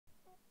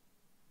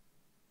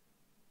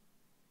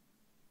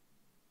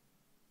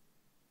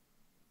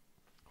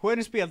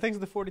Wednesday, thanks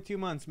for the 42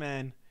 months,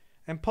 man.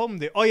 And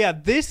Pomde. Oh yeah,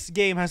 this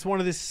game has one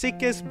of the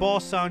sickest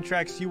boss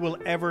soundtracks you will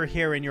ever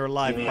hear in your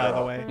life, by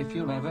the way. If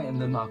you're ever in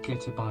the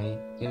market to buy,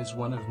 here's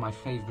one of my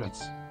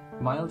favorites.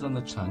 Mild on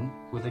the tongue,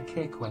 with a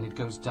kick when it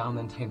goes down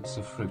and hints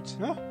of fruit.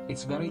 Huh?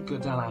 It's very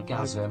good.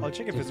 Elajjaz. I'll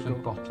check if it's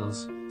different cool.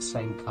 bottles,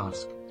 same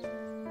cask.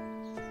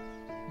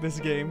 This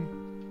game.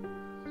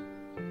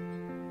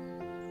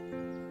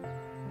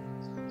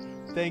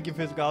 Thank you,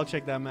 Physical. I'll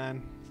check that,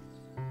 man.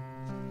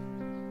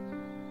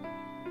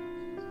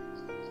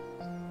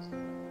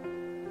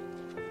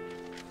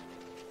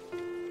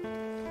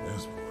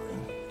 Yes, boy.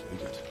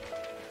 Take it.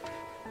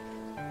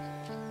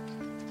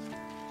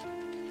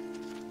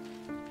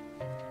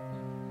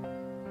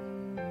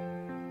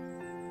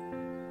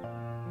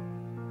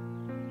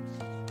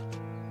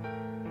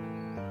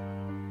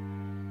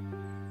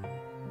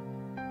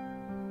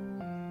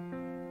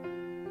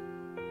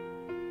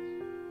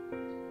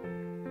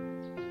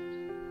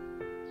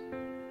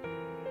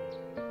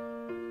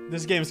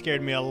 This game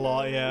scared me a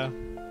lot, yeah.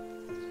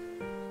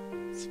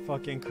 It's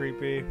fucking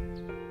creepy.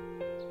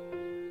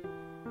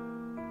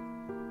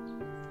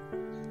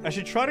 I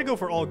should try to go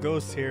for all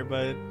ghosts here,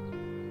 but...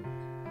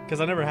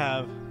 because I never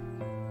have.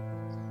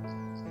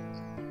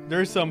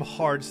 There's some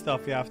hard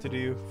stuff you have to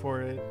do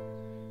for it.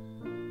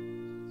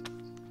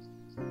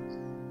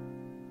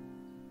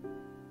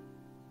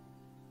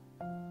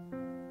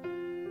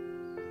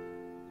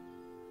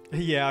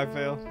 Yeah, I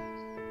fail.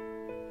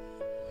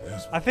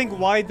 Yes, I think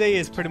White Day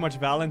is pretty much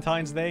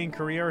Valentine's Day in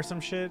Korea or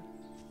some shit.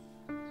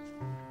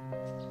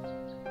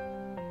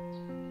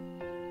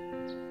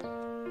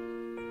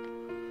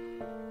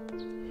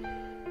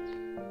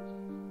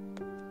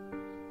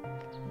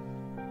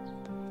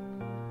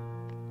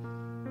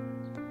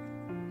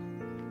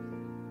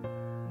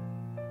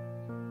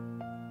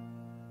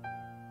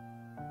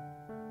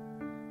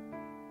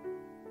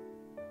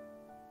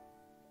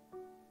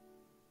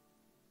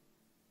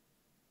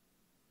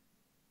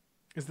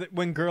 Is that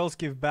when girls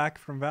give back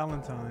from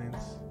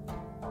Valentine's?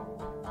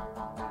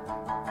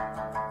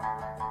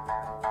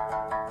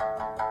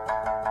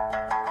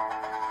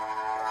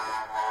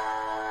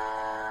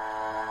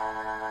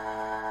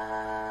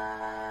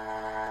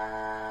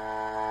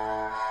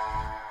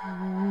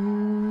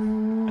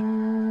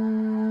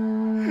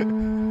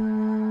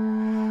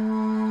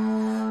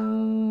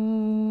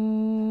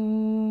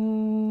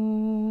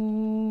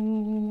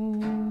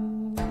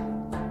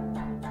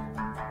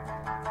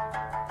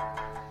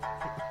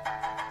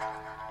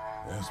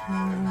 yes, boy.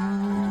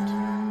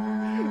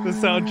 Take it.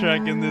 The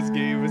soundtrack in this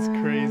game is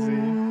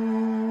crazy.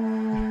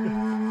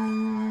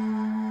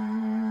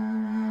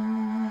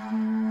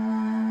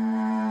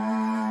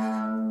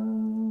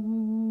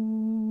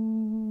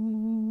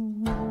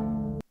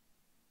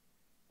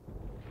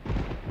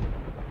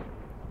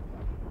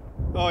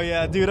 Oh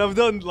yeah, dude, I've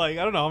done like,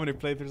 I don't know how many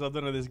playthroughs I've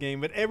done of this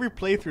game, but every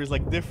playthrough is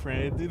like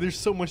different. Dude, there's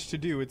so much to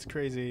do, it's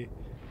crazy.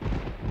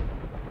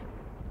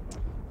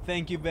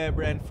 Thank you,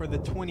 Vebrand, for the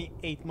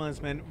 28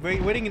 months, man.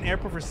 Waiting in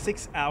airport for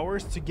 6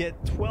 hours to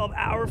get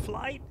 12-hour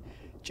flight?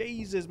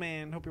 Jesus,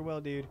 man. Hope you're well,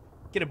 dude.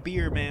 Get a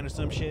beer, man, or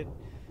some shit.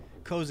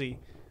 Cozy.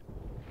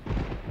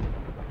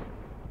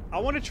 I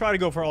want to try to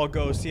go for all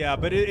ghosts, yeah,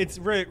 but it's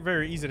very,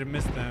 very easy to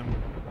miss them.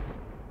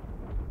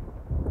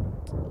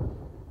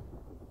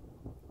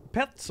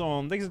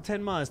 Petson, thanks for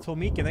 10 months.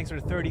 Tomika, thanks for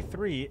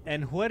 33.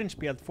 And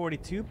Huerenspiel,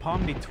 42.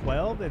 Pomni,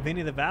 12.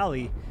 Vinny the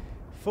Valley,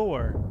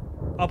 4.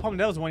 Oh, Pomni,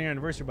 that was 1 year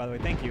anniversary, by the way.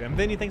 Thank you. And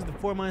Vinny, thanks for the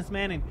 4 months,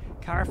 man. And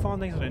Carphon,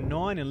 thanks for the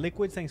 9. And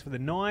Liquid, thanks for the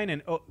 9.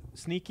 And oh,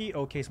 Sneaky,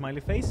 okay,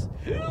 smiley face.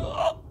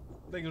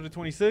 Thanks for the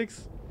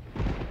 26.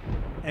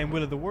 And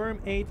Will of the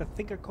Worm, 8. I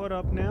think I caught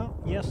up now.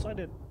 Yes, I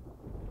did.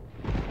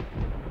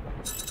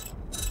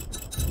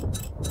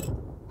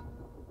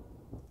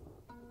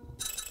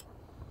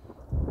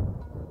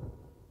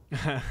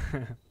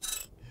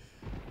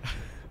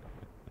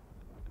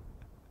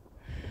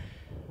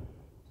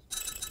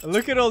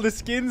 Look at all the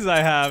skins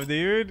I have,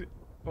 dude.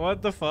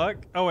 What the fuck?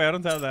 Oh wait, I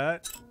don't have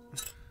that.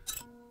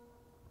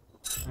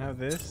 I have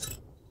this.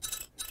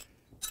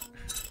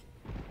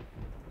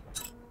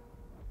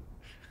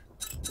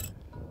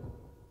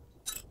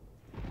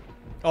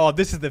 Oh,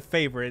 this is the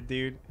favorite,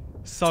 dude.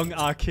 Sung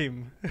Ah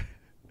Kim.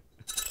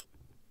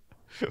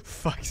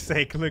 Fuck's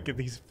sake, look at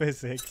these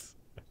physics.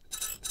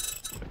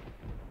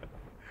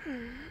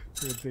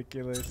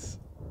 Ridiculous.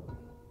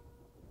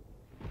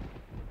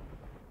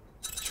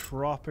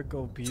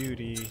 Tropical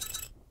Beauty.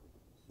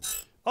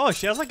 Oh,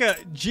 she has like a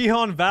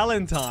Jihan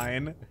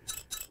Valentine.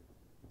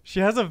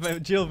 She has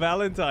a Jill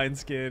Valentine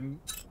skin.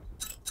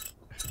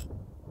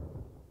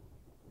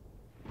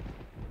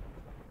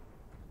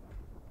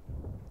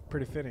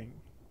 Pretty fitting.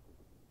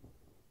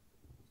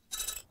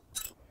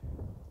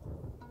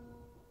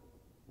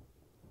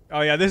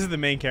 Oh yeah, this is the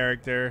main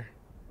character.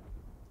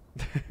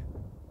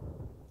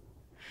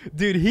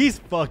 Dude, he's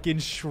fucking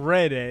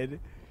shredded.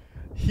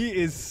 He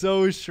is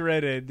so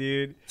shredded,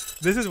 dude.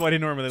 This is what he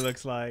normally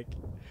looks like.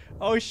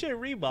 Oh shit,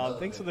 Rebob.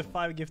 Thanks for the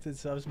 5 gifted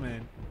subs,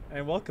 man.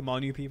 And welcome all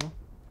new people.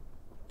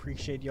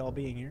 Appreciate y'all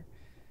being here.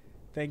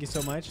 Thank you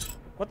so much.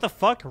 What the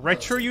fuck?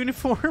 Retro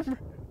uniform?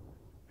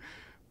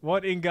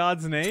 What in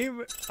God's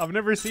name? I've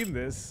never seen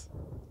this.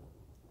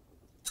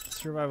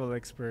 Survival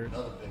expert.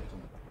 Another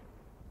victim.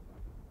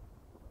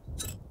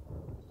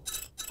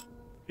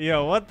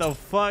 Yo, what the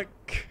fuck?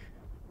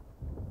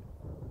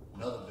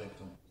 Another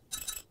victim.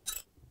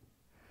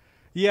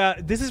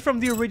 Yeah, this is from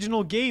the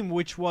original game,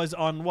 which was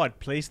on what?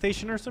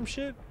 PlayStation or some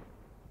shit?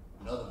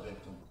 Another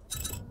victim.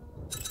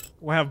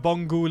 We have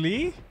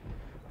Bonguli.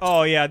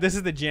 Oh yeah, this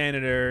is the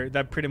janitor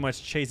that pretty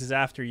much chases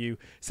after you.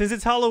 Since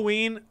it's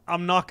Halloween,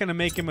 I'm not gonna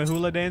make him a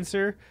hula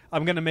dancer.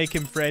 I'm gonna make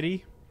him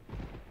Freddy.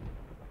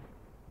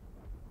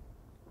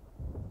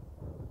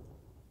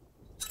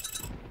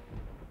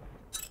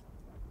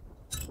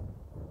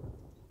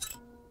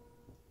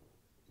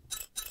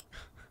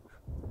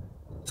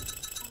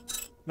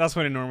 That's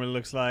what it normally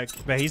looks like.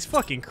 But he's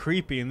fucking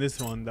creepy in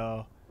this one,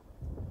 though.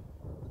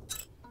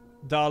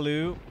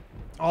 Dalu.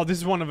 Oh, this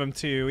is one of them,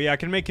 too. Yeah, I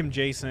can make him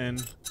Jason.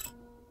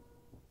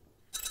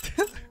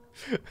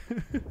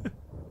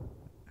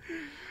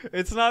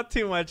 It's not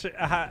too much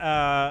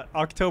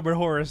October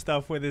horror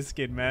stuff with this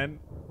kid, man.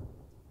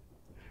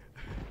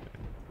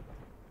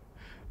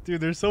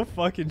 Dude, they're so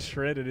fucking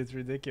shredded. It's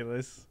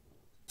ridiculous.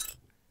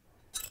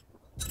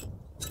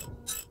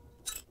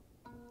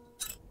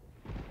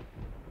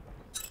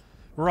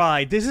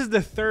 Right, this is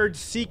the third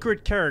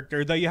secret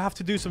character that you have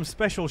to do some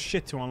special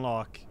shit to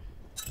unlock.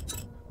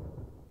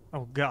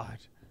 Oh god.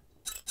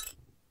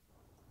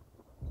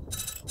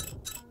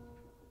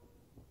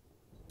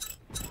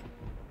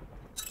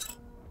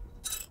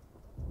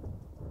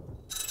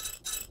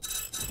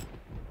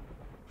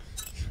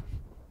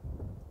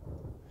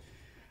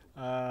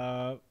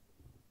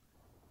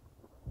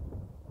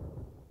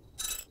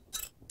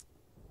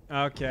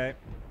 Okay.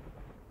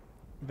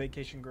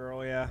 Vacation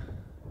girl, yeah.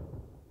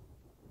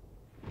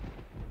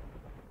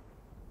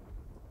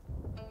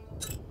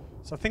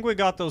 So I think we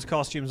got those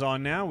costumes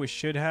on now. We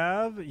should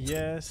have.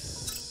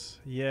 Yes.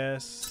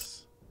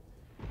 Yes.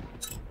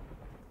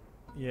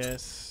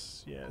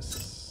 Yes.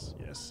 Yes.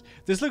 Yes.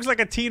 This looks like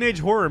a teenage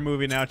horror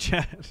movie now,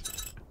 chat.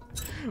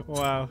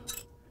 Wow.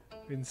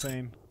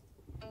 Insane.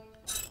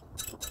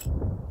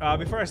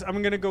 Before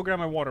I'm gonna go grab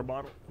my water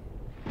bottle.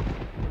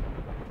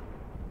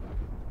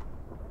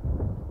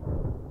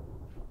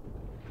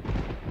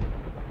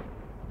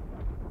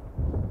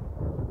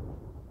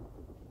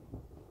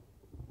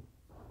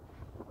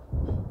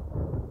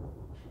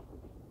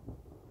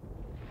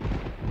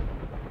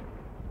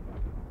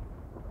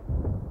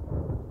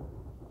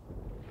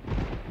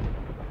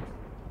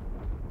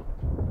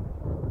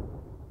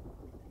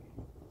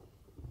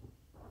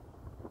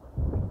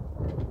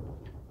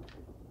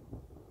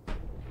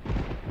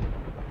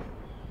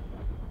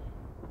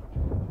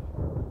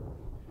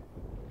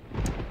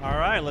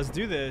 Alright, let's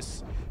do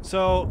this.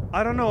 So,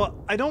 I don't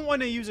know. I don't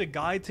want to use a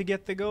guide to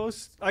get the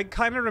ghosts. I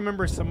kind of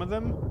remember some of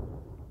them.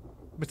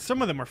 But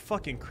some of them are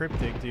fucking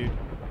cryptic, dude.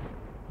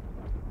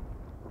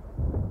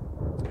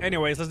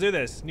 Anyways, let's do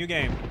this. New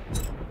game.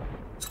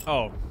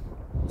 Oh.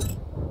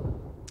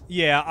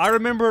 Yeah, I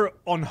remember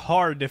on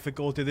hard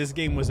difficulty, this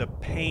game was a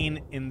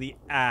pain in the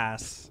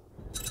ass.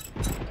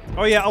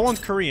 Oh yeah, I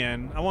want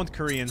Korean. I want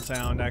Korean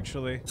sound,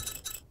 actually.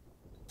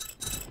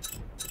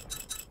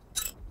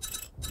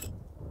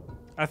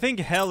 I think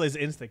hell is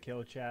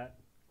insta-kill, chat.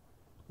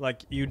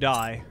 Like, you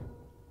die.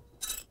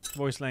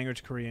 Voice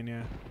language Korean,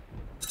 yeah.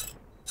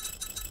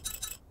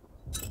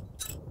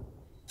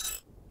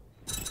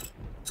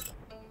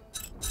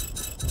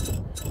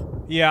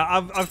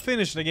 Yeah, I've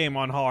finished the game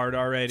on hard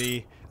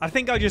already. I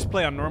think I'll just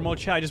play on normal,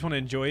 chat. I just want to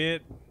enjoy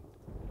it.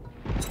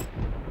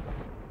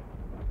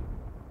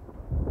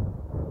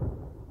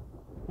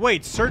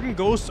 Wait, certain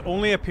ghosts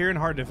only appear in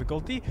hard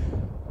difficulty?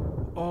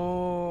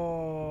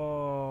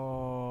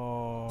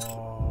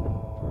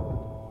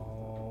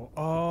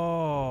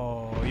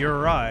 Oh, you're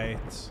right.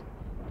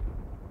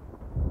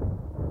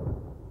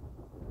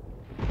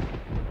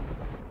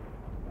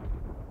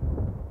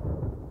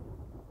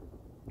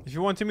 If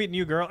you want to meet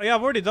new girl, yeah,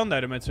 I've already done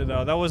that, Emitsu,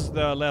 though. That was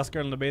the last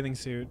girl in the bathing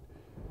suit.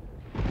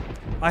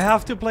 I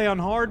have to play on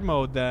hard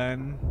mode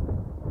then.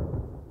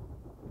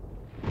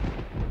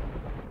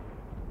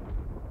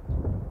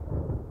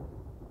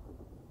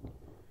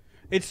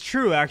 It's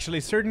true, actually.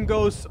 Certain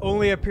ghosts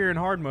only appear in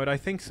hard mode. I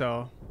think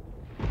so.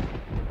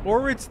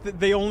 Or it's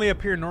they only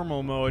appear in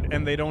normal mode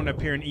and they don't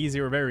appear in easy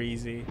or very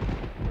easy.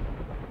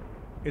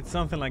 It's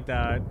something like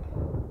that.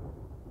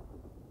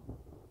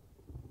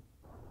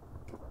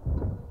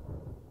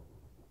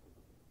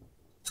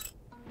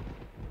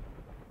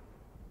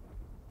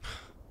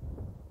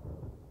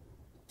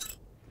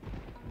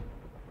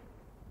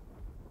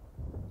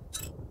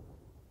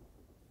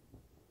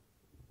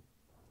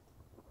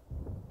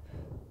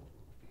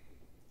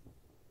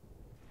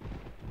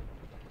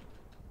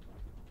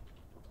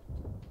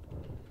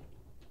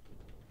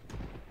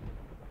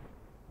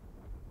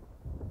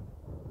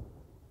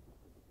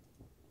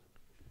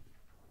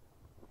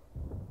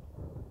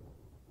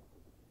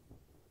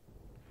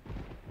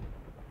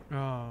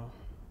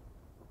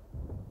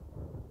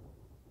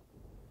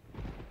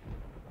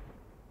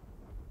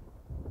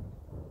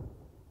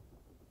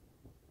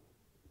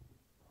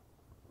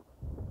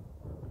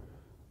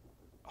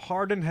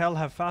 Hardened hell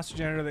have faster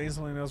generator that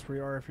instantly knows where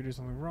you are if you do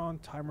something wrong.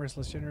 Timer is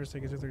less generous.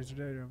 Take it to 30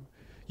 today.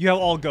 You have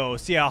all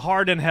ghosts. Yeah,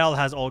 Hardened hell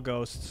has all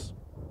ghosts.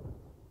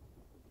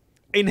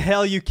 In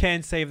hell, you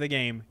can't save the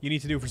game. You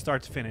need to do it from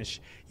start to finish.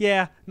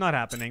 Yeah, not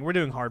happening. We're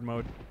doing hard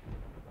mode.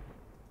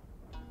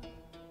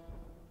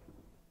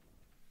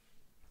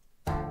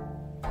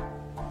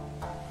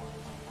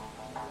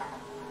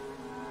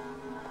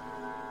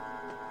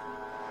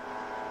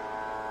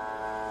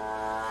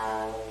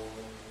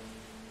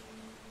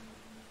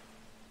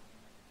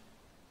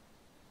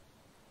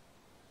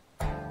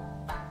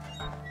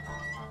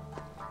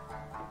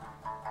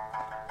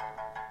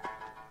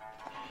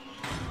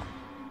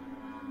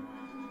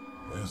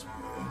 Yes, boy.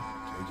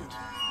 Take it.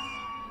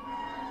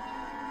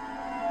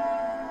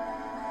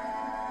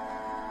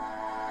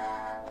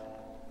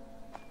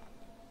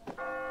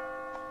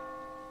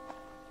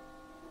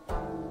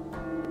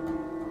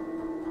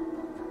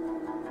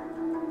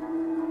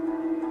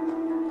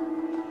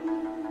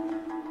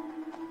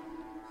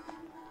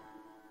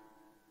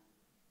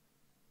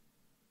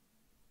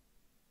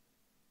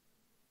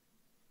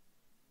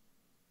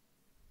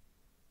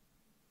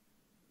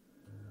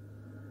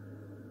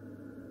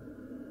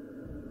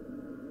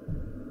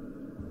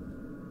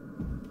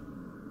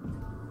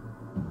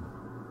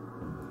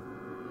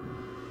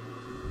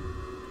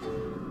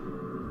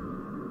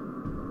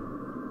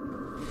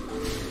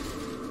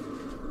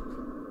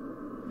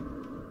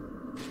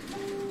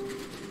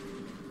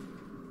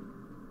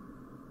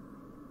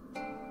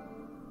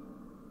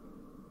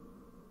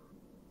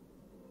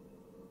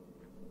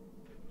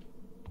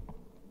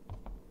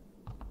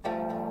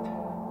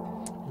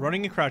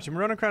 Running and crouching.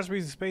 Run and crouch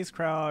means space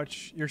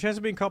crouch. Your chance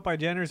of being caught by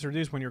janitors is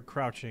reduced when you're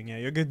crouching. Yeah,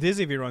 you'll get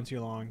dizzy if you run too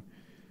long.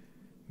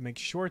 Make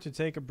sure to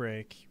take a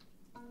break.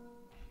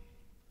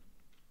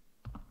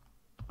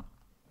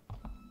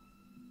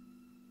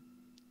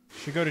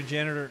 Should go to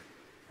janitor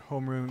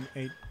homeroom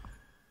 8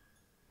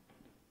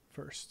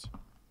 first.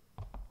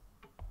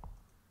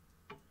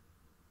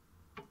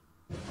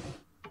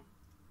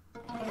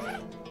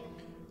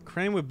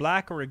 Crane with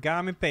black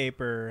origami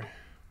paper.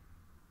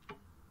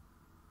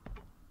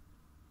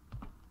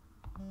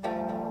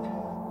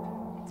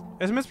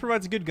 SMS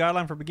provides a good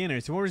guideline for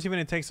beginners. You won't receive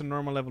any text on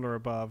normal level or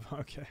above.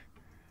 Okay.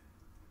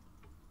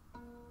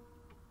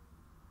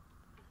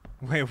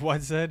 Wait,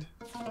 what said?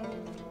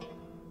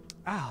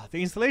 Ah,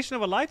 the installation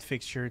of a light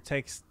fixture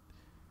takes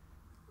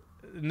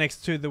next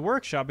to the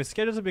workshop is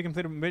scheduled to be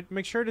completed.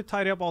 Make sure to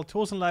tidy up all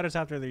tools and ladders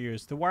after they're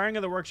used. The wiring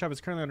of the workshop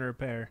is currently under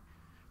repair.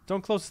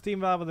 Don't close the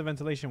steam valve of the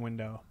ventilation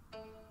window.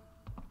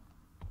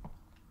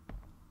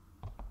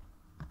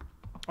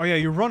 Oh yeah,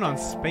 you run on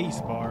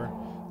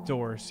spacebar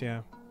doors,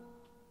 yeah.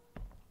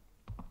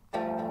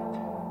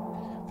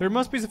 There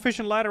must be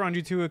sufficient light around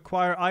you to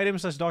acquire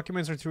items such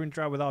documents or to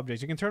interact with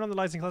objects. You can turn on the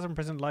lights in class and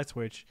press the light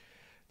switch.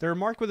 They're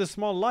marked with a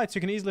small light so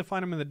you can easily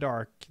find them in the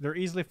dark. They're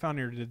easily found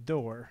near the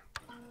door.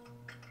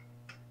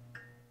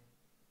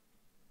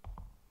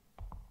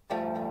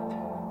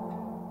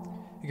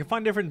 You can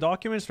find different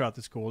documents throughout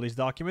the school. These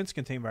documents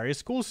contain various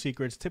school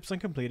secrets, tips on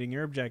completing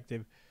your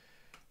objective.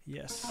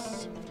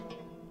 Yes.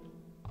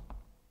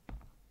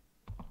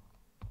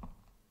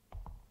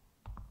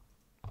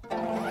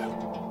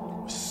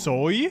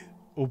 Soy?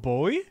 Oh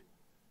boy?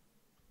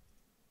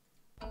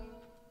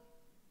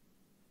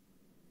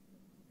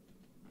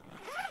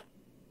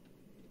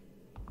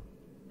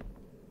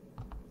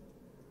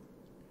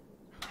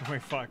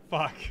 Wait, fuck.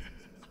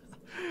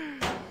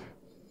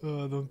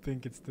 Oh, I don't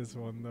think it's this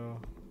one though.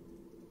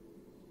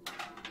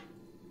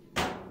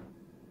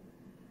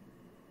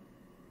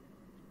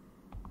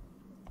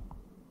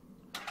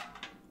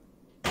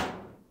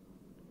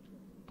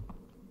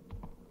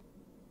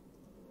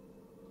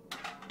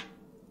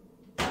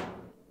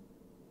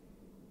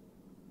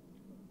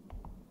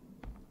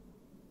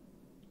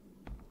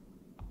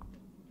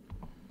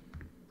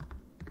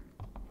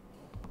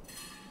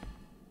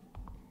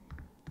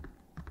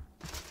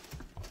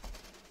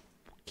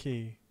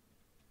 Key.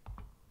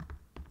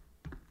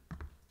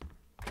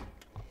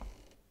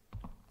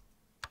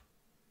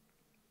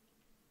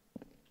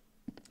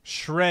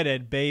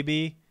 Shredded,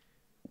 baby.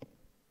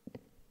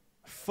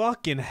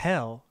 Fucking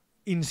hell.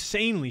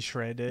 Insanely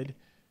shredded.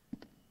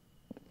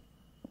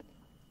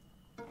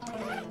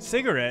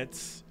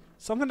 Cigarettes.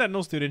 Something that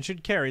no student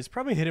should carry. It's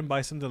probably hidden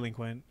by some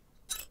delinquent.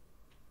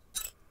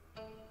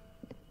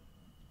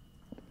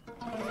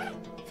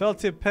 Felt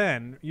tip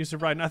pen. Used to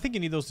write. I think you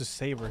need those to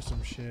save or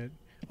some shit.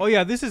 Oh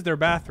yeah, this is their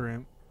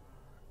bathroom.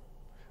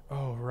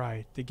 Oh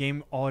right, the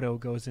game auto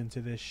goes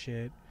into this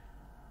shit.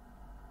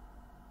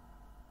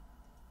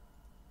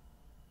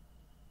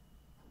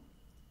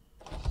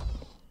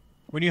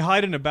 When you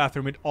hide in a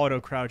bathroom, it auto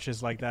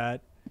crouches like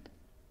that.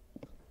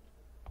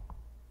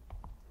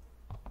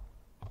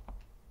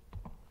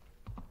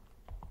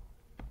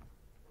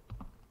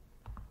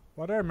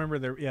 Why do I remember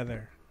there? Yeah,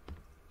 there.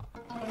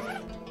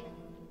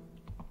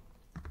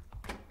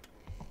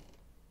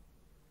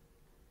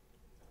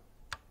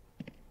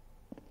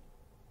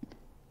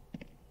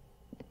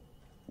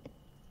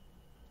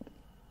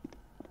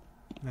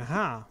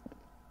 Aha.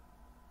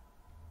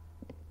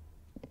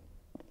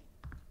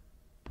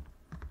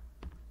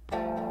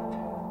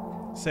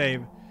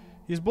 Save.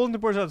 Use bulletin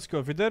boards out of school.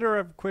 If you're dead or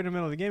have quit in the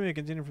middle of the game, you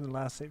continue from the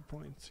last save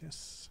points.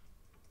 Yes.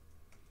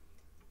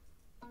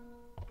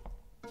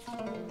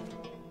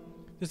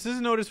 This is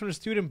a notice from the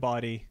student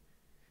body.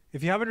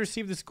 If you haven't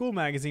received the school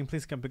magazine,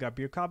 please come pick up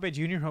your copy at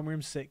Junior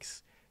Homeroom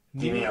 6.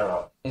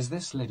 Is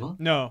this Lidl?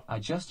 No. I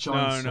just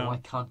joined, No. so I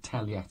can't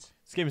tell yet.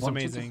 This game is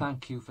Wanted amazing. to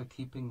thank you for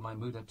keeping my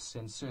mood up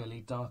since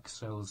early Dark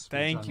Souls.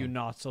 Thank you,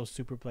 Not So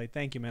Super Play.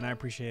 Thank you, man. I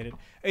appreciate it.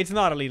 It's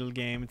not a little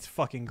game. It's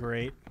fucking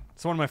great.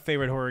 It's one of my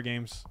favorite horror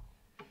games.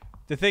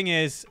 The thing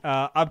is,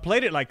 I've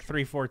played it like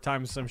 3-4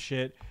 times, some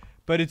shit.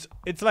 But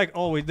it's like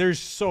always, there's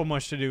so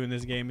much to do in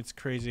this game. It's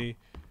crazy.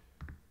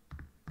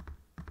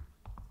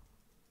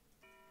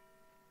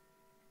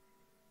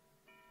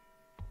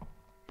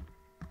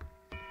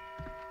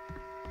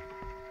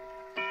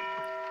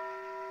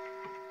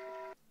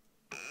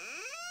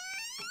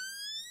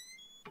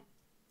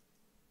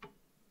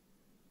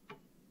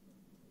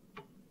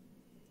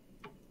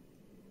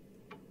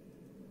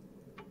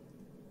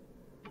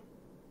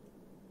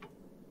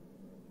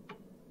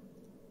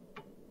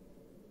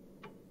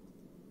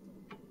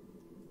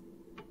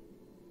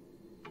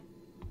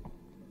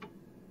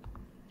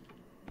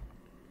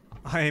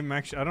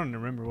 I don't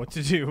remember what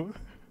to do.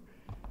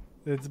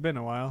 It's been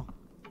a while.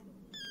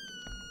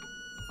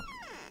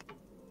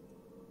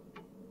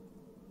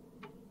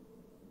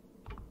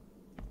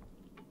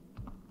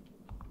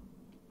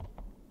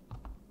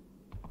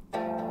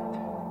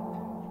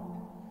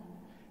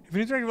 If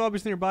an interactive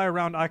object nearby, a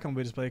round icon will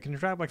be displayed. You can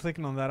interact by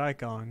clicking on that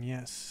icon.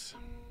 Yes.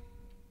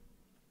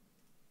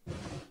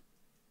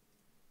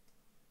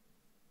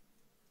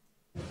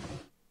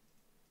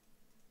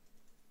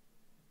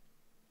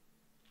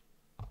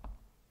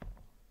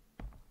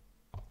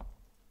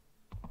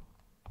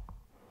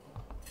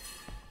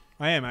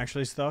 I am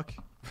actually stuck.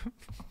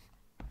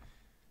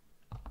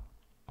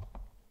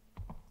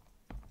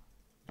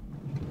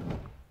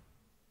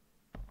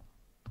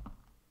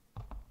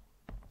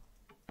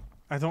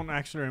 I don't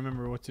actually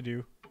remember what to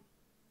do.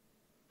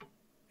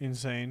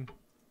 Insane.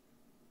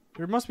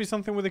 There must be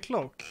something with a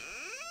cloak.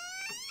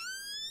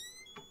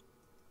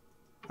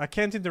 I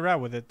can't interact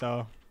with it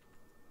though.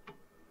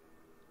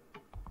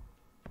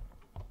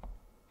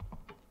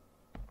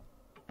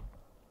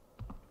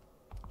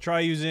 Try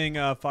using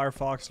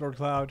Firefox, Lord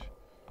Cloud.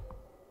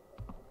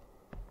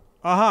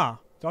 Aha!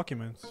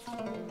 Documents.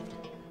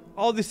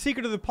 Oh, the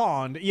secret of the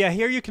pond. Yeah,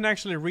 here you can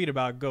actually read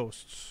about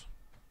ghosts.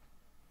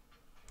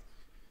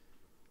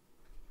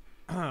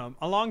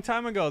 A long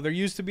time ago, there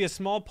used to be a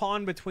small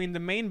pond between the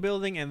main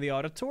building and the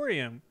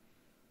auditorium.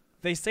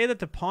 They say that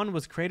the pond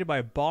was created by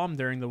a bomb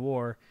during the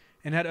war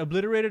and had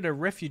obliterated a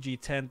refugee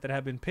tent that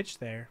had been pitched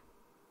there.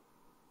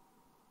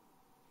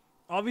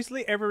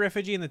 Obviously, every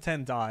refugee in the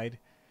tent died.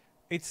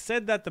 It's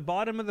said that the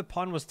bottom of the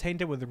pond was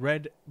tainted with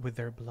red with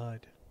their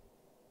blood.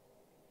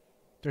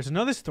 There's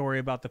another story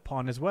about the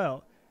pond as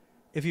well.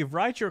 If you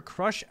write your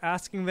crush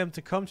asking them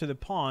to come to the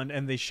pond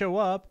and they show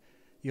up,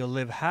 you'll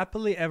live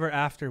happily ever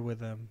after with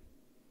them.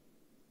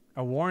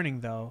 A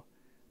warning though,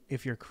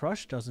 if your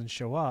crush doesn't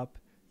show up,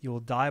 you will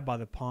die by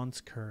the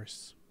pond's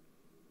curse.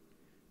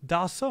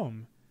 Da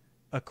Som,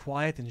 a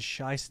quiet and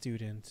shy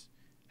student,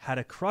 had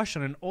a crush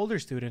on an older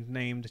student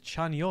named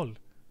Chanyol.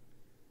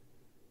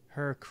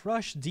 Her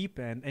crush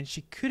deepened and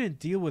she couldn't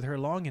deal with her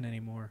longing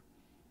anymore.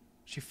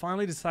 She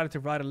finally decided to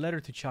write a letter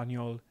to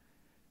Chanyol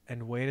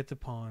and wait at the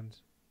pond.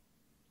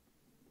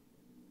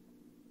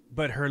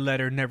 But her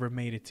letter never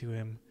made it to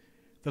him.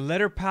 The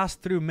letter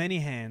passed through many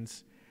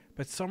hands,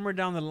 but somewhere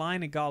down the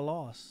line it got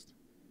lost.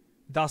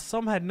 Da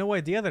Som had no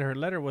idea that her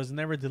letter was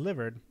never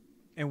delivered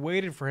and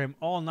waited for him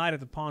all night at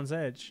the pond's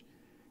edge.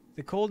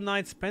 The cold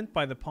night spent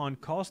by the pond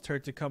caused her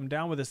to come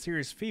down with a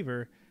serious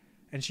fever,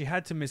 and she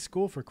had to miss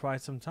school for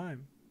quite some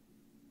time.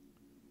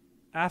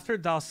 After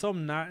Da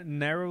Som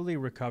narrowly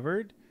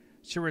recovered,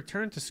 she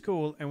returned to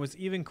school and was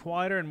even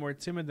quieter and more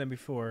timid than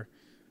before.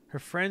 Her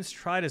friends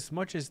tried as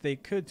much as they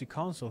could to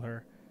console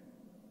her,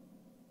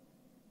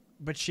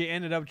 but she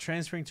ended up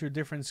transferring to a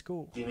different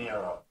school.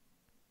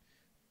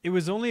 It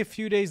was only a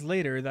few days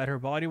later that her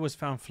body was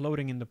found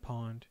floating in the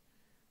pond.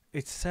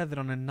 It's said that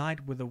on a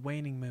night with a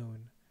waning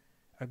moon,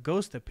 a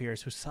ghost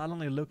appears who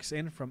silently looks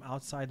in from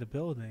outside the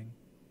building.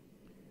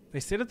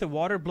 They say that the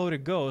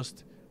water-bloated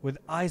ghost, with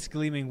eyes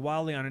gleaming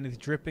wildly underneath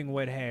dripping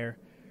wet hair,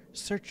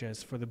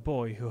 searches for the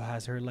boy who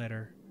has her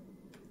letter.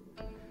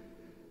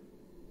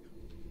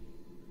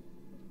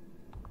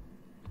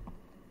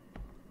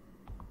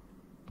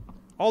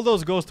 All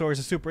those ghost stories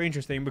are super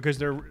interesting because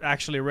they're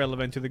actually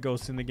relevant to the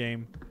ghosts in the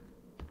game.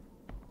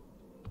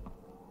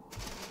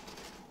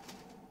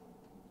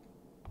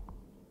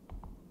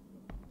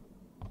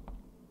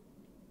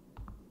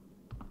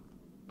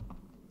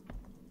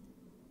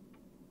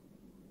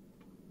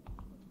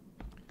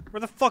 Where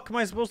the fuck am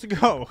I supposed to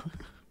go?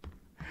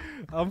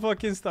 I'm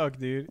fucking stuck,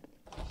 dude.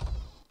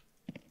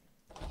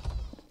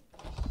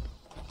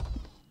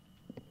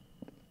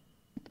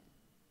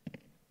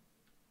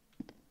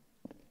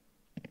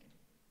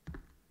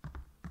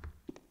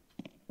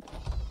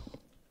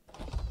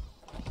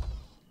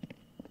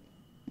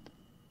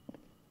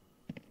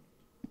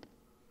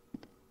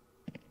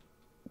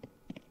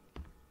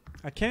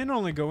 I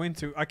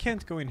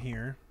can't go in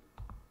here.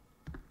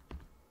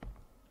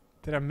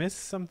 Did I miss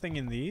something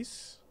in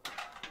these?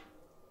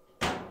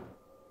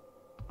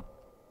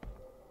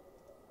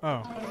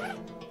 Oh.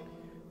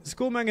 The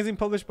school magazine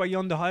published by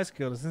Yonda High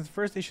School. Since the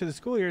first issue of the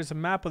school year is a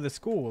map of the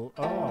school.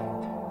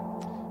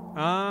 Oh.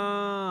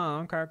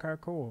 Ah, okay,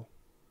 cool.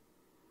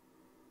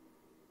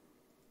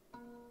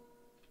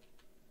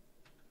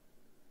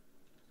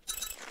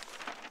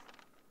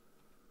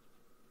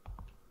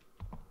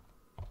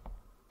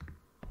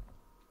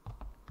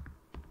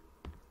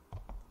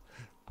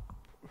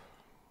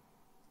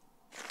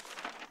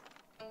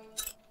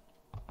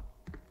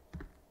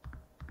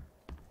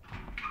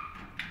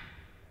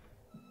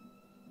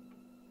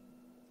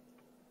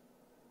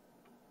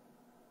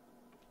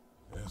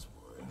 Yes,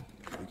 boy.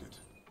 Take it.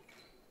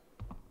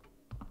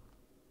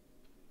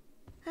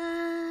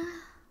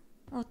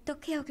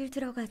 어떻게 여길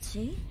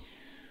들어가지?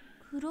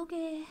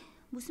 그러게,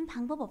 무슨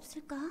방법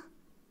없을까?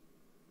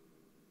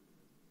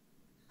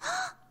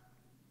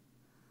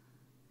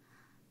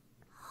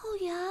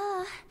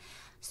 야,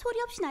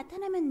 소리 없이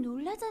나타나면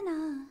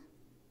놀라잖아.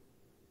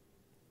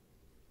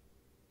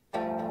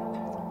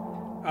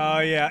 Oh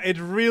yeah, it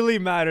really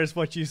matters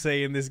what you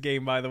say in this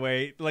game, by the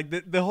way. Like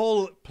the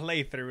whole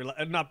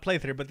playthrough, not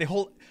playthrough, but the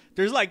whole,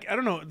 there's like, I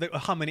don't know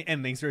how many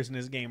endings there's in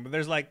this game, but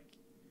there's like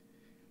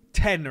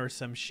 10 or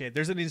some shit.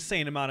 There's an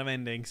insane amount of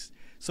endings.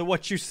 So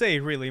what you say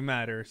really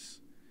matters.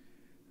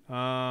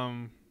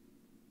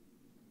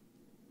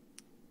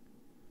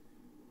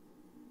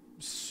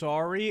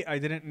 Sorry, I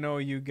didn't know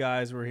you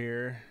guys were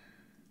here.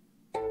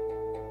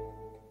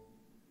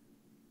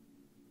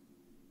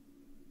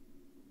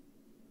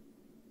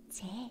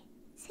 쟤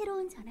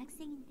새로운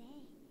전학생인데.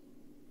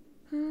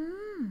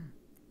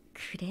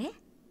 그래?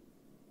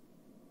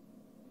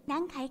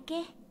 난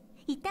갈게.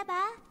 이따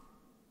봐.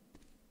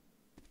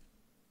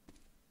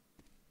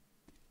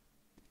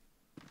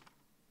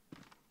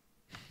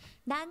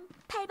 난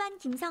 8반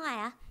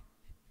김성아야.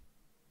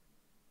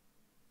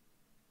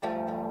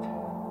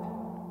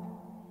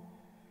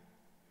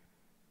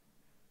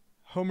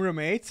 Homeroom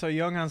 8, so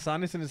Young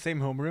Han-san is in the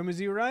same homeroom as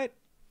you, right?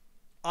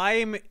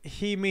 I'm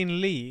Hee-min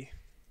Lee.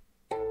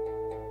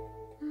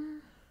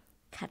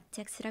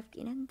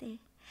 갑작스럽긴 한데.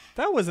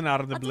 That wasn't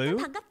out of the 어쨌든 blue.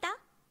 반갑다.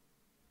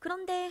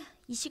 그런데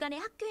이 시간에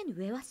학교엔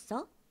왜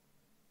왔어?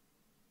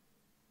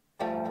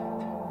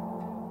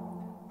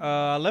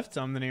 I left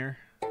something here.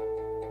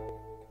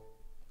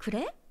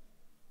 그래?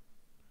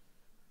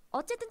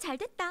 어쨌든 잘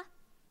됐다.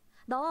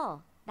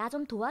 너 나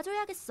좀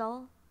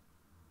도와줘야겠어.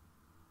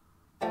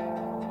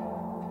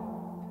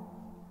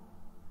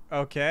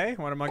 Okay,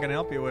 what am I gonna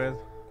help you with?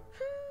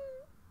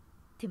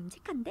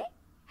 듬직한데?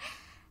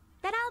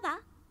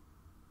 따라와봐.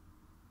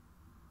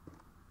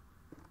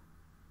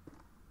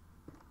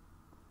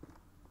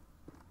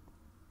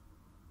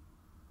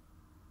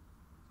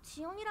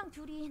 지영이랑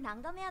둘이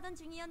난감해하던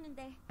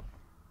중이었는데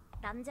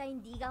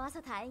남자인 네가 와서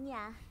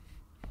다행이야.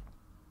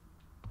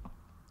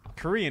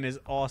 Korean is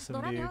awesome,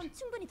 너라면 dude.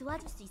 충분히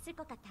도와줄 수 있을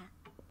것 같아.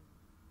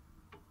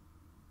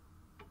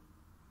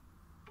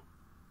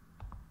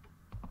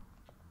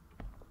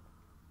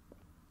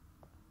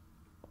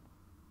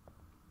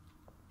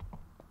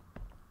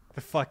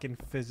 The fucking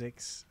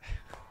physics.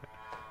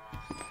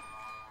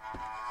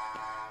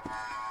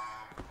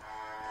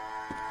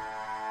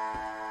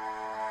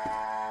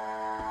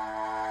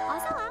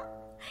 어서 와.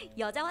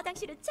 여자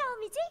화장실은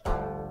처음이지?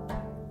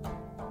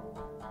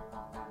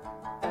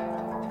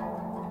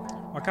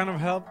 What kind of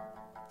help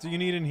do you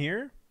need in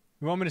here?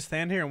 You want me to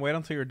stand here and wait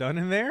until you're done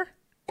in there?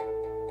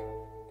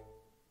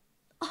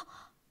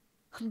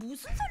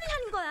 무슨 소리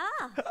하는 거야?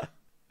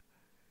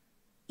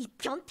 이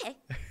변태.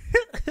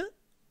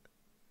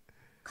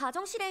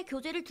 가정실에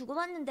교재를 두고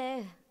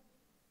왔는데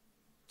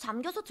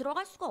잠겨서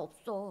들어갈 수가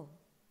없어.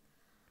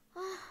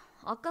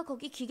 아까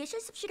거기 기계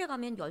실습실에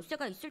가면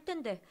열쇠가 있을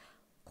텐데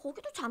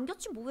거기도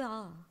잠겼지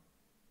뭐야.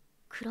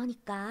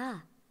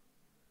 그러니까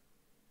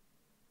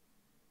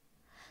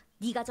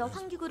네가 저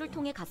환기구를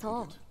통해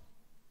가서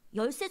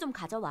열쇠 좀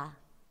가져와.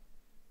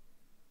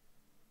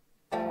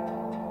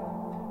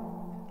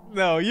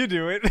 No, you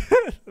do it.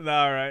 No,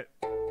 alright.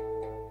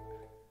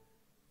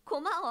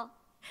 고마워.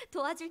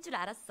 도와줄 줄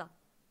알았어.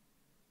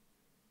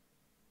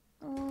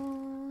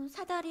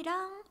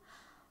 사다리랑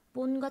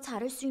뭔가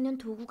자를 수 있는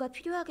도구가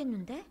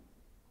필요하겠는데?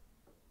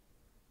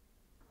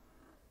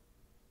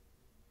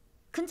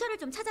 근처를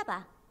좀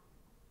찾아봐.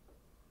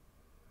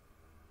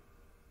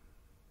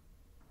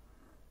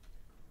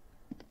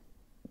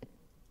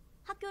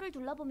 학교를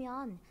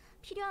둘러보면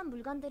필요한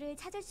물건들을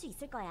찾을 수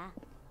있을 거야.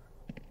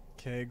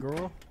 Okay,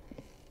 girl.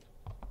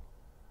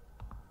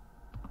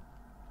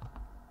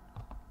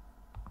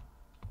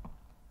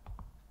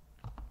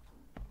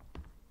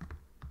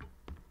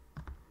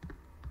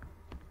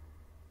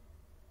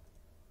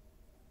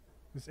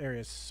 This area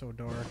is so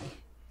dark.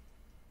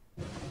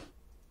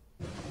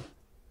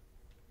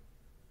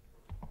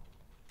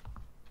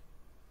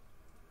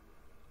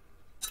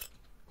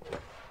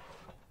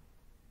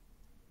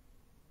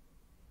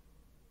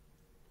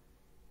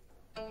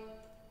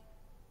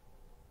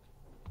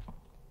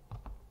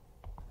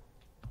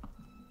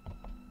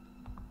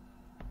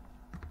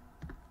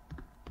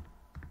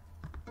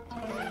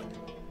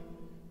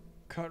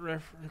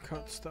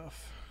 cut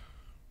stuff.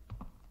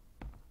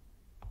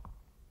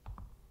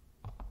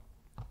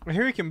 Well,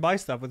 here you can buy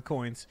stuff with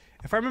coins.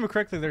 If I remember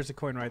correctly, there's a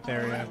coin right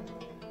there, yeah.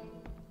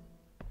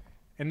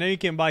 And then you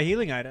can buy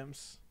healing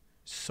items.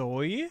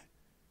 Soy,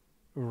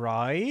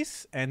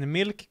 rice, and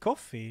milk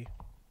coffee.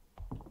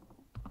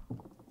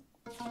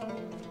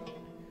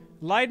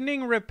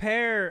 Lightning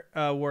repair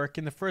work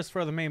in the first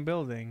floor of the main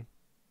building.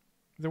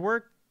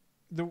 The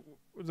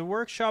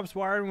workshop's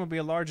wiring will be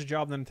a larger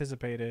job than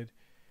anticipated.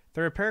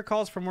 The repair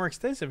calls for more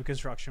extensive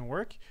construction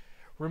work.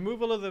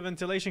 Removal of the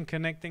ventilation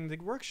connecting the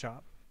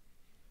workshop.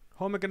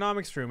 Home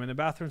economics room and the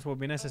bathrooms will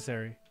be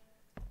necessary.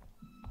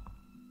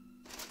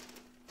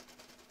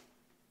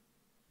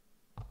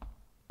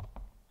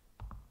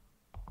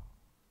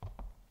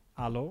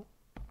 Hello?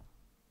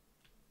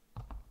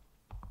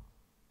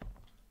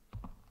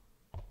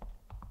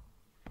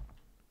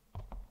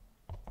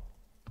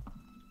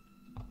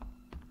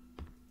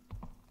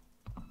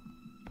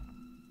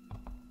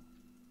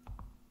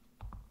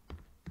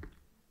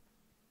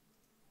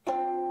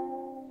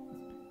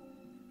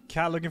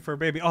 Cat looking for a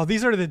baby. Oh,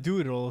 these are the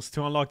doodles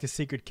to unlock the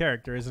secret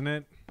character, isn't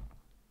it?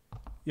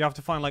 You have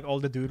to find like all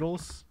the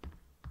doodles.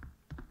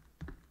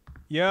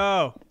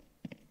 Yo!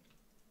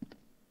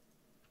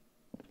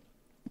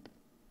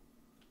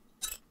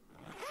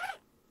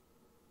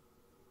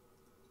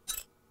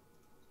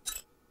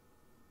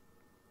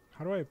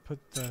 How do I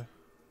put the...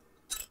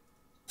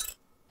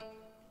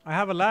 I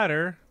have a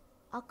ladder.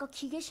 아까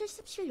기계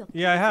실습실 옆에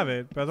Yeah, I have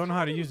it, but I don't know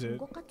how to use it.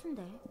 것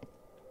같은데.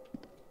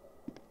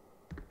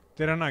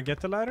 Did I not get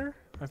the ladder?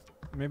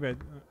 Maybe I...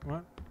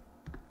 what?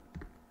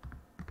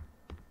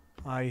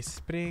 I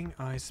spring.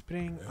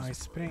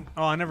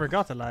 Oh, I never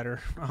got the ladder.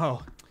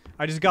 Oh,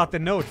 I just got the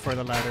note for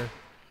the ladder.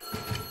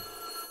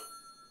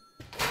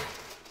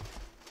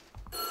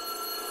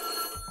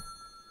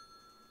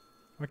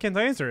 Why can't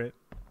I answer it?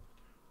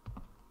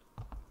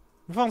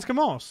 Vad fan ska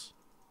man oss?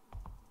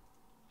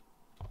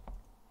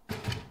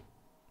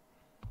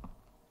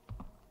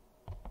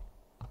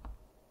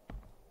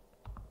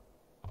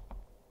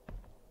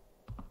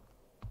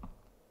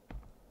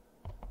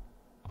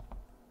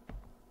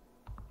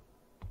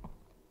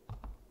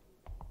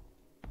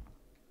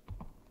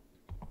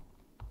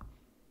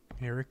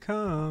 Here it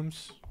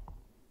comes.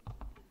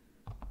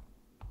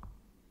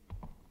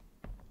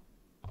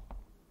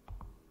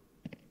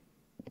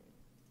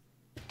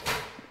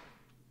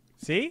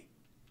 See?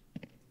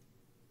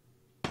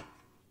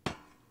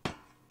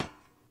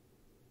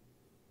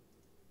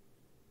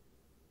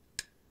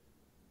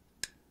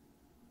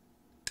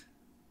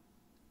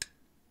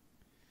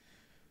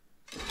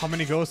 How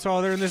many ghosts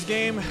are there in this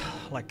game?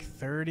 Like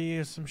 30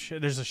 or some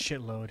shit. There's a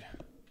shitload.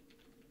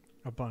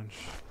 A bunch.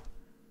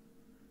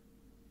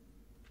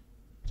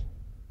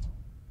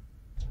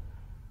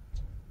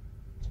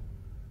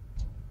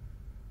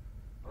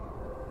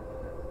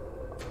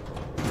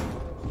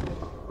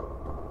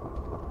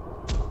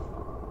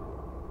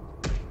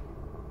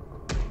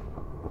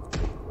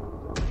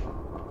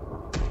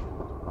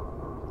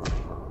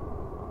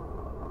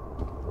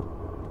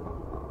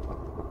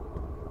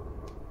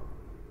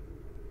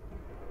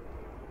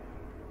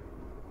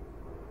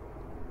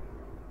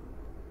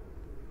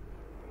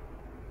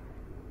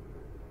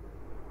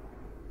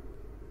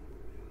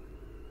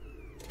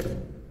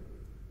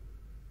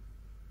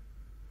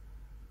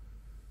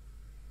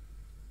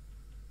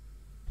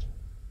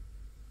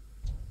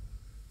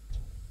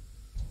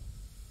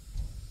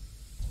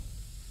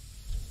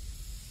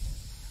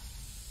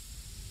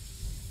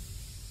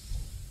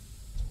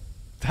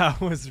 That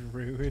was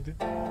rude.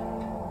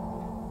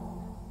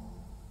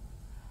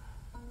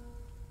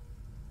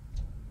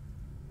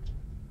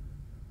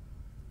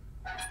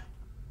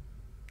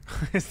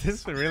 Is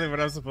this really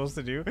what I'm supposed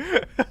to do?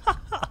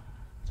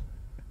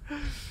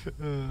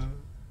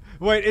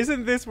 Wait,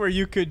 isn't this where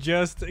you could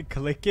just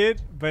click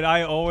it, but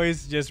I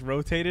always just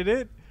rotated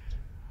it?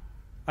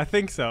 I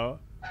think so.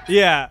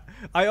 Yeah,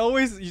 I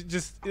always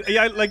just...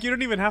 yeah, like, you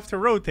don't even have to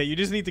rotate. You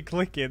just need to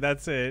click it.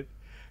 That's it.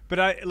 But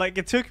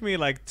it took me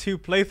like 2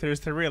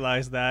 playthroughs to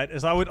realize that,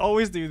 as I would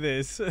always do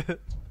this.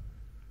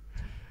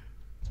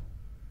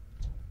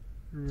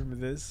 Remember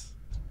this?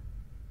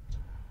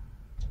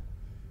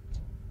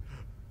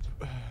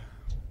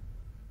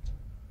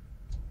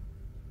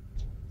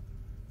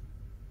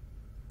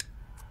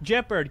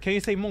 Jeopard, can you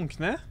say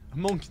Monkne?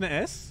 Monkne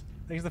S?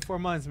 Thanks for the 4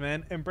 months,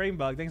 man. And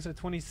Brainbug, thanks for the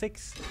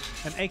 26.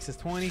 And X is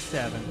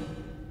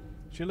 27.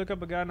 Should look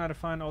up a guide on how to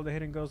find all the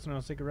hidden ghosts and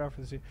I'll stick around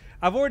for this.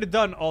 I've already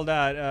done all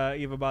that,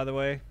 Eva, by the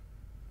way.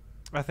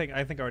 I think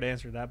I already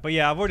answered that. But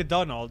yeah, I've already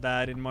done all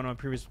that in one of my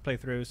previous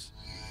playthroughs.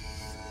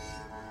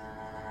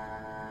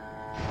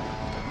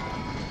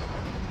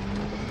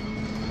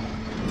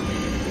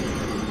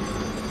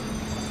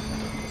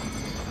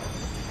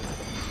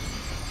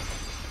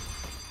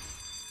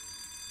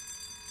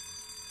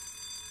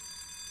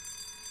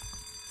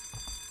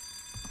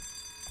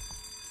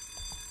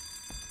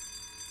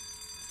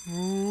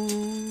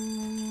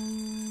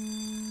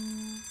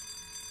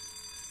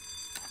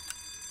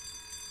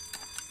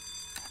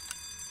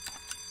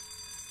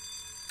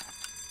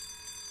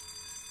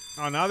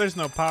 Oh, now there's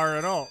no power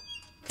at all.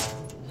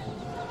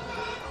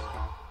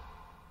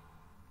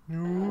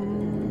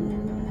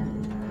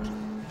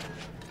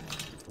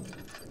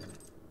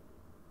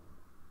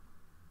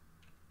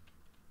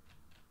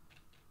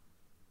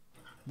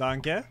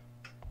 Danke.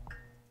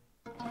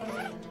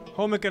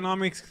 Home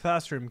economics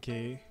classroom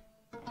key.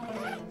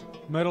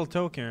 Metal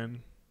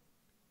token.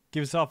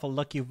 Gives off a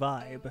lucky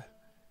vibe.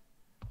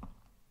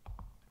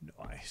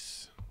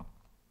 Nice.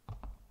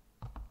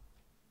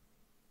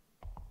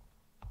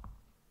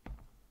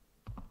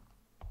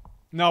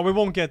 No, we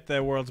won't get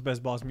the world's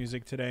best boss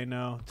music today,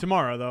 no.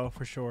 Tomorrow, though,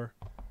 for sure.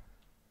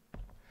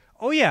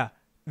 Oh, yeah.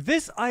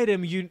 This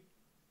item, you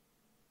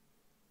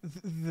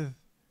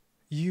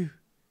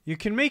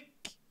can make...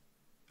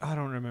 I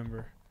don't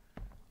remember.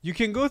 You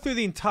can go through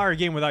the entire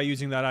game without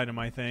using that item,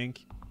 I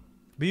think.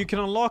 But you can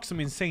unlock some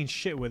insane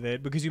shit with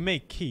it because you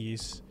make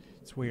keys.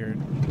 It's weird.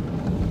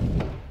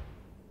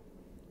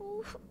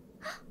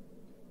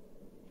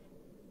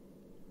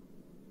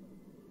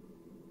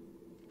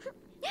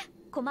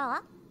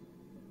 고마워.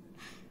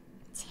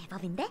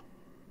 제법인데?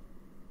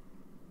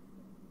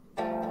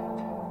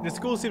 The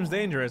school seems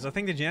dangerous. I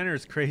think the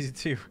janitor's crazy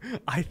too.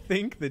 I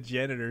think the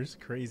janitor's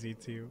crazy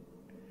too.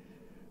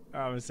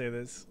 I'm gonna say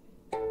this.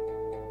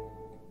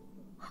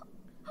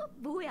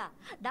 뭐야?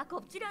 나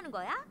겁주려는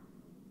거야?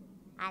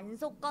 안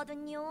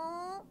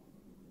속거든요.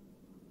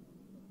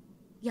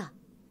 야,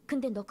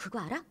 근데 너 그거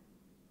알아?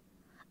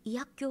 이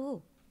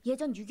학교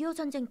예전 6.25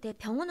 전쟁 때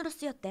병원으로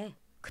쓰였대.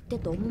 그때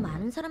너무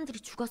많은 사람들이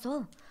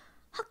죽어서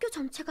학교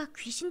전체가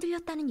귀신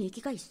들렸다는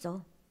얘기가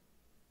있어.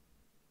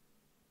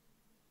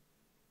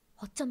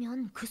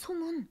 어쩌면 그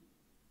소문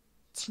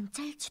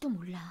진짜일지도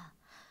몰라.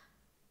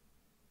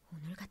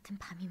 오늘 같은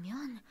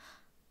밤이면...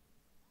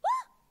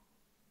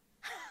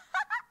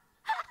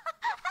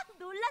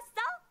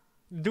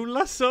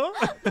 놀랐어?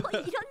 너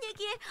이런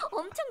얘기에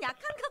엄청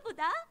약한가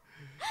보다.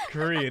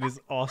 Korean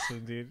is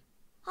awesome, dude.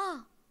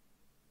 아,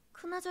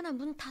 그나저나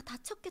문 다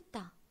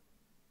닫혔겠다.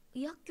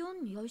 이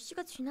학교는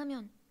 10시가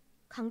지나면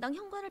강당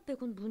현관을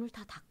빼곤 문을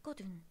다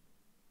닫거든.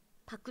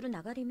 밖으로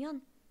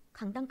나가려면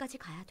강당까지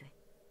가야 돼.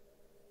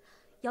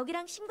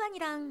 여기랑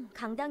신관이랑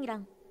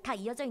강당이랑 다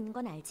이어져 있는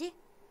건 알지?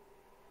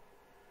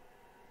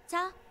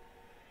 자,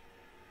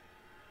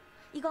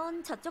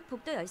 이건 저쪽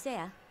복도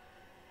열쇠야.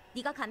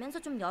 네가 가면서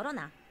좀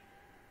열어놔.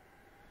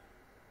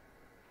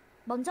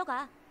 먼저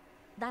가.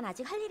 난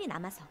아직 할 일이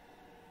남아서.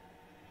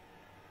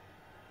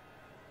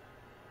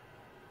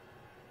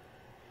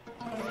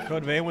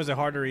 Code Vein, was it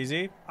hard or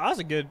easy? That was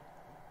a good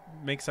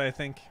mix, I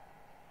think.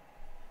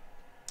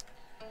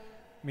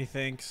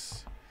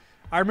 Methinks.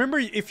 I remember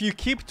if you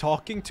keep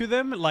talking to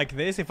them like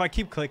this, if I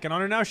keep clicking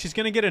on her now, she's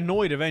gonna get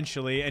annoyed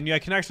eventually, and I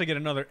can actually get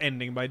another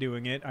ending by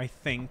doing it, I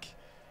think.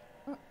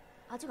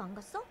 아직 안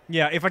갔어?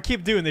 Yeah, if I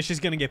keep doing this,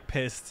 she's gonna get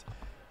pissed.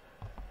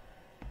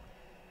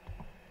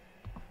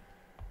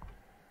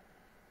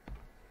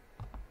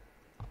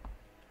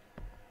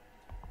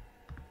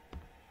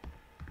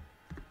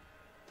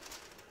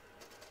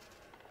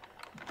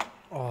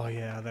 Oh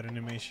yeah, that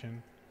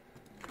animation.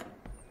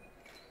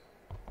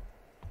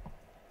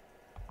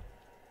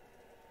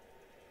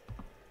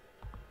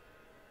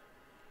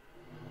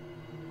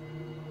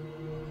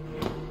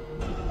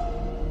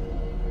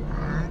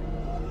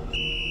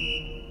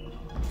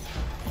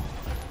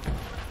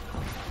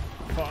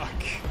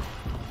 Fuck.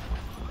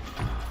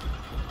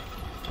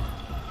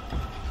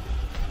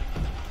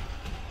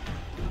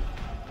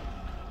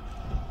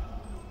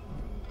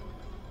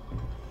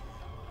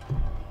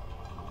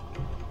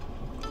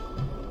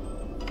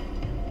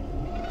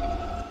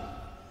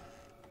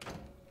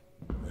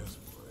 Yes,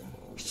 boy.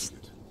 Take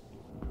it.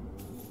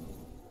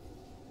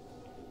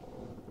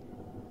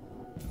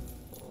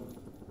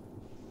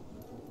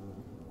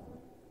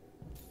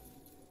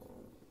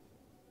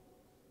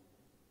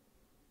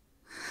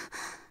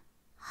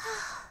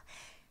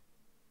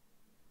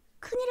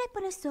 큰일 날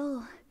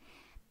뻔했어.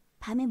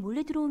 밤에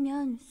몰래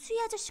들어오면 수희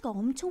아저씨가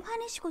엄청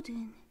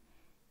화내시거든.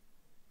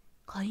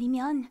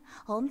 걸리면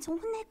엄청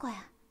혼낼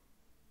거야.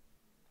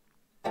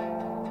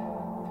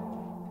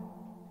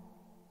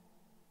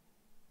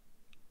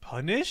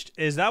 Punished?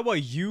 Is that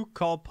what you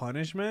call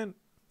punishment?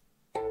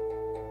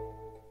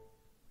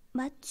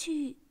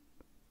 마치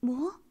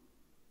뭐?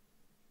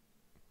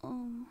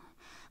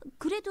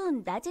 그래도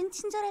낮엔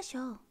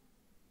친절하셔.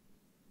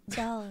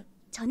 너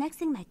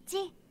전학생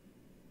맞지?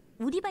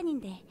 우리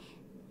반인데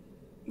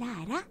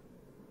나 알아?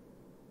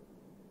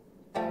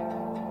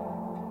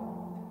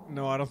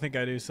 No, I don't think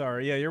I do.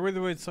 Sorry. Yeah, you're with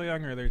So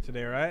Young earlier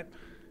today, right?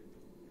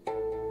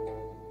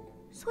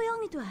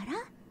 소영이도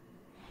알아?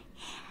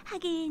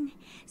 하긴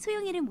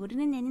소영이를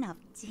모르는 애는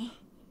없지.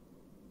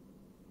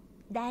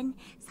 난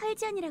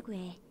설지연이라고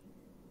해.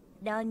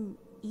 넌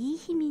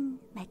이희민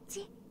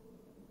맞지?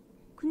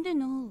 근데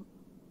너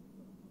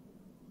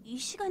이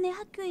시간에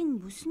학교엔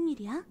무슨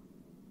일이야?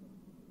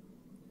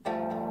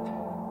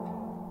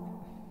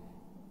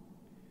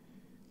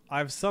 I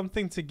have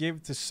something to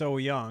give to So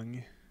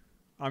Young.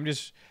 I'm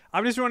just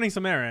running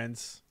some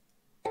errands.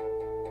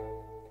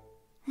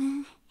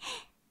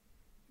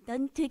 너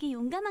넌 되게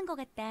용감한 것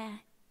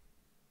같다.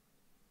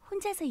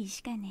 혼자서 이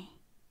시간에.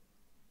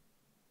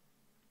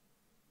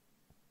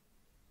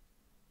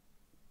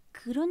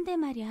 그런데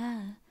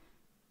말야,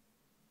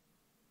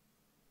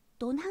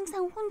 넌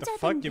항상 The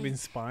fuck, you've been 혼자던데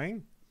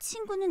spying?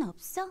 친구는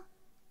없어?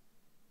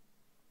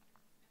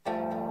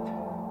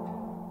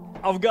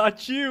 I've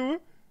got you.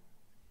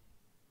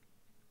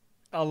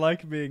 I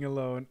like being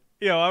alone.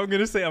 Yo, I'm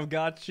gonna say I've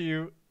got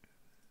you.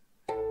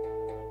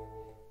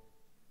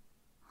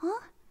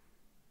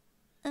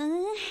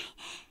 응,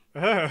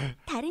 Did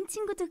다른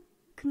친구도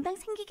금방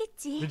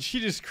생기겠지.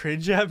 she just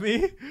cringe at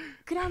me?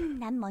 그럼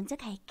난 먼저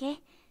갈게.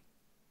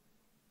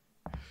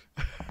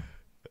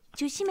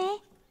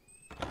 조심해.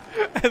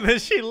 And then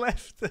she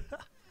left.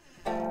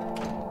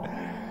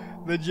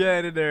 The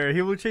janitor.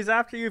 He will chase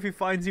after you if he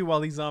finds you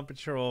while he's on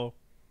patrol.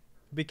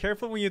 Be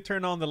careful when you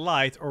turn on the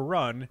light or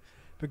run,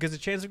 because the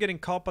chance of getting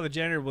caught by the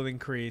janitor will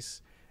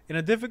increase. In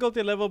a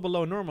difficulty level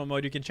below normal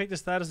mode, you can check the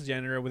status of the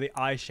janitor with the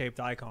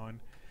eye-shaped icon.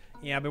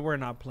 Yeah, but we're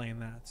not playing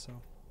that,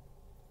 so.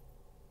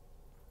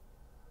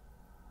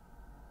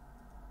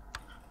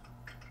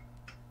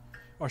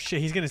 Oh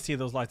shit, he's gonna see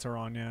those lights are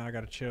on. Yeah, I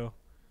gotta chill.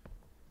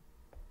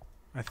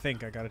 I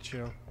think I gotta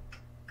chill.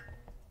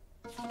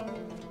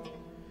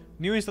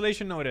 New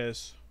installation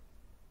notice.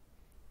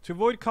 To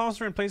avoid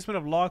constant replacement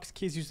of locks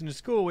keys used in the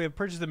school, we have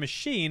purchased a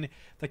machine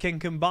that can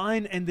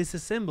combine and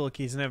disassemble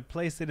keys and have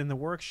placed it in the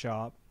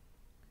workshop.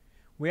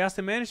 We asked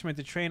the management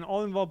to train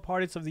all involved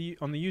parties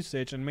on the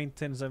usage and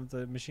maintenance of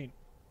the machine.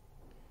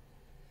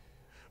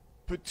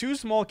 Put 2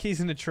 small keys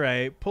in the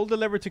tray. Pull the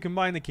lever to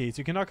combine the keys.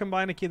 You cannot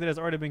combine a key that has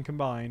already been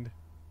combined.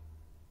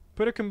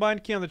 Put a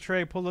combined key on the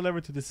tray. Pull the lever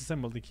to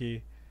disassemble the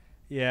key.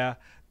 Yeah,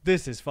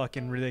 this is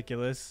fucking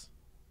ridiculous.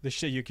 The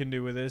shit you can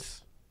do with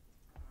this.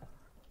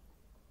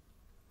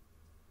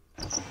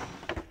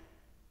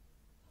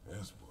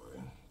 Yes,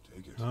 boy.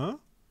 Take it. Huh?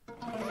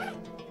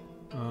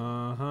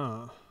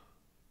 Uh-huh.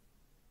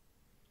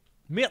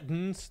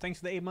 Mittens, thanks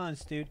for the 8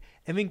 months, dude.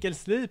 And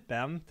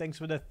Winkelslipen, thanks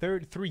for the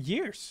 3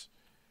 years.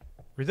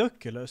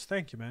 Ridiculous,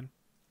 thank you, man.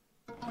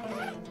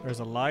 There's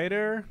a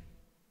lighter.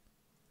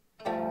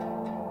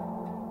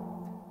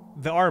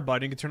 The R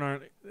button, you can turn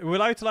on. It will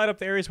allow you to light up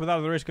the areas without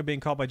the risk of being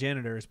caught by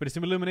janitors, but its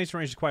illumination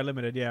range is quite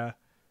limited, yeah.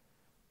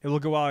 It will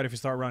go out if you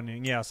start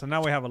running. Yeah, so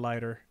now we have a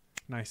lighter.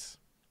 Nice.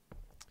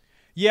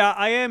 Yeah,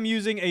 I am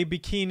using a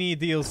bikini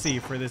DLC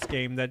for this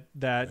game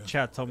that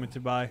chat told me to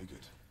buy. Take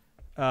it.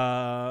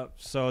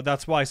 So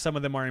that's why some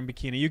of them are in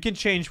bikini. You can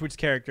change which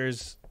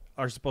characters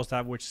are supposed to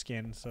have which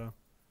skin, so.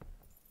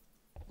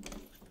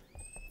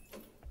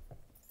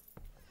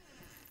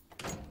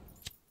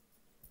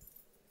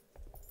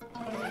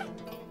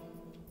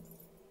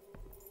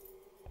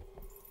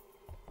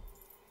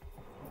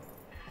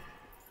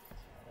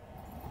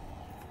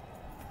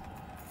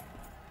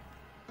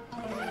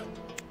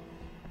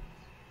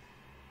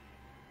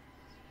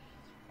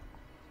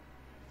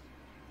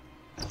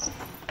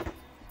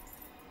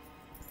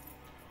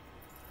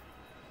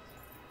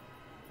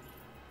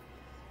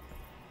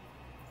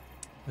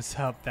 Let's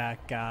help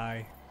that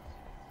guy.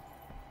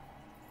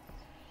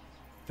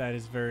 That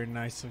is very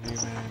nice of you,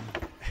 man.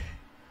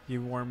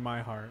 You warm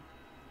my heart.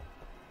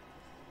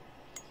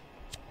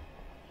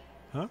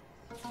 Huh?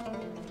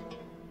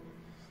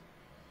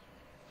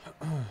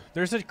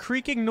 There's a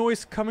creaking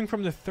noise coming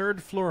from the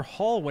 3rd floor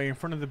hallway in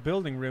front of the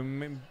building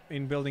room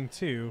in building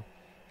 2.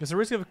 There's a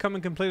risk of it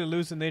coming completely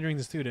loose and endangering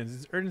the students.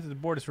 It's urgent that the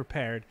board is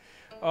repaired.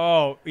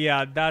 Oh,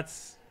 yeah,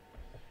 that's...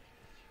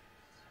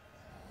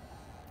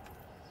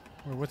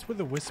 Or what's with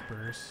the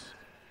whispers?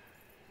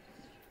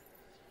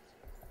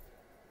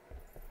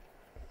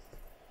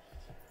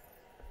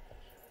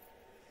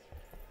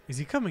 Is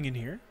he coming in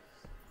here?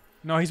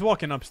 No, he's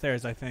walking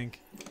upstairs, I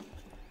think.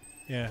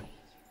 Yeah.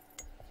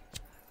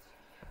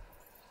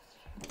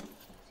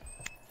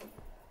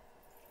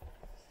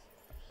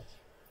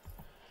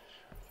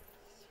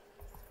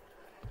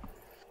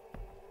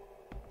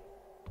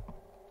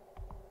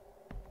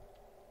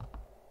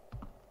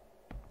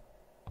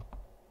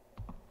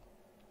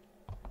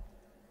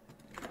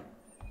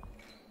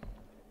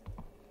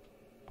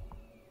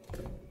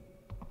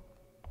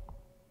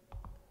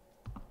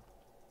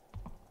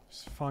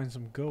 Let's find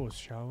some ghosts,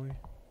 shall we?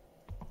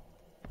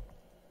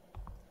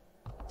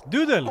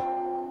 Doodle!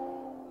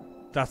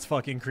 That's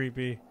fucking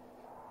creepy.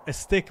 A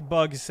stick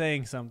bug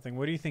saying something.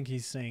 What do you think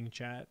he's saying,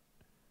 chat?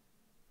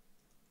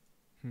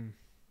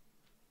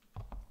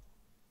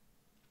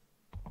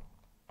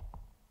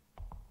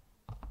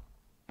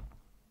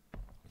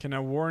 Can I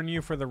warn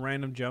you for the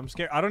random jump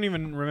scare? I don't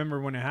even remember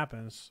when it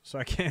happens, so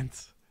I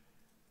can't.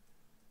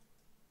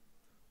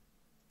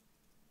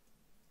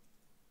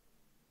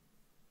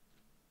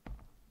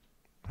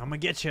 I'm gonna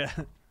get you.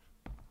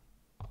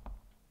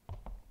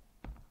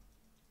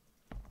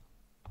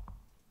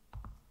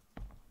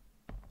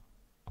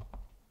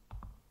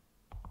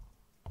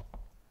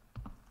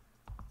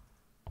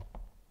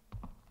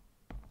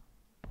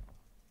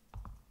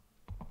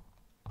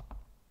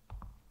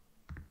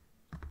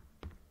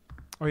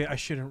 Oh yeah, I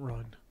shouldn't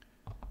run.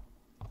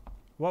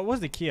 What was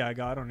the key I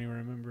got? I don't even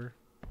remember.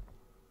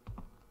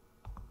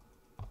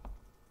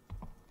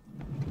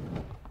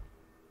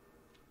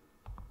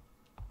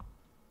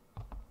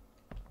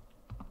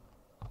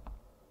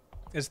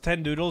 It's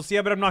 10 doodles.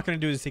 Yeah, but I'm not going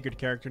to do the secret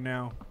character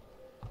now.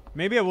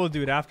 Maybe I will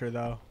do it after,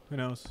 though. Who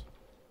knows?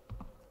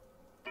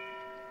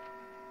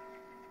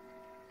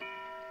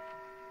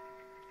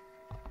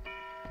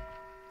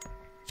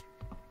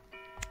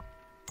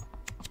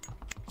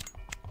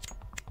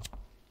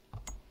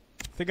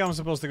 I think I'm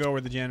supposed to go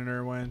where the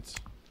janitor went.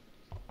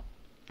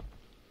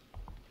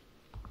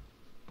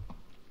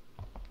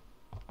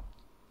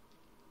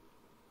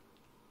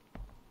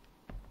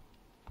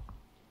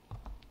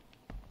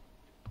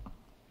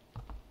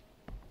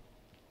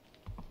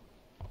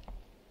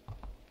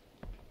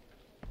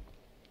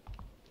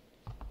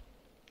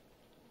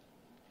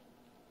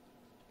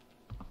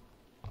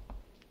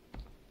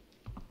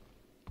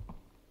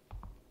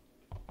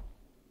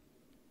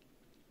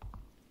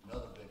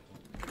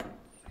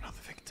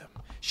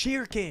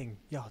 Sheer King!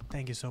 Yo,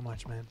 thank you so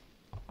much, man.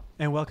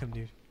 And welcome,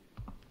 dude.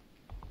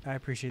 I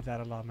appreciate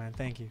that a lot, man.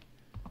 Thank you.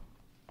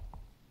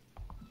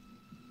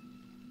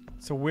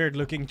 It's a weird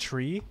looking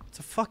tree. It's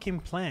a fucking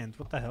plant.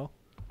 What the hell?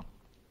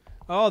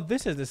 Oh,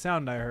 this is the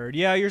sound I heard.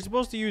 Yeah, you're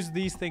supposed to use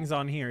these things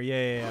on here.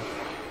 Yeah.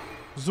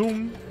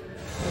 Zoom.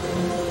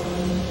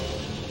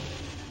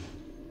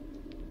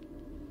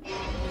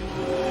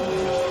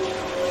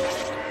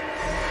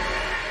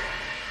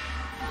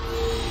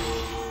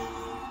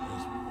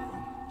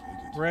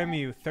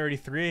 Remu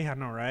 33, I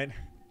know, right?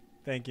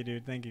 Thank you,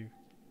 dude. Thank you.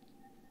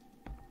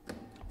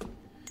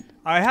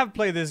 I have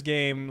played this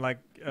game like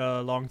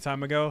a long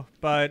time ago,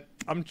 but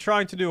I'm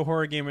trying to do a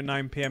horror game at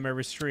 9 p.m.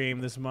 every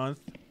stream this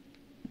month.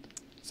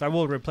 So I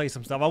will replay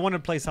some stuff. I want to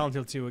play Silent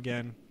Hill 2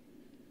 again.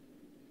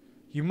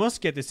 You must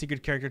get the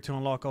secret character to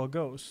unlock all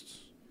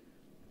ghosts.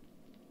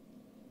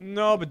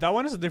 No, but that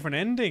one has a different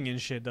ending and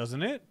shit,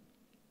 doesn't it?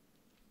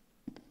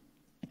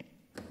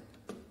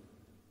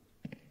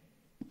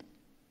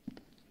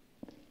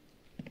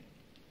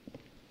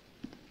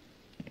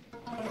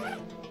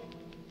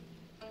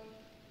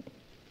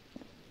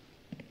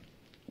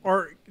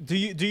 Or do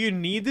you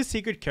need the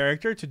secret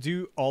character to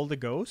do all the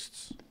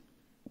ghosts?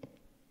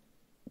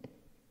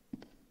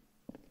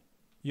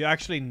 You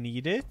actually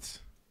need it?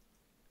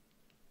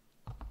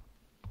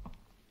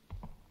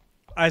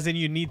 As in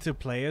you need to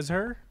play as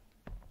her?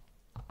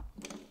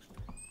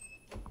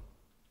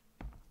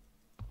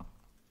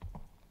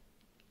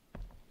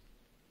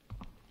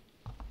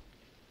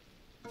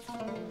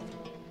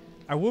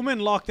 A woman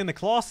locked in the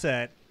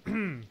closet.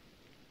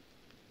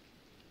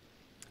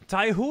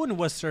 Tai-hoon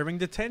was serving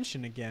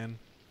detention again.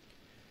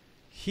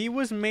 He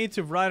was made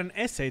to write an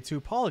essay to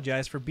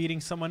apologize for beating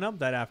someone up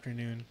that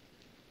afternoon.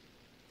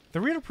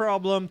 The real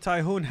problem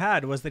Tai-hoon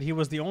had was that he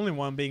was the only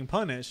one being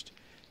punished.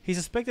 He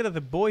suspected that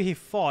the boy he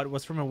fought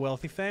was from a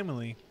wealthy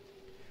family.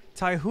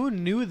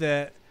 Tai-hoon knew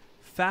the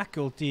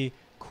faculty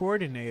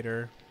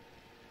coordinator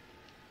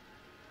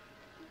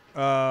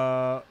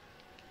was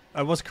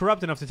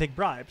corrupt enough to take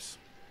bribes.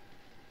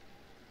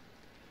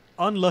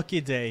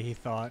 Unlucky day, he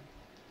thought.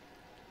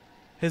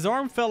 His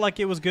arm felt like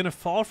it was gonna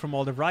fall from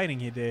all the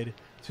writing he did.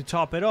 To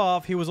top it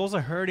off, he was also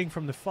hurting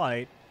from the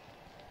fight.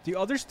 The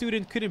other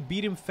student couldn't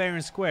beat him fair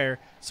and square,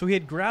 so he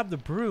had grabbed the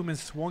broom and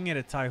swung it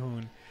at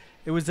Tai-hoon.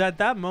 It was at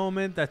that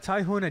moment that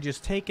Tai-hoon had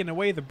just taken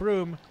away the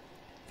broom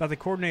that the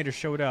coordinator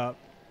showed up.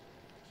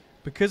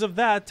 Because of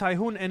that,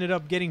 Tai-hoon ended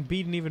up getting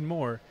beaten even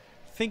more.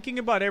 Thinking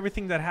about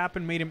everything that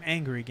happened made him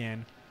angry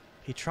again.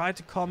 He tried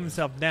to calm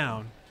himself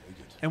down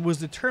and was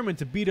determined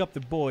to beat up the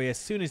boy as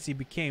soon as he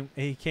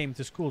came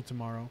to school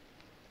tomorrow.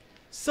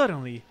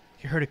 Suddenly,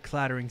 he heard a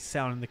clattering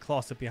sound in the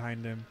closet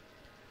behind him.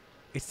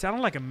 It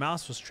sounded like a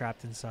mouse was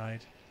trapped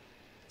inside.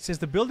 Since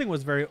the building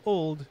was very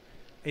old,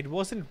 it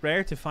wasn't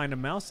rare to find a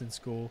mouse in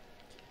school.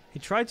 He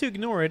tried to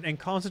ignore it and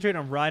concentrate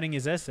on writing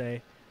his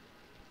essay,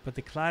 but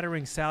the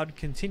clattering sound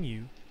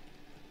continued.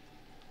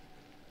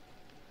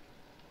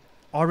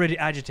 Already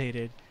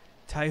agitated,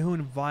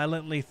 Tai-hoon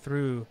violently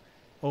threw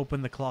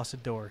open the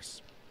closet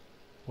doors.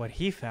 What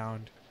he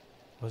found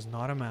was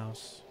not a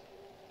mouse.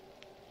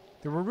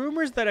 There were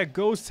rumors that a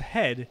ghost's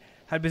head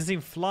had been seen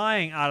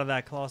flying out of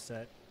that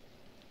closet.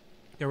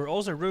 There were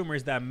also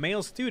rumors that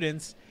male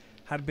students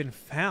had been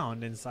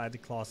found inside the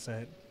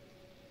closet,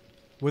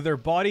 with their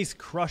bodies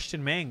crushed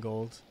and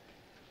mangled.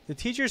 The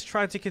teachers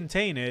tried to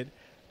contain it,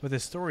 but the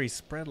story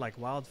spread like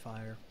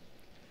wildfire.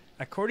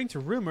 According to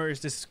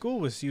rumors, this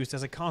school was used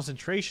as a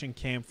concentration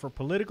camp for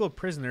political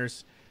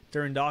prisoners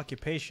during the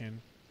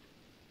occupation.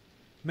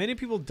 Many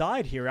people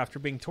died here after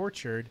being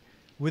tortured,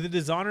 with the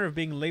dishonor of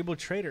being labeled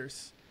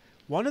traitors.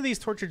 One of these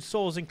tortured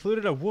souls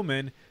included a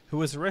woman who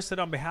was arrested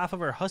on behalf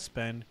of her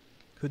husband,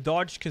 who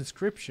dodged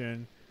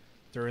conscription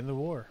during the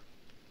war.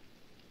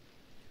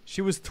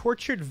 She was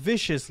tortured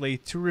viciously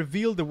to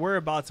reveal the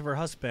whereabouts of her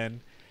husband,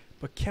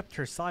 but kept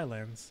her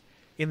silence.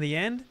 In the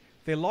end,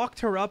 they locked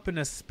her up in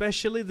a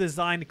specially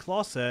designed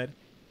closet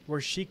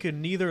where she could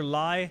neither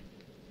lie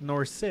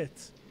nor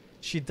sit.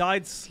 She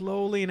died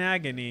slowly in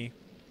agony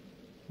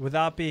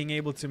without being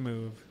able to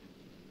move.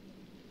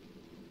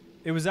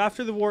 It was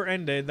after the war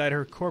ended that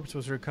her corpse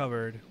was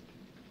recovered.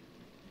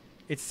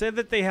 It's said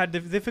that they had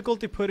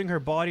difficulty putting her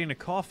body in a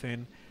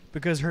coffin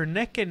because her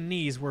neck and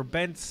knees were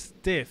bent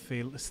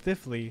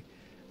stiffly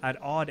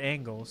at odd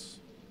angles.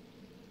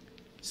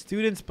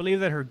 Students believe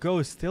that her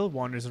ghost still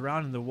wanders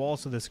around in the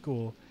walls of the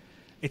school.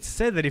 It's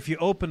said that if you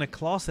open a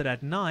closet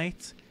at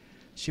night,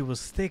 she will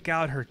stick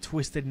out her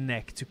twisted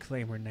neck to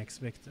claim her next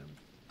victim.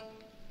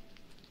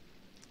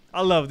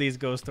 I love these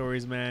ghost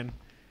stories, man.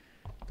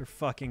 They're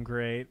fucking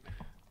great.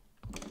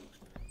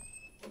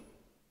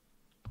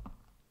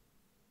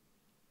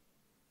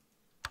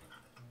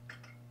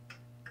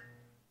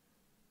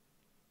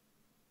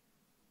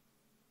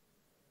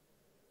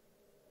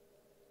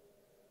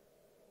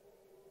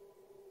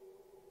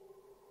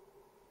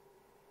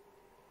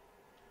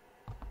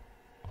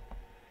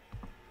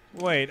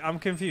 Wait, I'm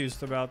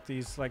confused about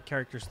these like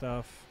character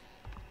stuff.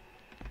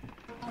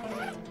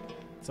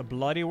 It's a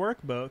bloody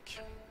workbook.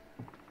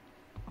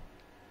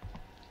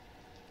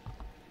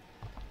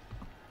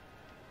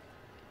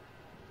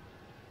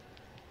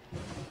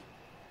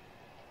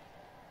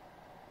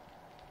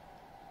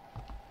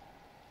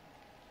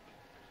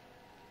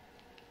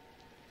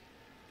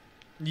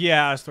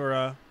 Yeah,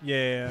 Astora.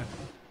 Yeah.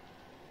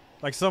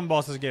 Like some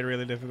bosses get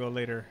really difficult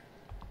later.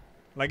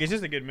 Like it's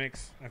just a good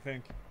mix, I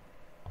think.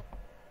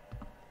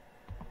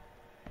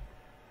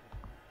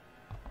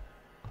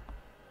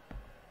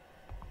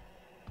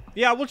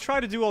 Yeah, we'll try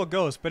to do all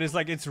ghosts, but it's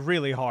like it's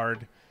really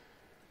hard.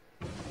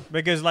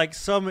 Because like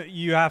some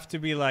you have to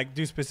be like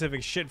do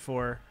specific shit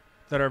for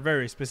that are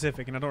very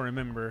specific and I don't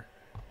remember.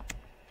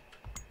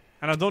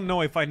 And I don't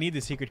know if I need the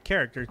secret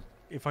character,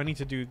 if I need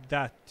to do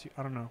that too.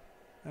 I don't know.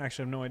 I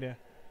actually have no idea.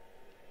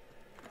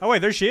 Oh wait,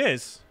 there she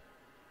is.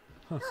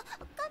 Huh.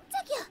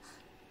 깜짝이야.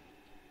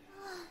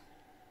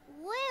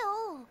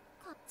 왜요?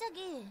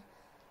 갑자기.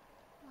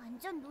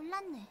 완전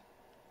놀랐네.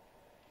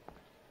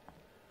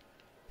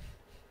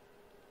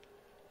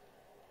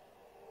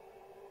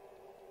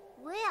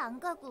 왜 안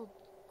가고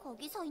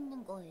거기 서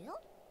있는 거예요?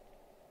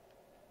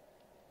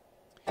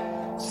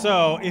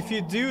 So, if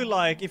you do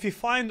like, if you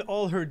find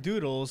all her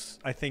doodles,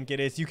 I think it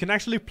is, you can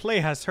actually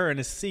play as her in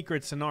a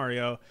secret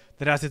scenario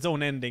that has its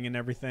own ending and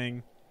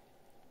everything.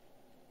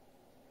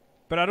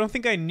 But I don't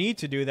think I need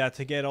to do that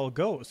to get all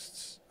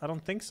ghosts. I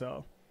don't think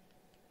so.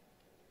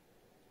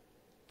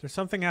 There's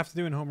something I have to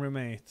do in Home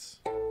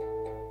Roommates.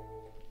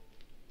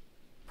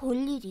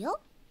 볼일이요?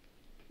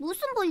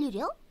 무슨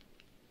볼일이요?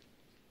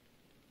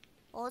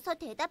 어서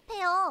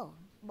대답해요.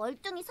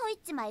 멀뚱히 서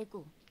있지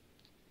말고.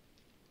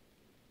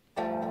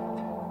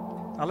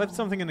 I left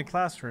something in the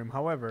classroom,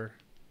 however.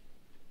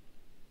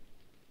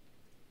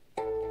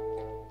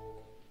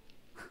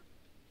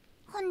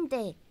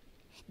 헌데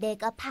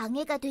내가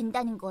방해가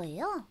된다는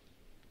거예요?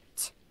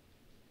 치.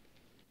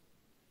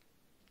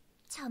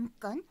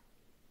 잠깐.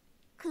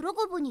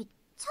 그러고 보니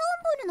처음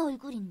보는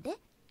얼굴인데?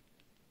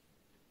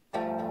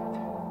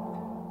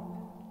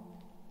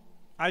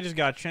 I just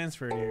got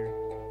transferred here.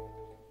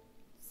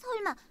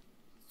 설마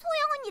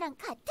소영 언니랑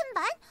같은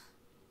반?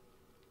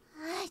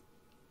 아,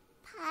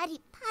 파리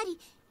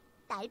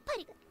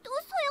날파리가 또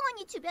소영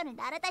언니 주변을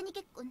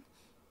날아다니겠군.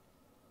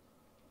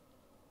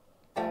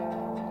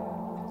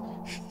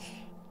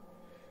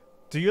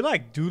 Do you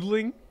like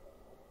doodling?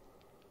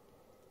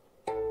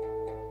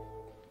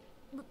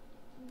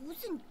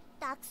 무슨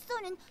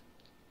낙서는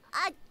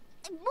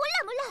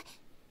몰라.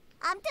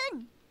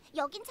 암튼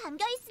여긴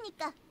잠겨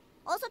있으니까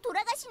어서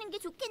돌아가시는 게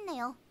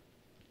좋겠네요.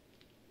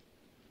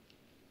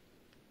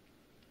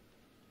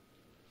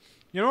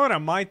 You know what I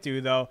might do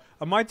though?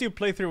 I might do a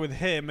playthrough with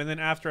him, and then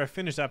after I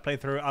finish that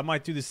playthrough, I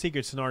might do the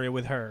secret scenario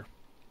with her.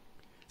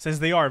 Since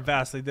they are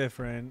vastly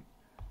different.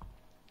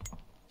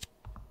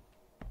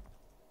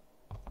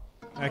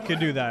 I could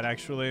do that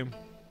actually.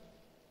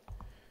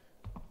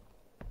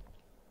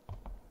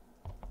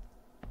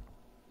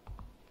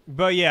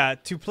 But yeah,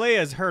 to play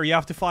as her, you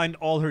have to find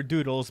all her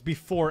doodles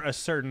before a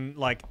certain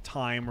like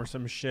time or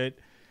some shit.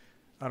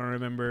 I don't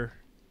remember.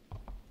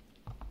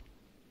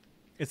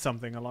 It's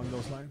something along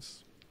those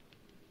lines.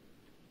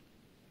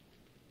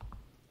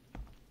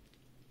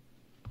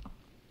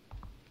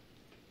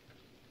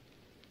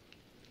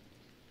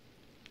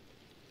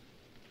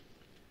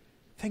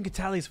 Thank you,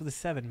 Tallies, for the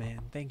 7, man.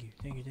 Thank you.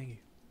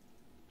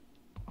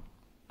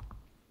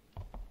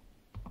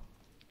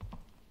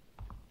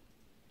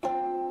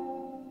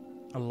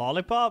 A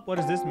lollipop? What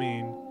does this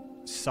mean?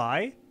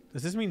 Sigh?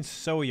 Does this mean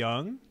so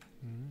young?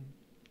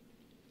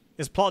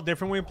 Is plot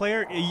different when you play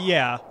her?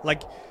 Yeah.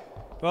 Like,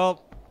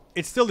 well,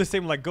 it's still the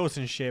same like ghosts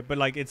and shit, but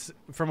like it's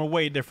from a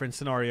way different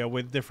scenario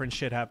with different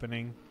shit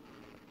happening.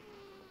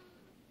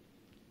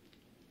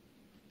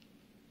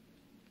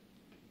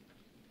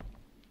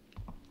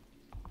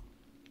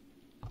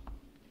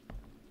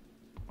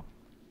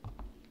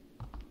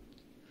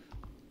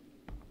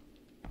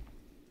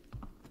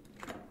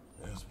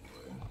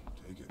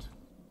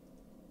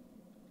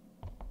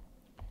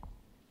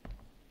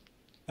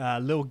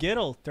 Lil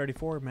Giddle,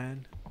 34,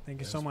 man. Thank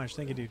you so much.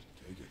 Thank you, dude.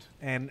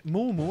 And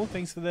Moo,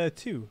 thanks for the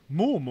 2.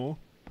 Moo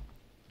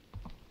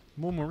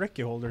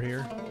Ricky holder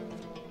here.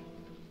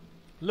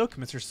 Look,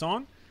 Mr.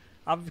 Song.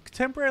 I've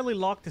temporarily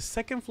locked the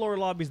second floor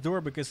lobby's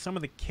door because some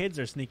of the kids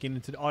are sneaking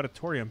into the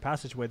auditorium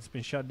passageway that's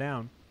been shut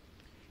down.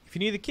 If you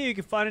need the key, you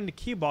can find it in the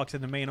key box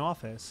in the main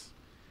office.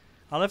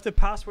 I left the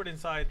password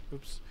inside.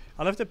 Oops.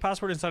 I left the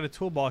password inside the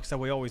toolbox that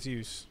we always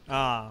use.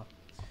 Ah.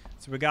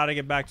 So we gotta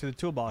get back to the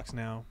toolbox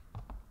now.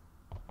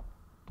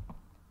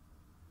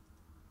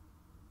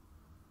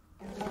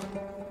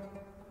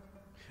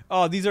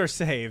 Oh, these are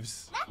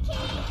saves.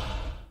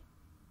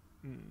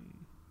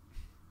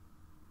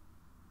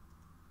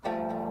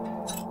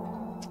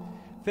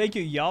 Thank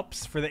you,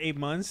 Yops, for the 8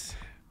 months.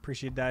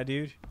 Appreciate that,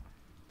 dude.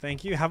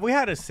 Thank you. Have we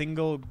had a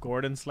single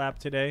Gordon slap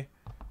today?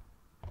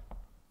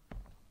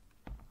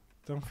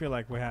 Don't feel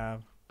like we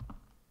have.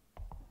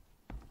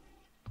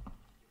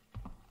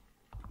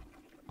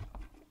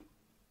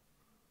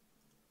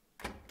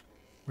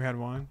 We had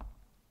one.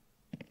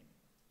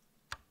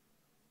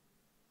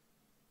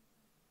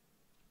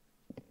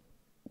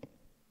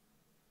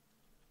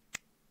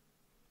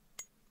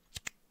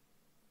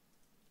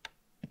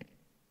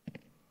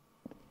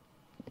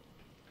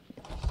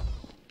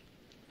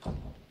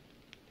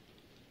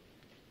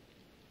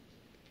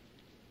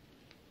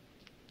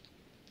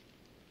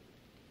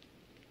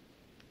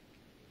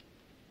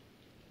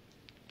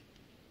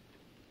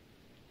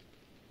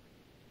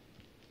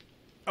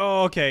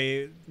 Oh,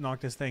 okay.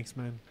 Noctis, thanks,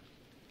 man.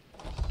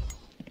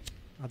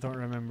 I don't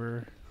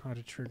remember how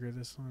to trigger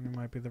this one. It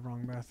might be the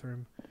wrong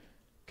bathroom.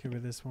 Okay,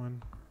 with this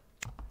one.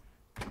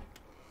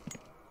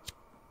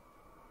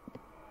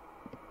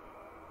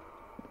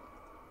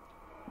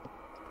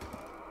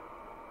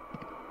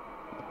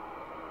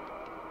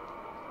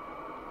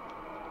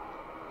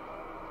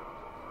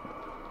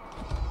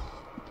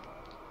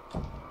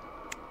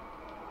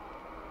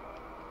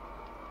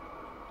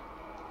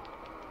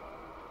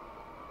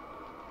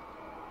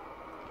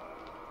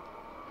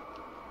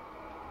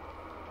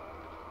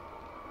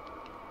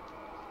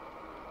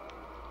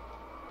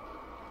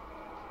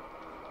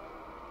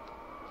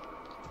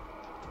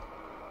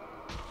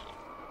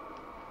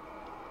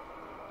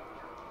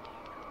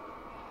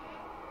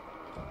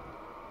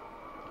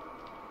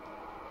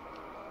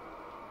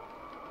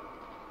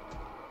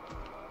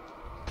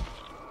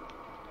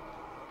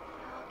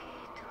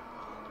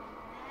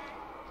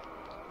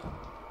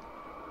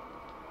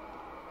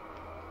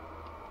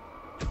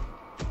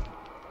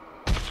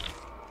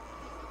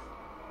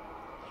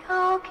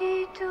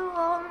 여기도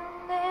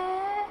없네.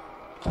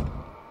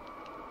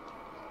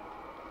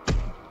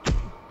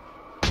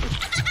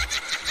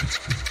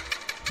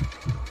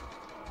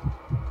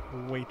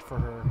 Wait for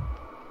her.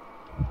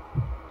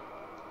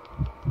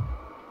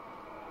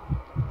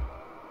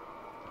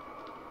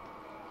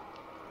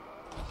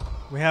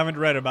 We haven't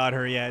read about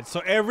her yet. So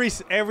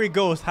every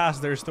ghost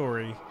has their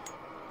story.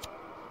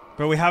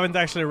 But we haven't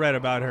actually read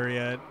about her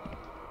yet.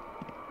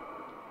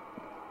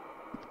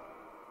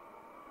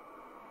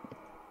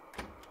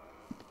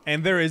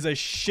 And there is a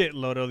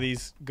shitload of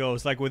these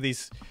ghosts, like with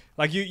these,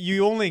 like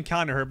you only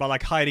encounter her by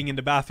like hiding in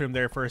the bathroom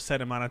there for a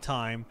set amount of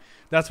time.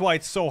 That's why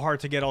it's so hard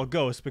to get all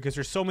ghosts, because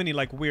there's so many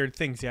like weird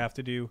things you have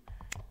to do.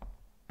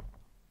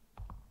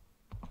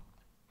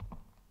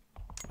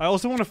 I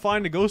also want to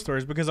find the ghost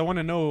stories because I want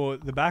to know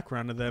the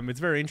background of them. It's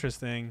very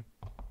interesting.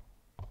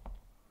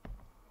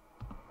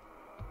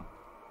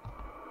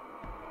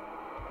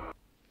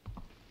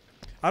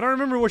 I don't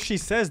remember what she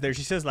says there.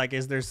 She says like,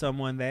 is there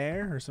someone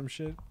there or some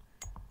shit?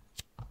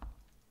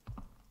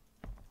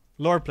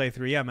 Lore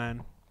playthrough, yeah,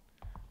 man.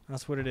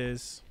 That's what it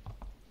is.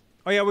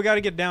 Oh yeah, we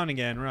gotta get down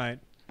again, right.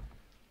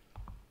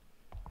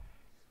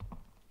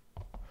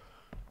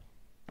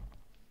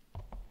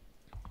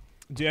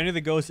 Do any of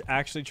the ghosts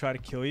actually try to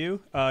kill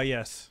you?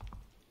 Yes.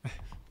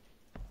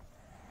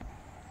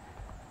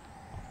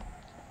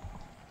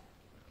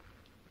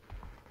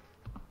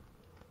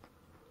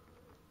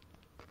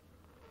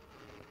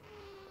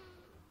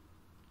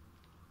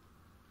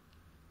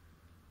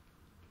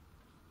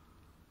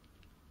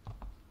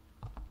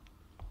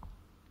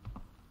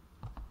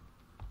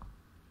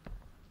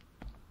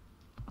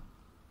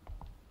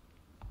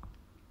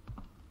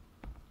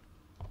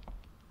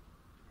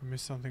 I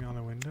missed something on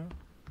the window?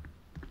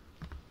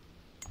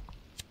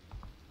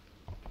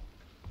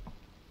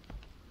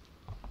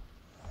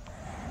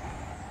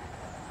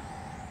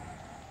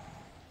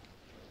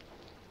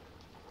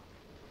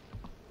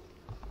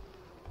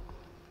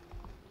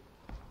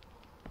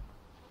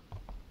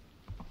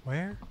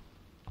 Where?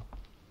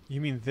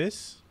 You mean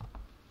this?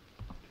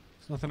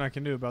 There's nothing I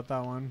can do about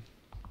that one.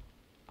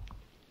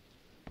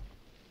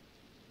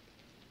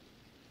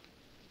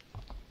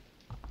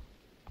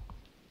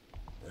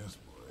 Yes,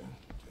 boy.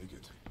 Take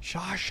it.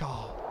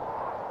 Shasha!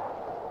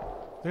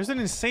 There's an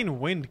insane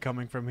wind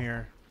coming from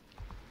here.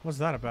 What's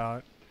that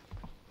about?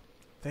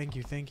 Thank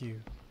you, thank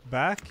you.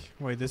 Back?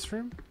 Wait, this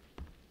room?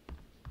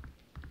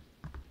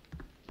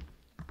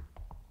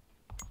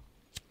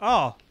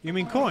 Oh, you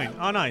mean coin?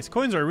 Oh, nice.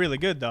 Coins are really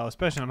good, though,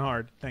 especially on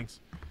hard. Thanks.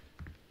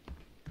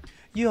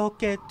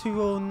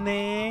 Yoke-to-one.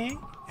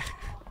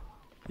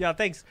 Yeah,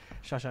 thanks.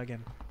 Shasha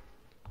again.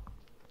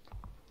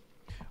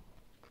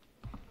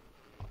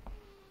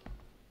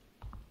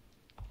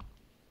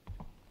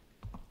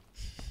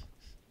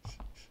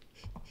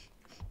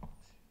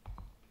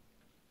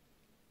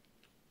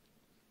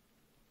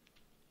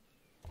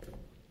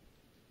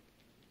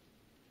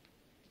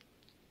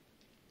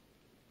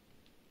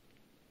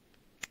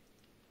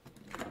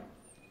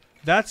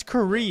 That's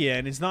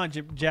Korean. It's not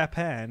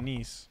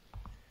Japanese.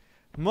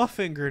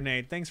 Muffin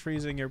Grenade. Thanks for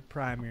using your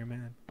Prime here,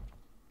 man.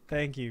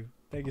 Thank you.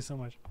 Thank you so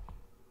much.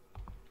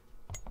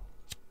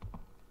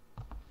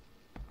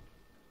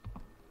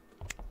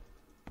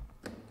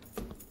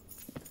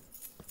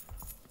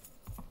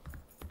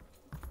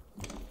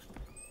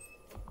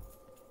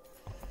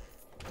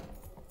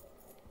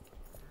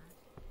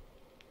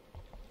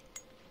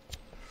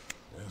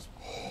 Yes,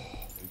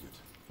 take it.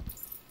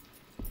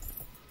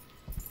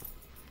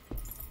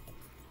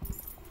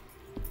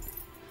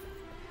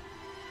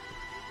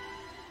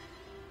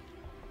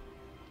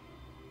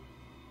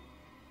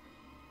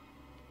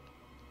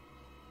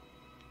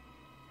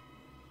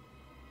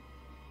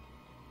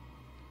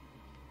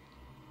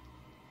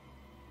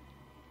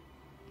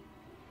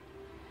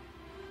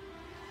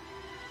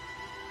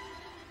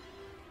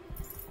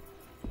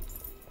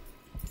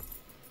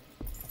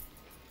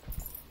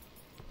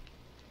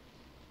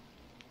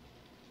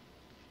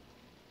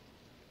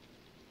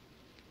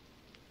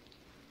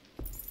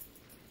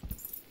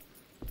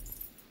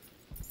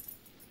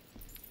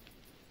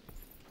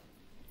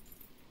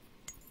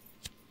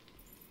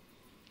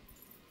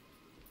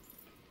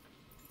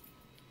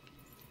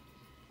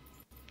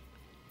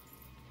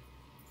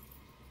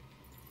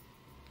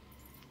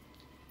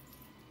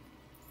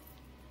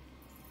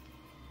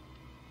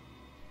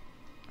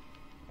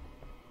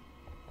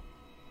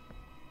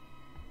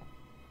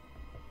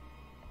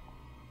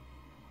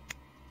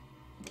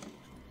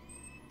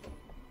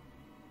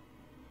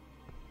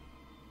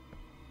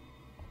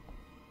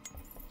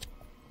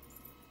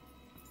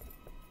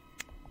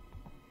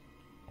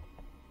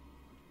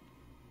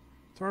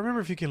 So I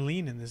remember if you can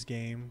lean in this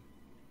game.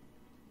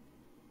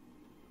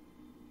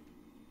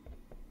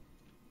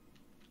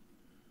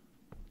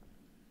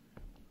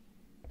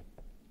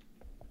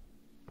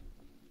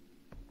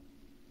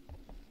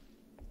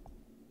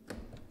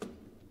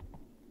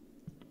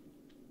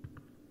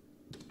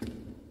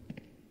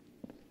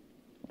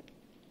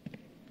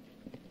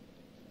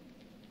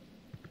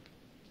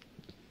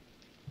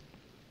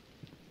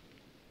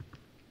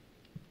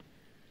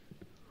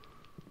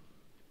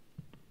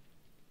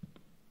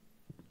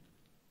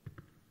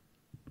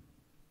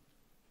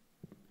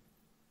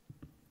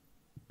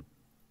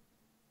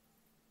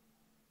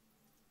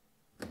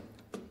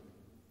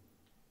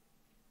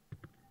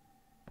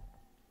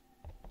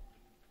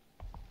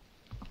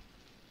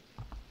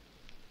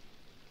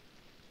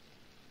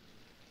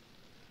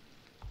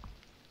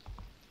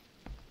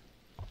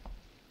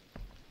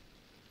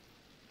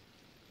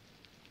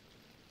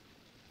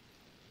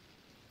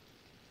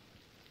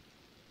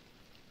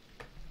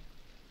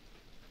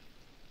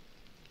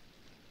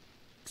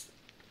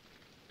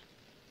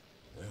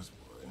 Yes,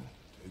 boy,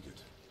 take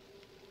it.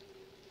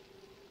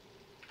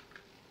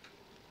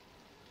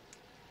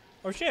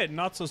 Oh shit,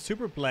 not so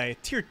super play.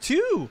 Tier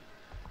 2!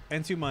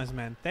 And 2 months,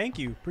 man. Thank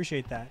you.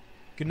 Appreciate that.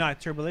 Good night,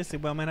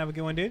 Turbalistic. Well, man, have a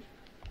good one, dude.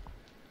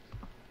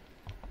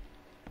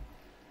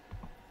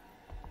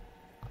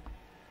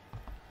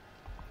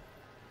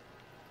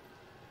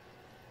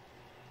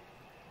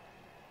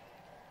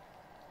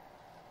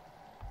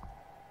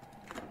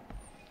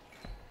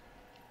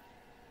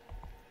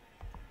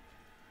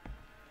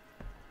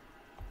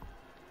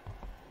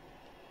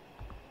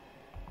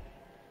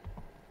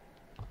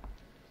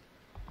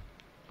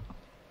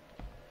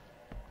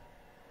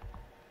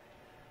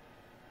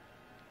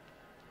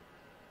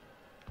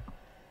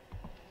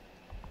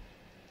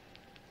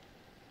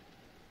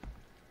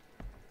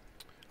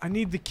 I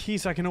need the key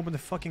so I can open the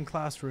fucking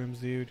classrooms,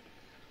 dude.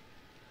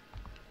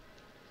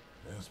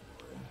 Yes,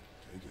 boy,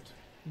 take it.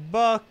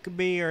 Buck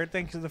Beer,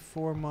 thanks for the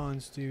 4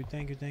 months, dude.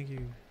 Thank you, thank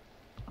you.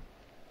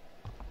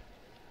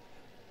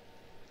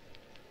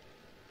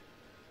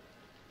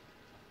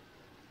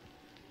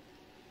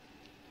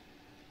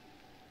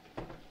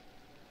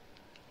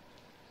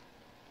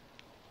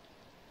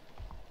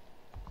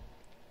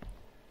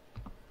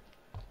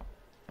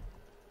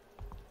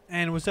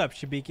 And what's up,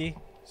 Shibiki?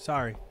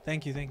 Sorry.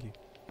 Thank you, thank you.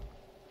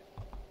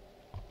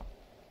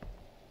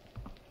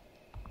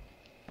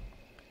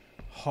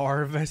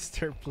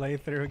 Harvester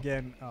playthrough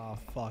again. Oh,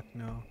 fuck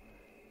no.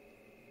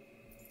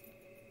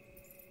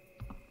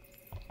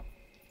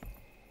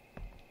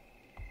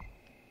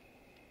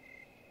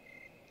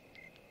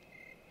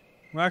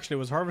 Well, actually,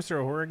 was Harvester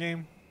a horror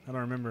game? I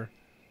don't remember.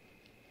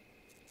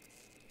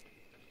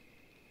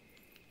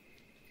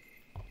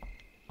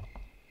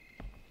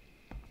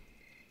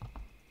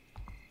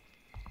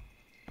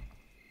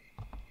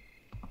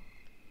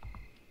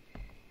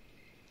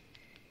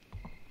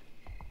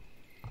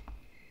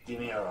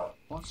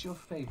 What's your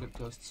favorite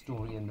ghost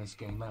story in this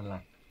game,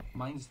 Ella?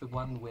 Mine's the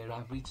one where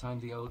every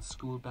time the old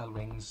school bell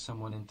rings,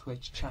 someone in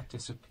Twitch chat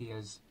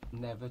disappears,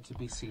 never to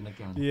be seen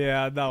again.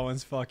 Yeah, that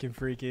one's fucking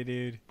freaky,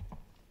 dude.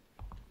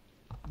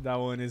 That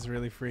one is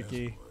really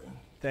freaky. Yes,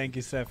 Thank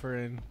you,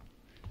 Sephirin.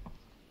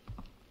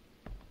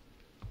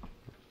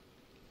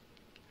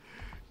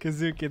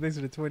 Kazuki, thanks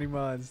for the 20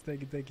 mods.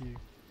 Thank you, thank you.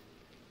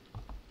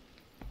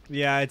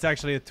 Yeah, it's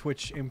actually a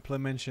Twitch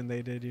implementation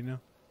they did, you know?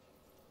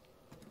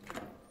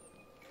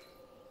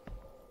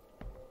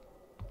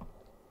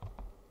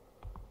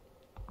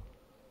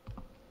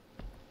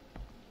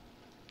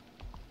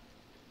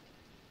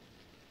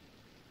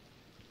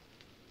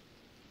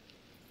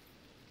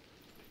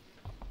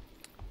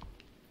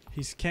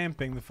 He's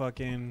camping the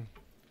fucking...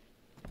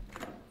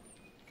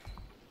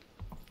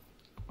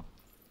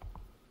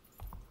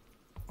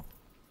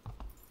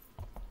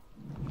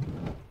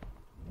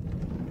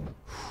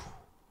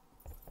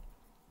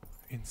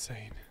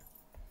 Insane.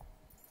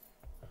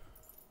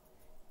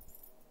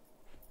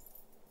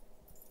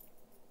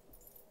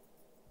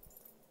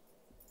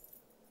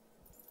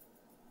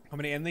 How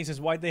many endings does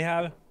White Day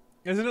have?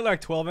 Isn't it like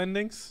 12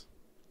 endings?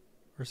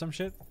 Or some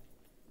shit?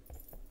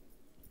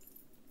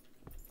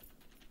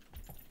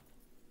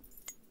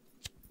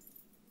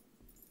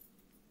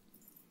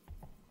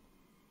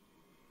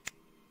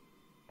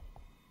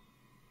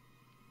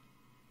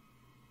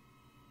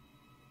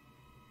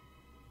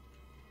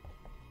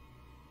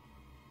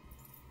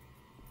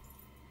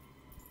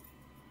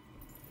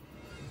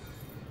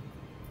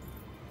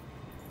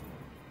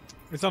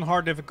 It's on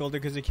hard difficulty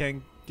because you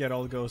can't get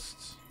all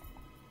ghosts.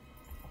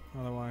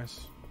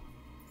 Otherwise.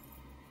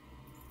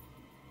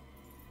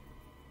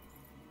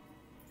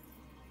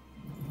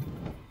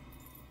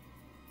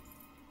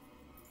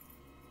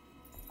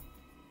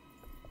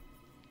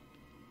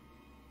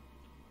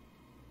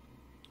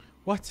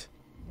 What?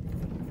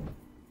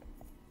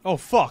 Oh,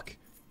 fuck.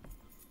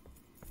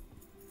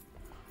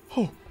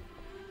 Oh.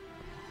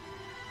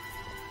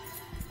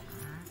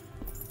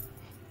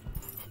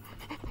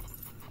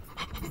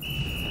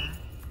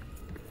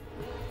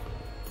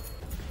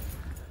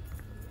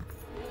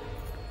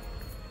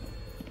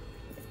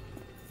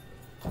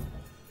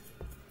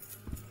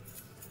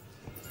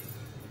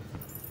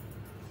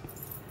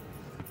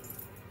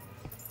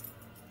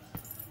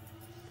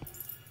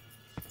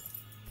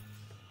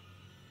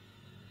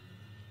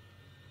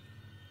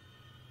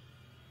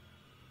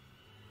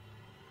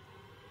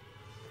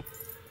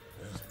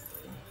 There's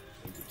one.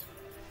 Take it.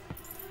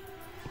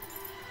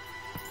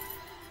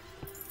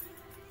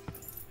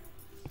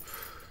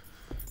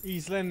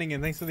 East Landing,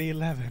 and thanks for the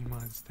 11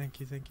 months. Thank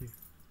you, thank you.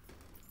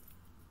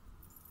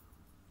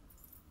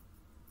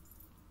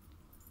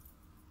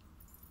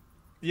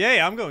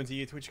 Yay, I'm going to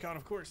you, TwitchCon,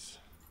 of course.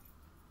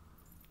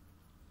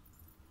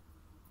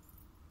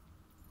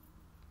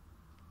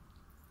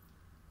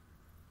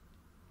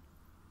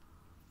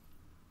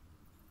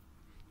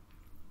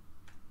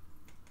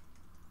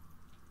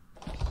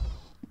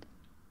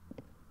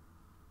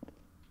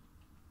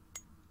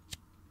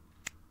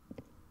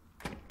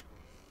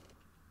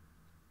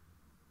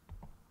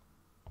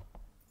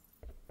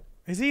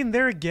 Is he in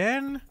there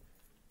again?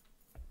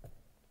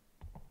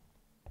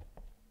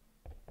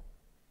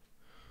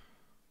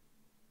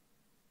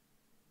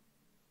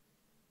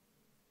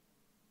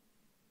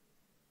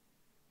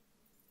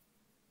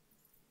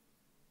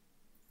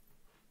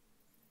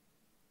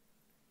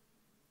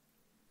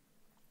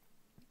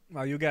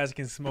 Well, you guys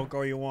can smoke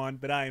all you want,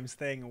 but I am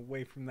staying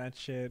away from that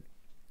shit.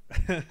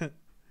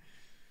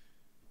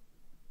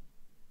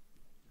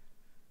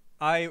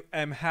 I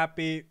am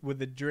happy with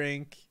the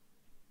drink.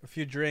 A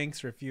few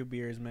drinks or a few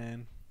beers,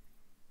 man.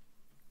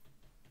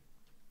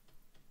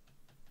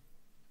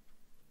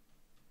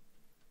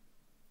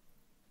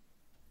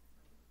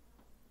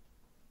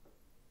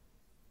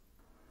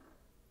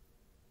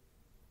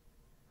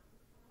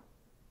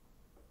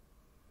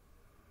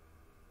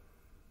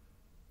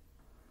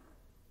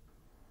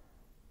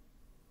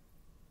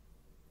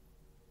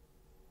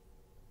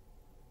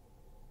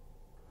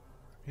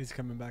 He's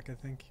coming back, I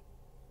think.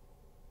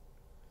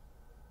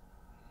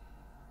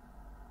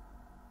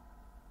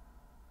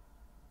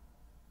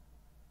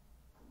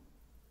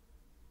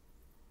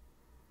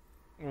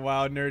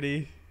 Wow,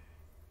 nerdy.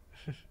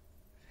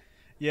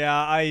 Yeah,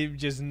 I'm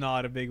just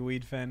not a big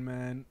weed fan,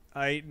 man.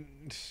 I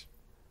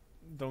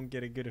don't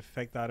get a good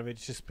effect out of it.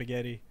 It's just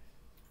spaghetti.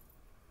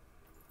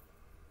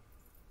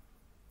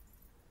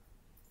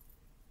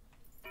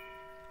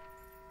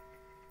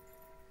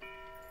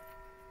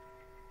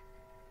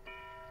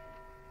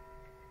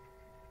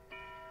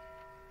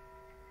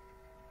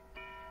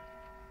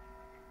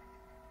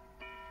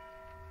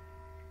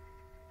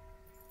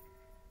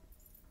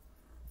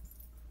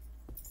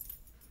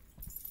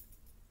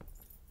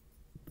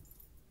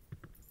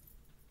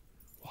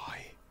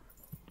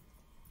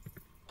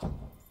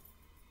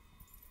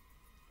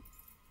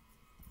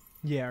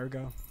 Yeah,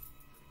 ergo.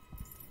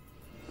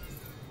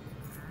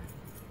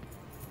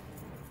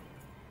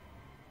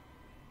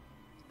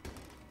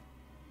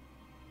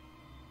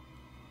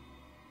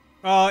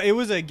 It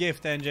was a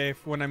gift, NJ,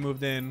 when I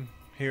moved in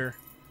here.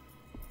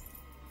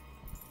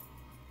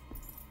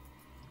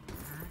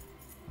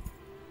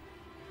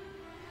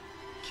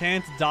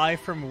 Can't die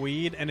from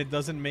weed and it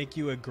doesn't make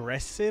you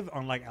aggressive,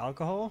 unlike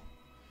alcohol.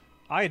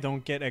 I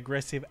don't get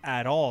aggressive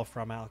at all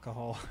from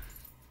alcohol.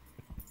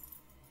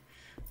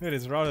 It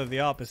is rather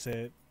the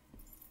opposite.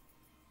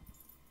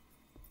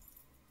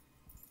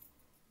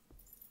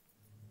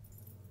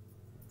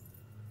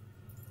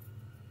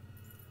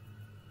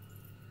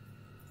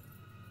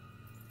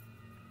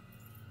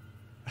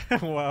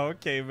 Wow,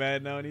 okay,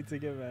 man. No need to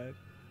get mad.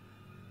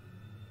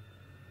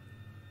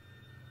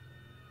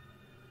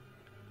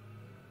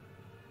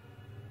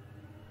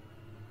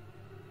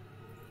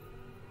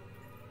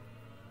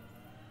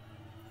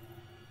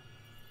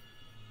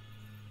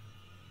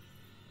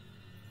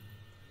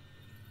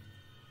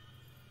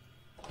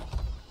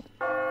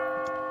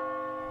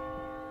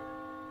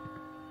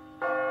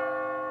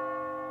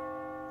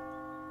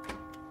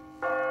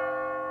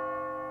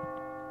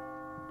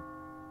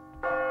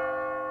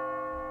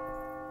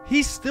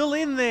 He's still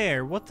in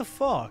there. What the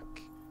fuck?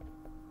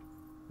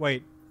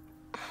 Wait.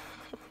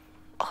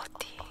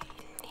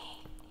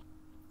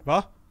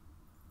 What?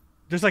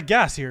 There's like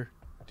gas here.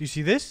 Do you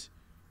see this?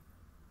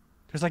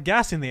 There's like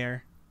gas in the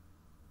air.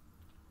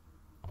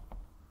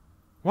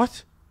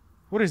 What?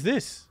 What is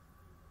this?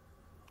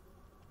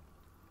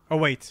 Oh,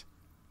 wait.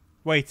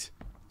 Wait.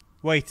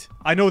 Wait.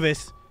 I know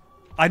this.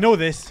 I know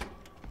this.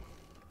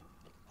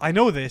 I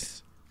know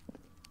this.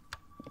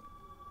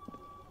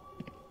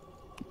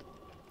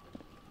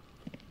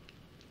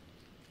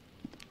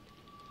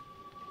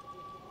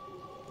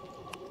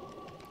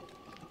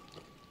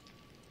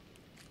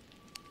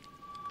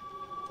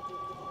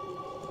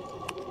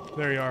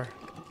 There you are.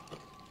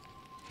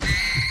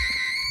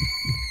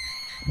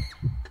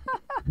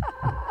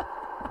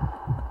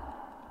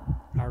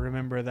 I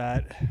remember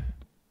that.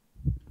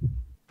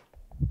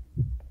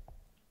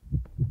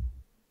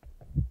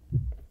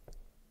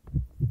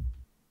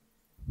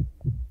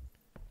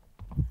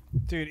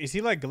 Dude, is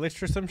he like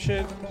glitched or some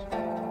shit?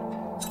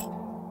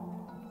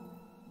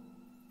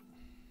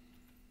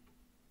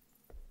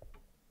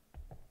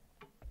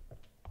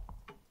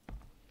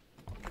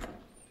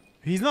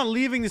 He's not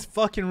leaving this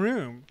fucking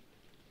room.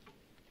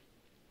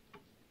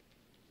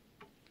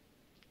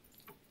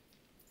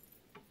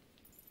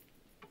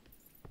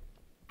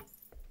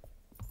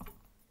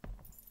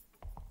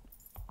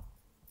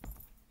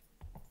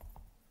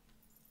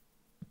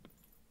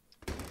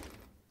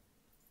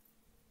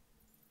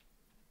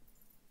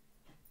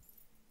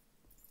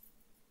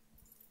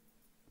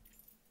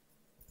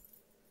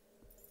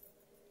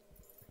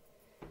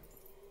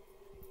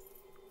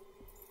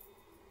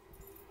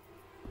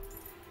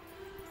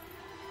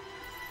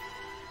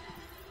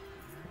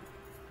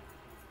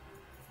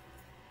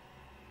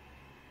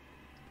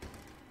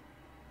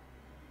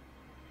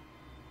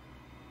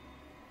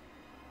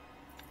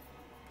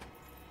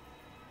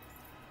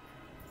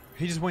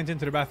 He just went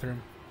into the bathroom.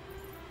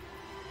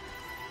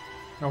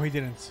 No, he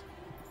didn't.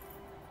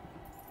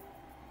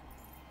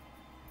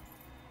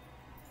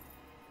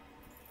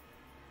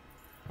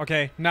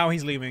 Okay, now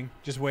he's leaving.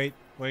 Just wait,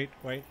 wait,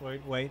 wait,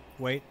 wait, wait,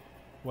 wait,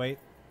 wait,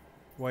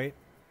 wait.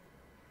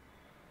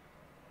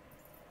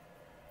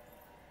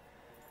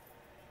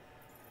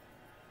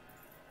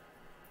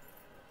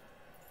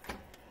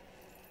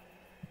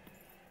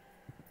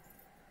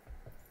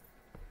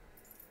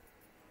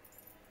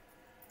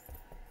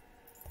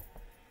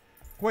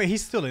 Wait,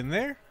 he's still in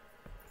there?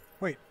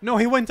 Wait, no,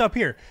 he went up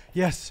here.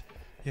 Yes,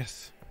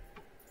 yes.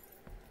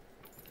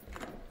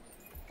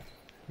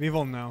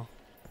 Vivo now.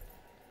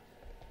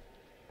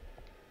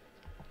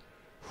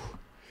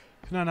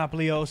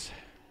 Naplios.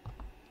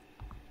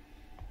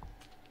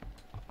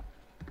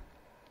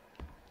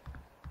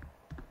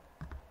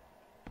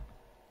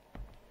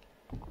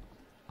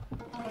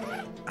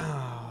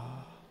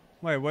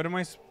 Wait, what am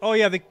I? Oh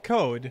yeah, the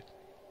code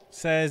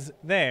says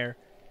there,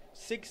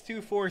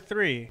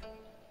 6243.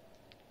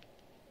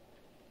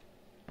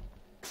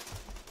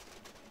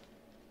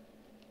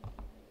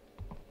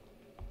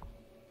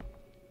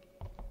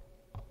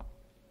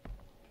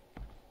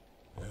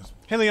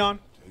 Hey, Leon.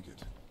 Take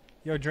it.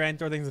 Yo, Dran,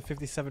 throw things at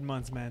 57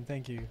 months, man.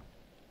 Thank you.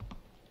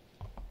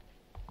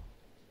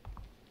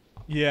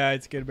 Yeah,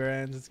 it's good,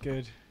 Brands. It's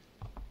good.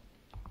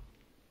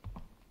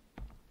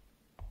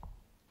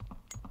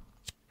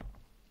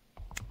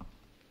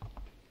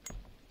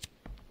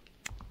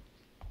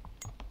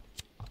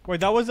 Wait,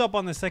 that was up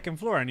on the second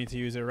floor. I need to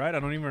use it, right? I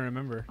don't even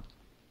remember.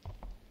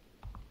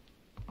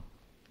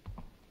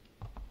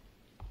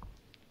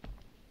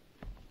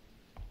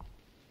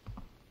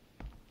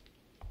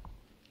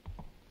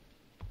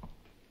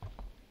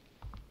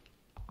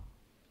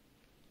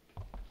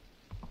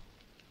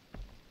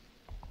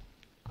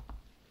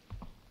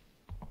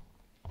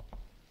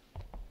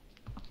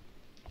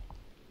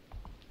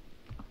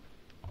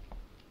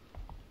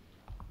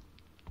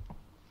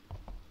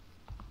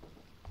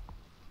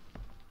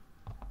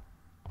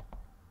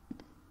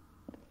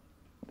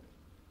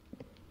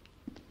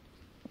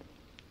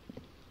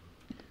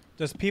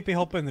 Does PP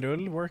Hop and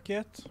Rull work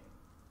yet?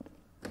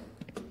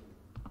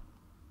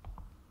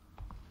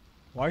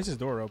 Why is his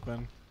door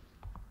open?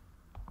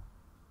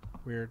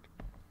 Weird.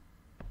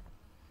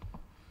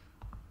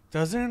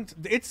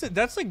 Doesn't that's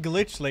a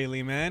glitch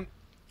lately, man.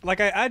 Like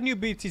I add new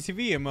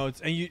BTCV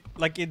emotes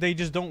and they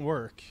just don't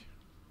work.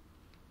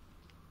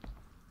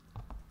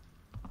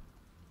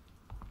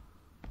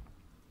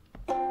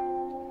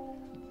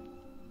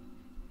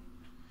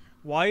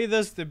 Why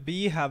does the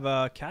bee have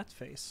a cat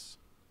face?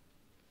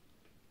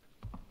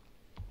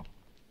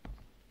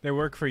 They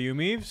work for you,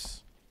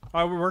 Meaves?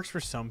 Oh, it works for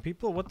some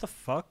people? What the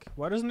fuck?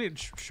 Why doesn't it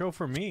show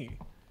for me?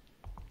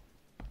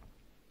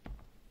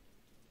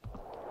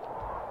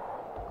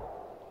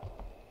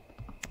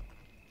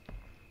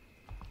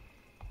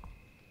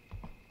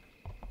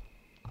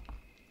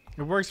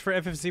 It works for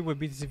FFC with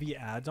BTCV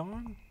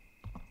add-on?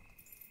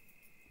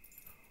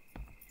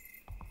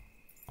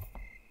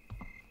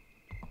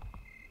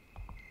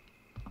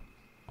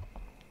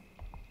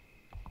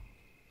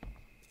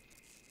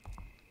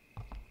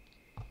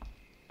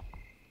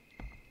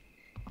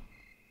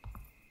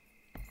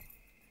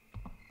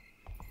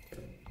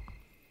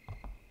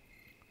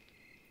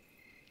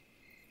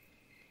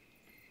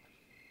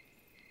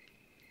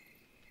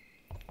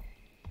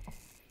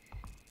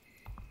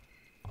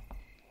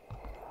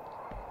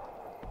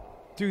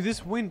 Dude,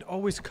 this wind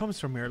always comes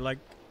from here, like...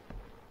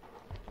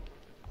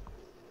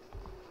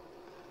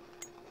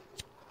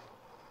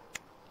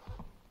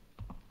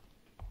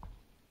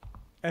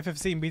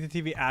 FFC and Beta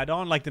TV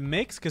add-on, like the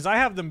mix? Because I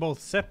have them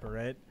both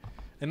separate.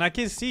 And I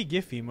can see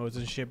GIF emotes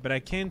and shit, but I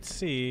can't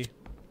see...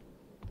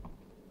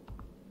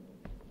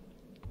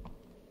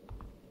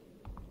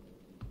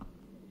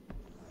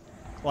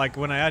 like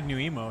when I add new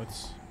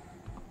emotes.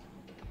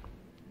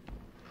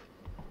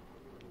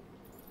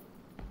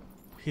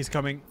 He's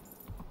coming.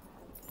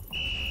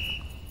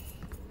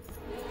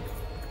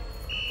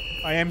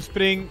 I am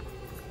spring.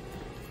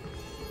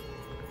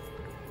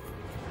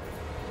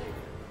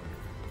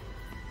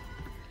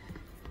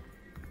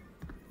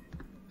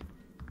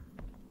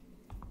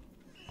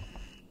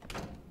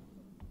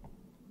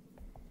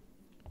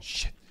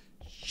 Shit.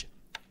 Shit.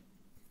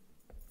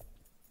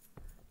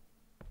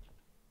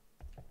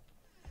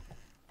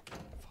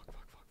 Fuck.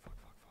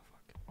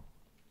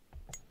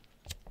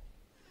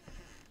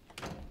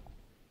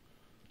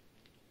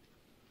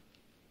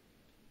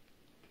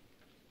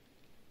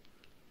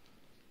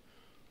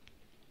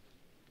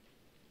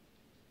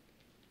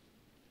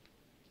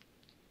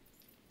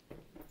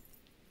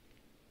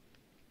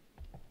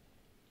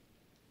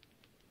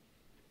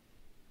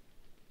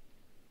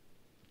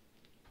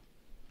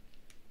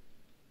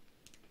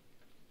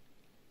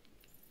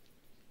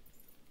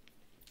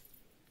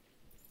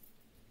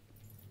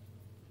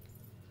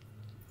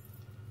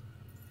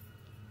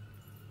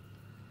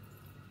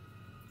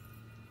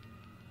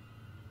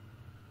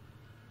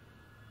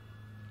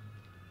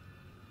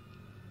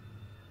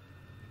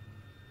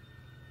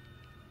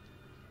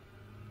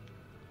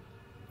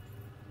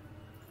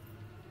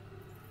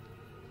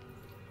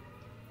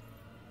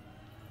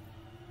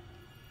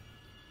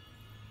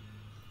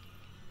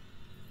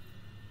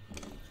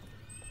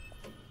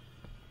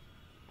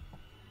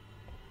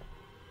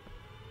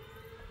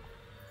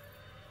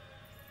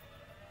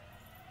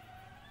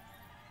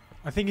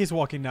 I think he's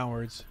walking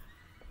downwards.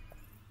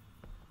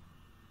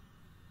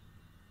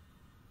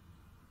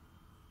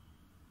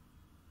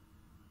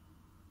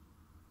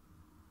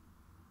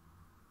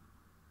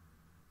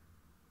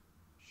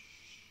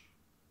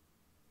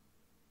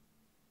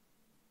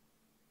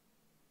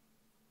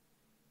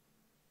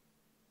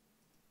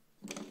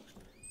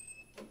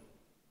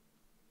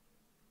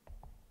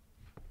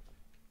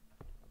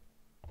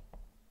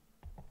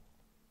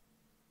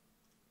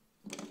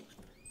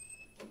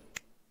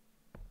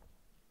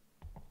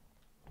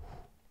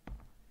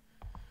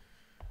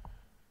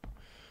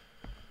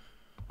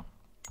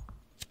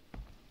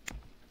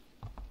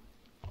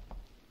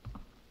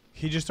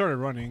 He just started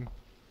running.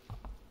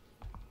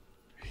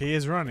 He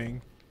is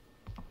running.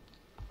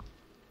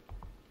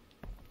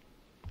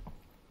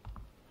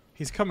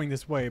 He's coming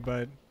this way,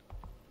 but...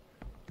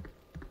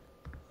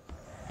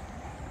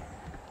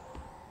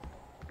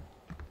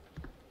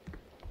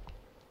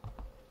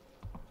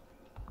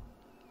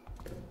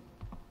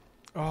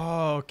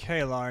 oh,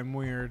 Kayla, I'm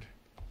weird.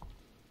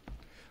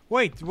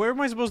 Wait, where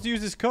am I supposed to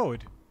use this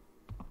code?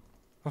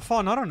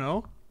 Afan, I don't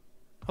know.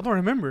 I don't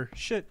remember.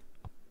 Shit.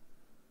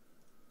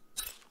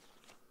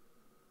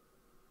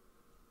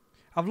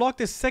 I've locked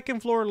the second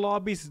floor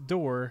lobby's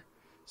door.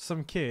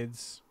 Some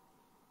kids.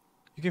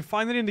 You can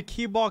find it in the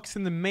key box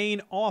in the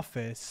main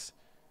office.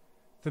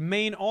 The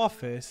main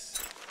office.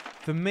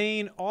 The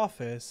main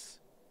office.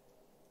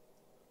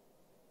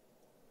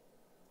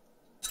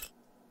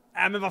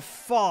 I'm a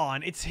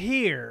fawn. It's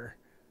here.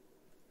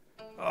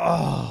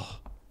 Oh.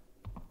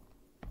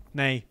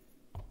 Nay.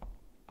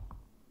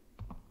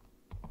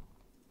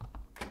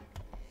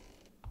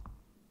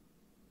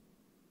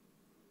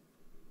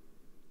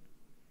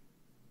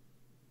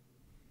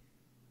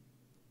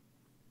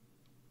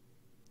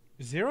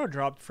 Zero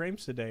dropped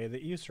frames today.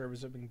 The EU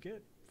servers have been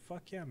good.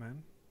 Fuck yeah,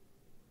 man.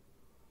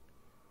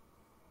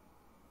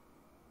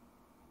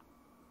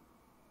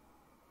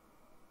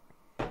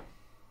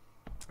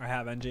 I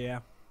have NG, yeah.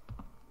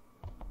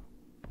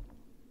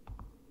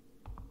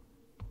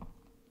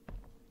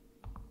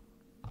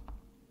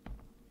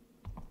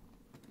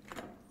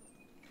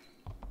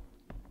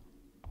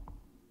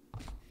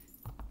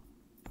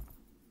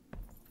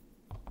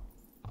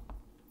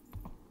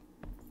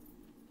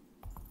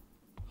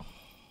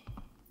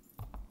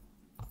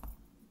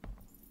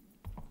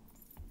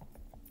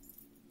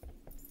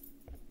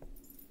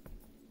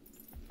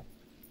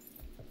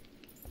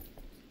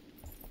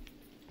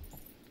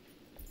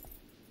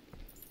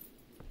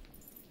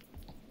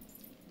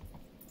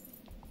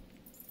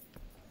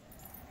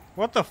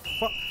 What the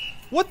fuck?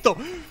 What the?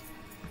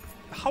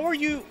 How are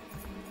you?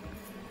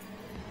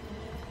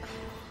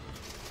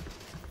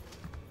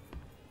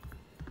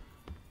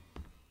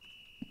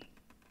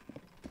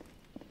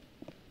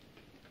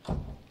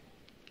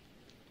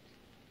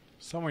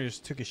 Someone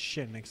just took a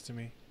shit next to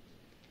me.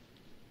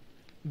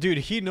 Dude,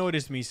 he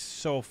noticed me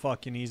so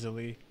fucking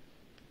easily.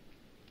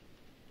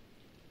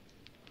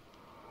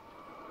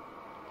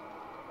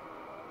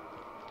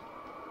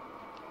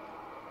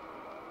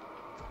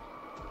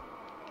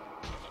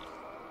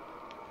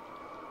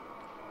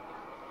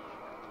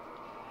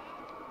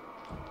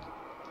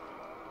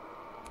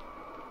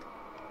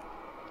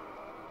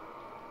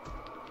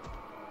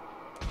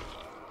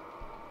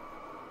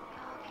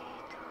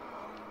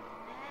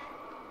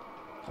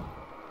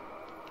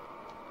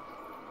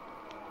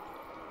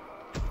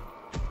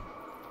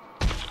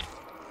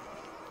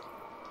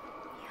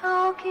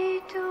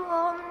 여기도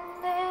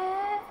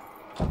없네.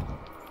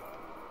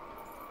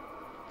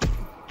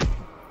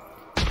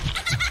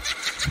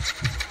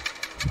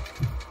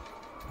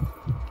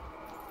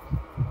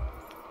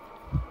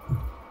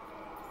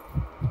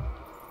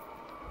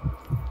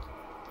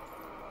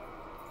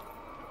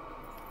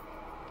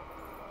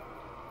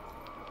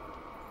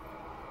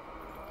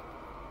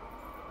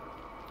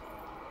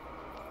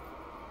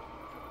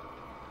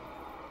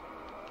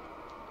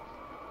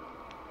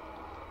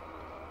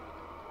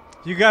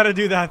 You gotta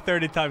do that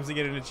 30 times to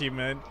get an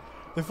achievement.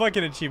 The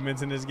fucking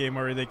achievements in this game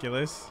are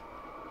ridiculous.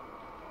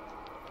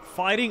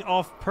 Fighting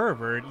off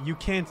pervert, you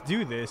can't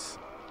do this.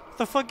 What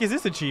the fuck is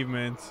this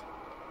achievement?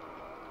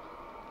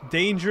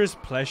 Dangerous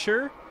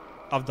pleasure?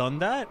 I've done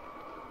that?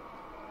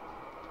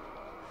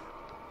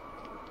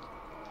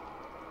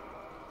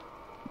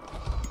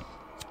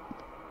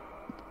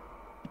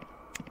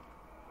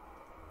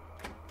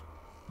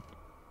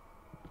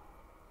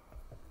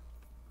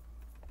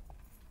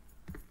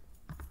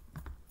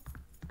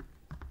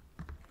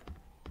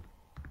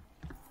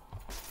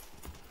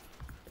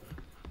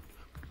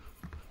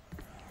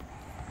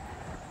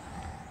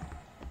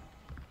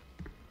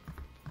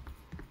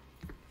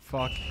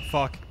 Fuck,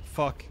 fuck,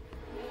 fuck.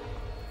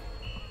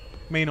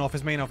 Main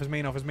office, main office,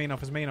 main office, main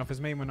office, main office,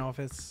 main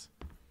office.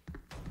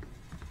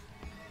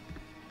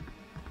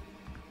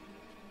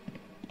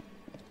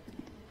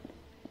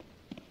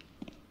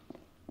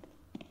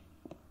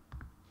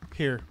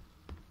 Here.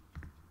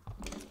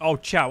 Oh,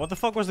 chat, what the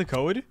fuck was the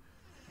code?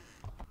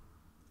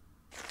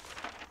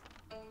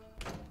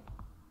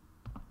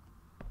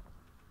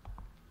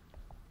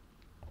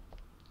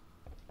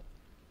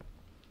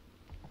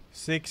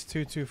 Six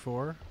two two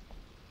four.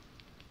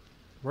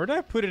 Where did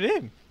I put it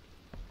in?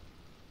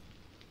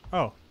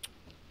 Oh.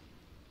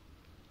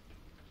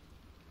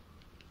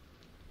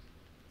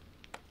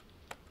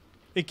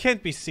 It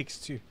can't be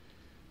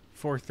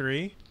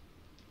 6243.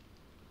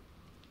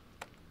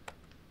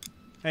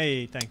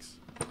 Hey, thanks.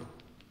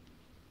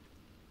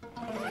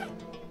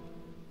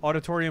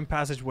 Auditorium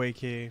passageway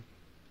key.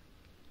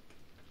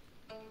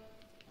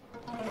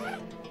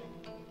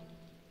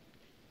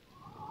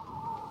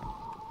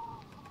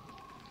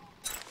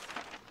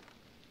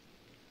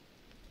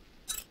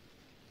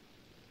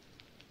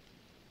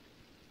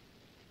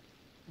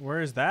 Where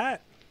is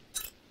that?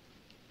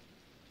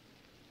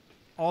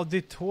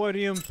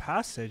 Auditorium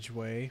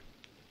passageway.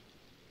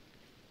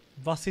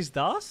 Was ist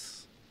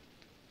das?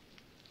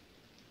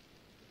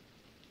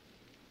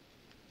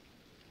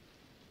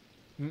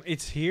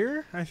 It's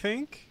here, I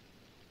think.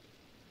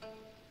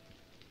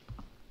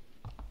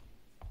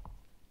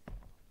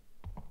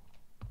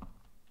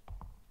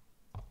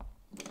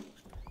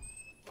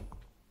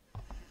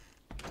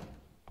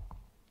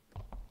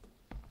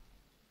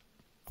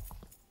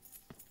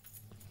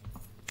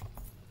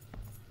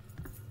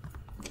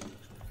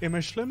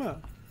 Immer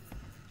schlimmer.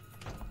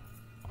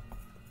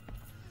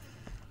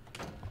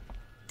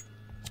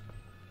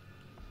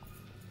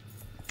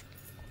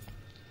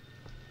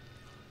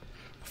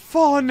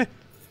 Fawn!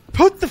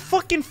 Put the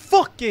fucking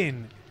fuck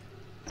in!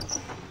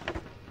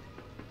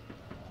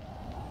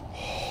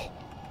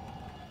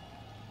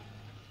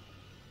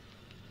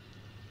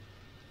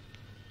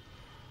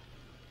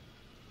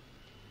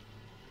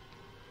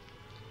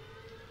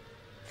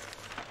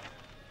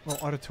 Oh,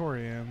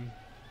 auditorium.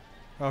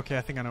 Okay,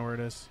 I think I know where it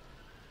is.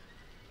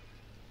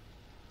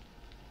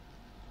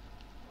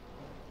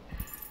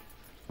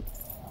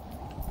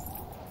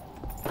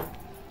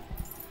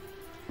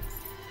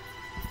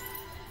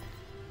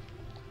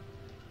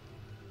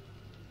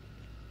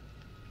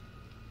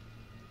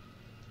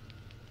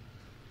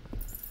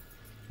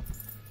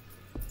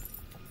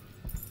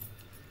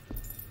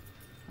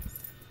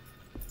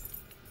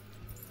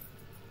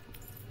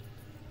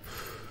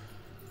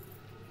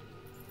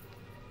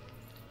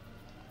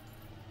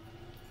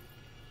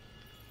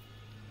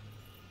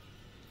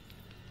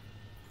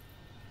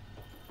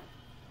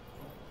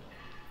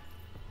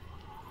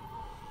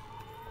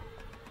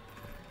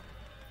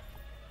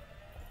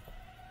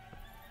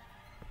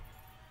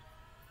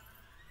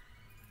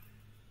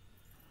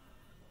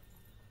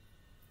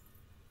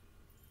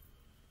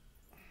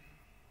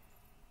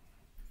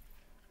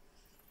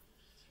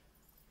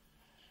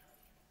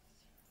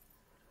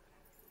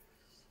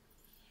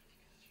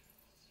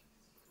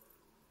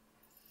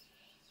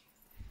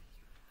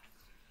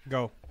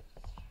 Go.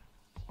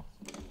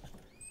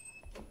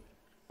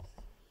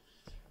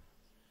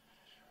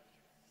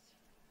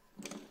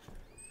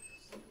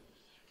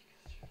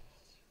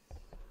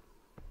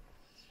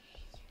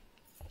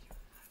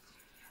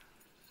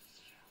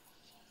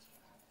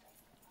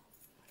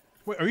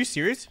 Wait, are you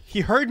serious?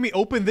 He heard me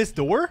open this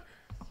door?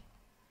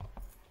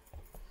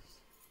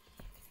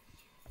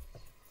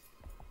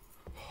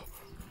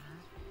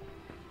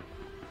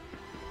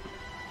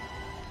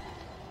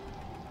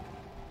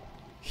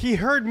 He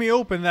heard me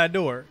open that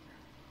door.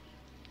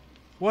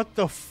 What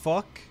the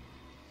fuck?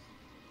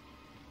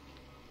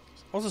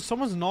 Also,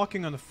 someone's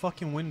knocking on the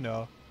fucking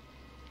window.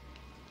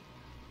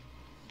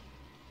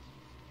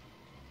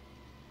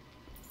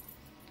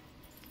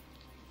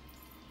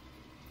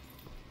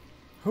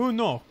 Who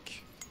knock?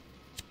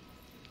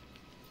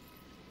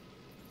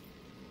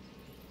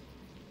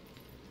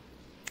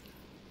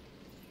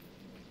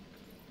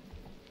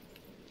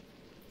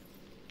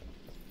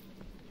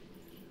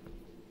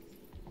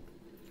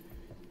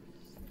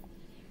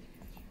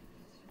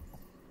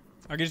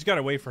 I just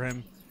gotta wait for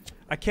him.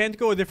 I can't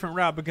go a different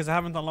route because I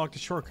haven't unlocked the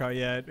shortcut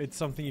yet. It's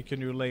something you can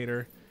do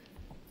later.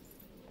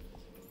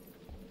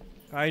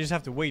 I just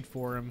have to wait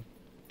for him.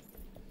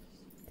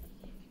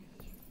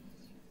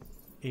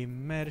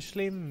 Immer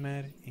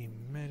slimmer,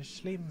 immer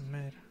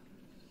slimmer.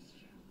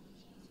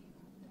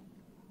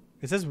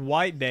 It says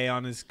White Day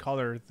on his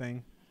color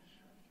thing.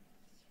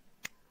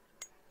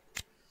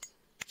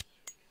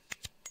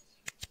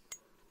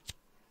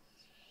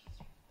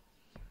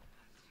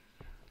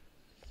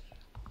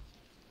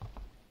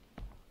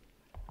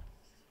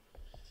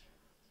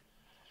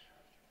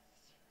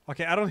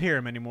 Okay, I don't hear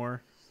him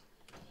anymore.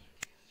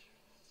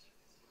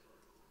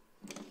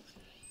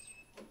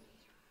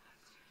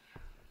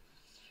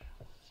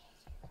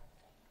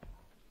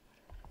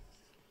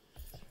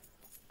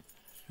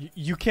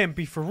 You can't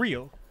be for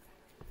real.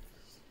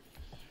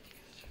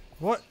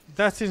 What?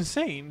 That's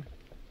insane.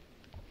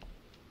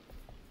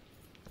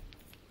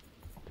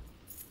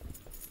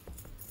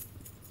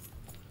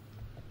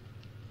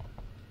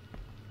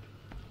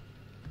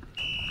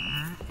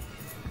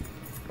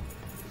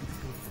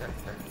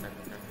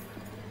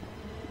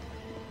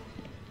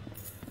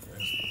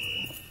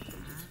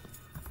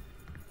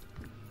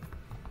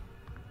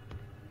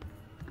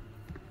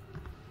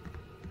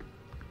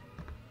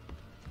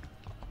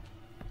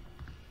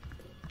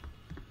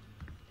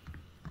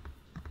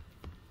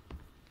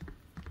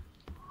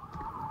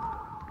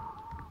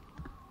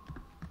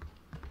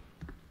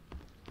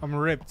 I'm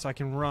ripped, so I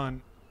can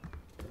run.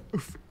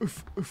 Oof,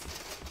 oof,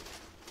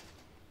 oof.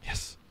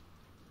 Yes.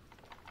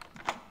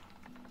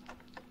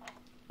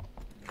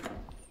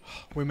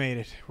 We made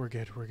it. We're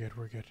good, we're good,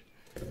 we're good.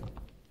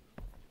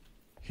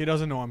 He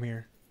doesn't know I'm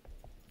here.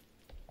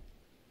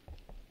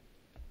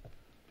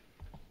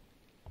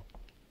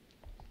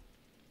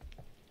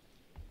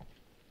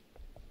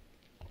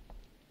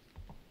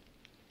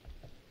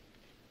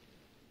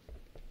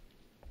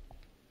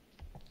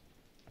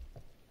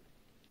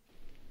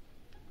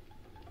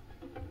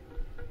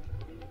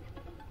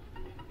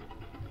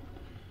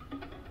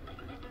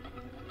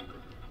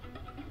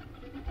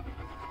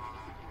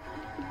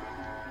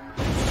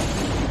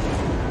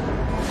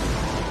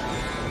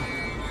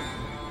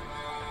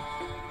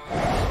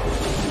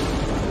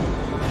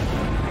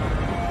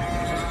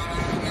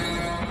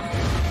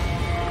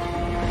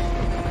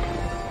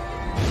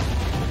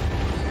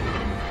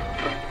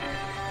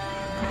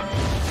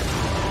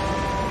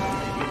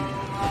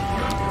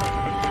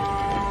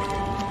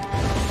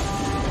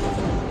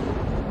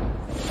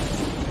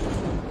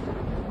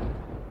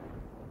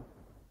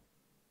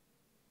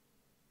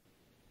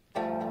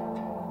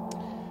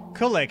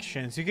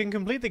 Collections. You can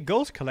complete the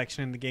ghost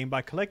collection in the game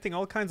by collecting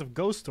all kinds of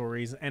ghost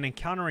stories and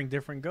encountering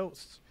different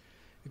ghosts.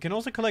 You can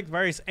also collect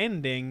various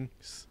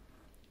endings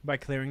by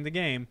clearing the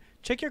game.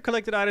 Check your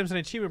collected items and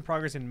achievement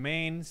progress in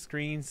main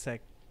screen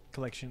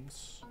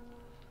collections.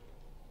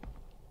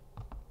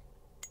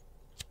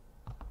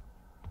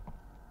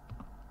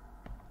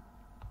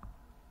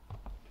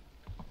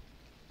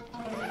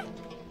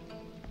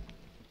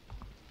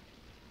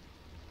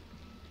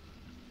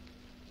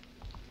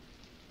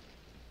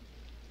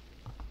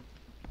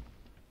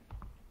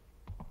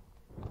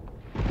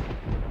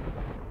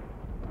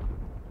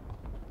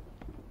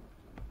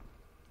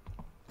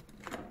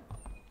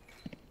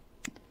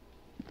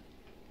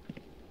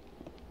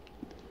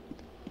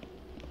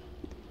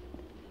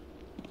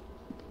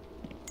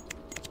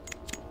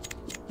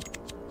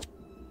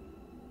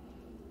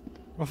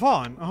 Vad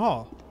fan?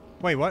 Aha.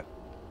 Wait, what?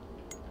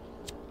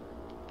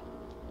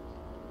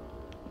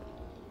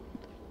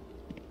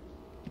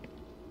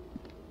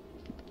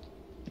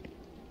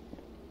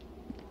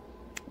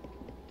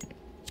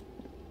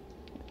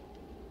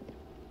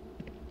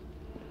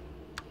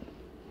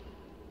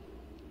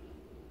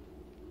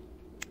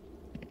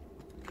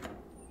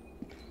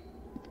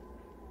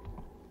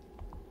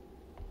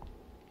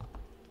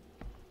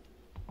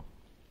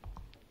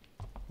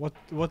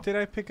 What did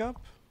I pick up?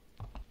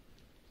 I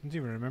don't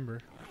even remember.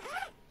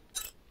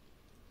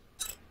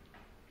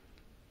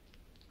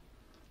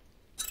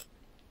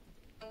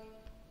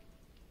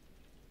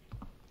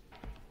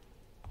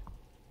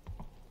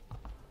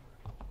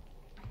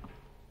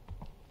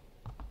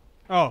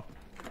 Oh.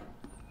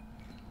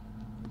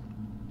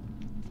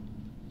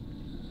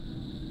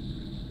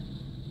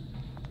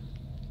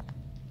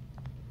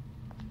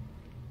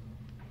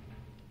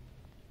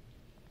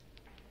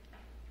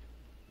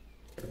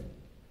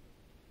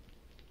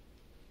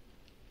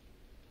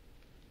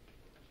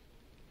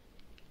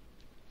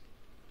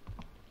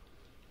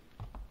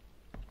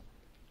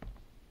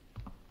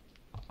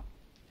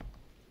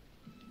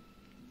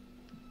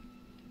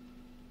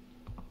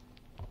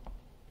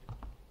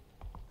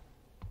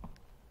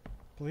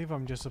 I believe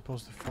I'm just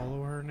supposed to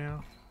follow her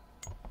now.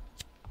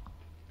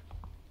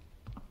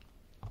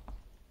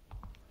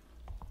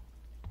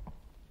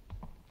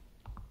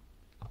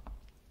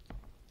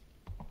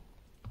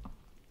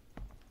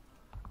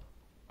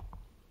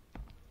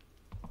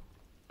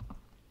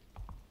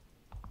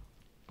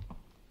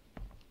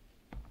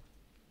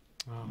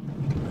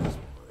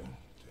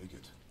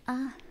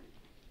 아,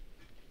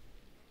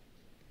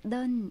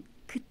 넌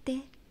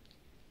그때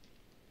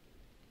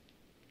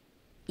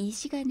이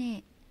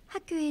시간에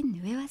학교엔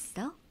왜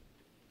왔어?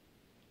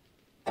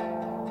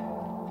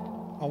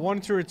 I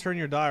wanted to return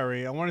your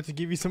diary. I wanted to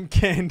give you some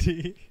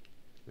candy.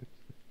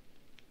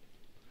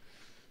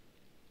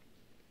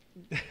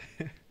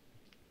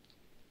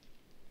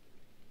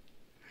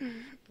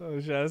 Oh,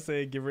 should I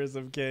say give her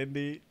some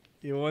candy?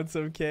 You want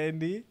some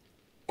candy?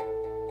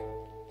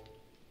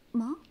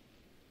 뭐?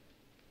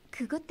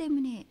 그것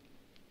때문에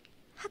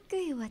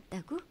학교에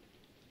왔다고?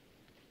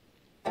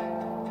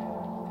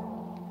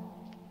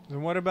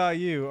 And what about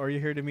you? Are you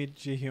here to meet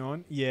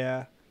Jihyun?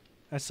 Yeah.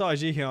 I saw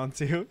Jihyun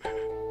too.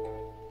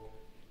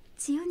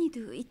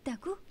 지연이도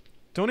있다고?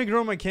 Don't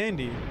ignore my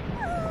candy.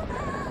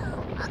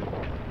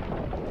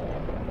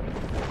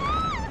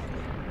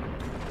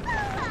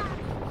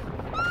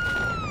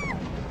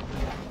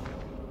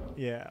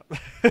 Yeah.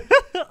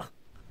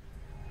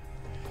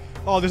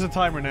 Oh, there's a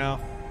timer now.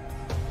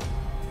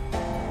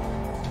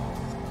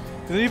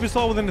 If you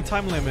install within the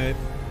time limit,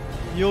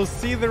 you'll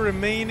see the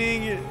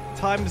remaining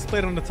time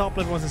displayed on the top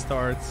left once it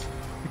starts.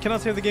 You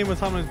cannot save the game with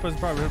time limit present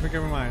properly. Don't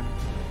forget my mind.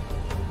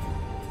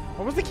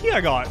 What was the key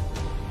I got?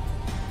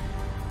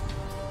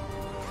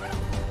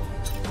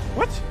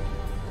 What?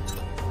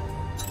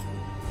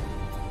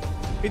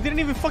 It didn't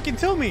even fucking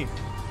tell me.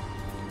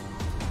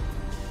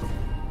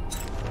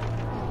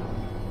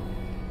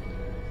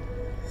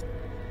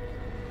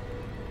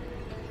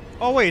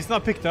 Oh wait, it's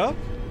not picked up?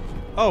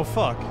 Oh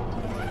fuck.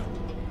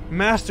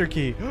 Master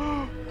key.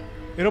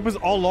 It opens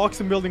all locks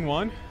in building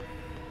 1.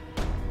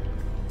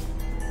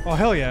 Oh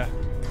hell yeah.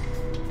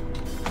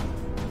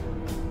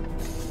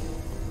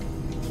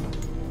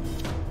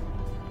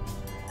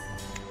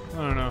 I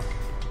don't know.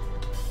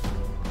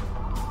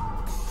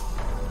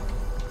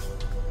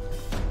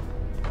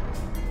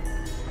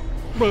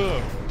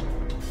 Ugh.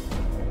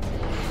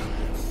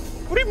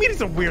 What do you mean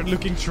it's a weird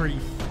looking tree?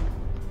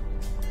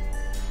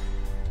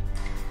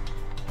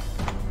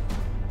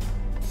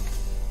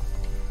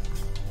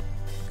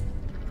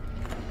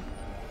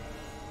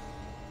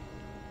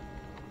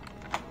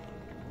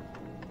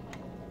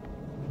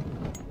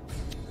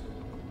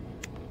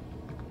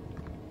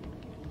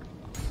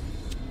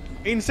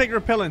 Insect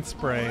repellent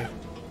spray.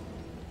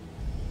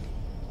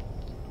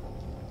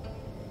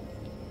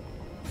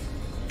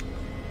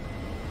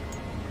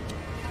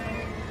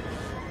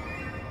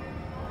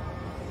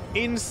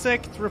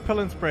 Insect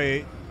repellent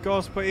spray.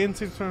 Goes by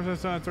insects from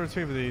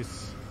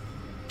activities.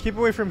 Keep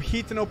away from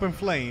heat and open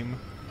flame.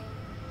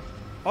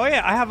 Oh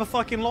yeah, I have a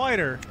fucking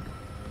lighter.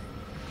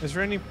 Is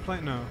there any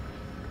plant? No.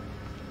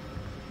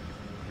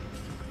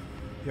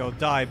 Yo,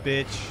 die,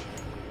 bitch.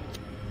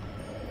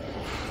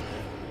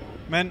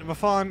 Men, vad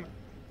fan?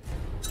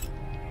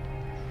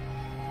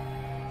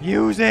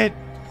 Use it!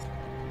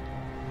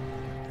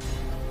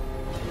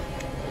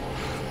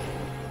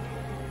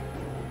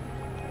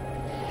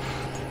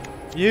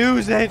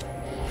 Use it!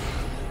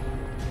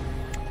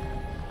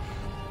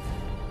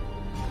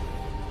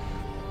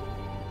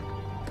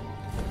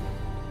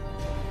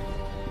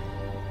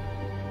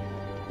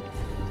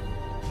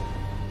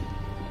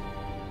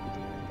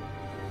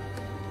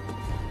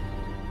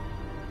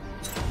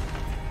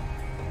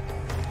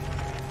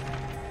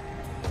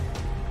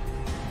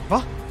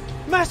 What?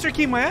 Master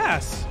key my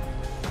ass!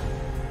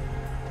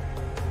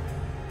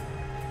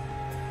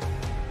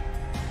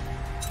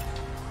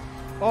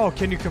 Oh,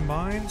 can you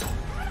combine?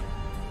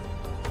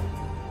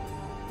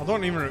 I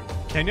don't even...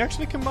 Can you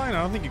actually combine?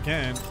 I don't think you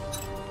can.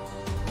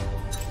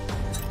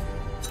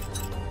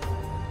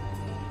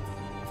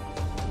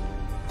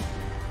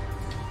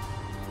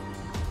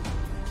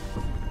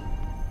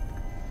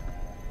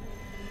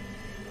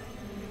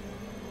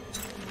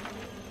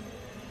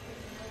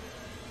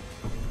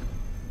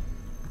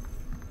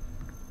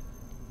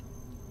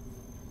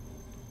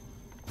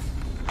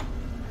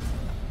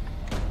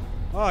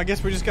 Oh, I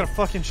guess we just gotta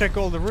fucking check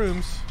all the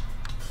rooms.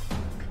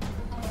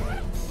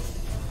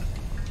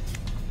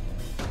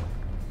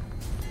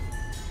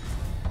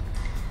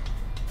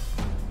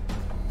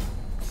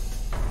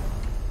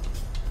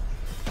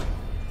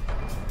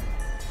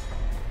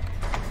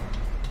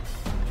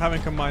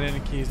 Haven't combined any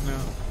keys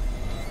now.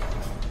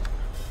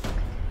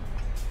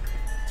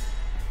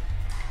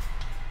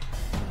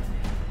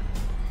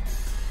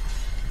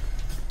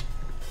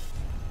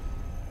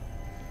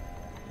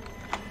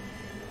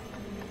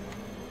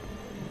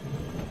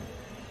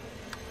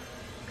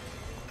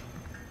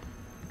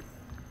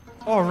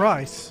 All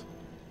right.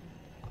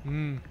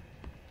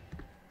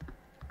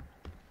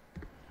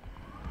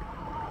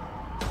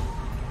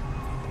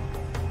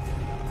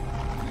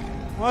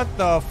 What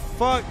the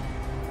fuck?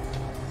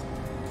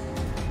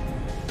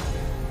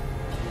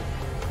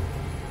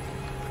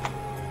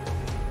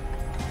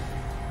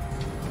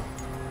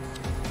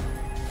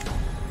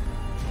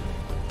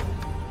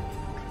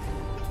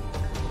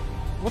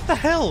 What the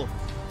hell?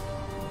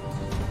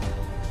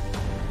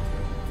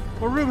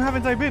 What room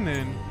haven't I been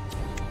in?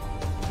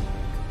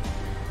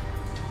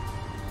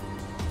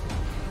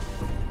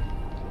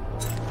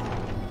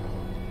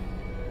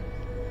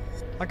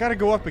 I gotta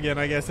go up again,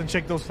 I guess, and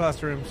check those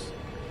classrooms.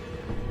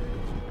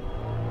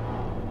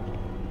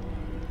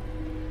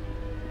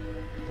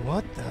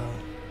 What the?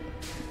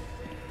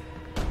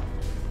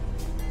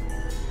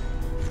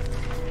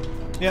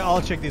 Yeah,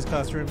 I'll check these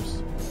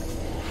classrooms.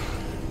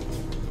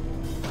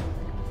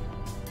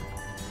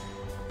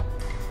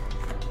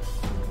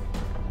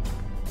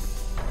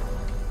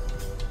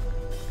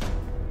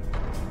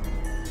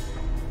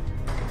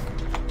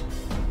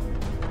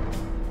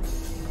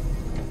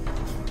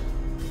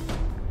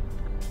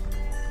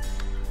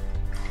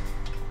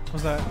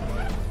 What's that?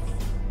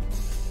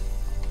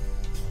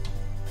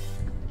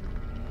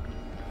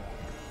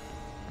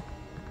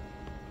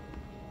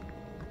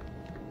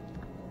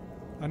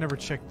 I never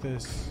checked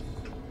this.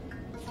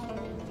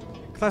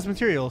 Class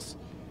materials.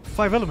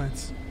 5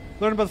 elements.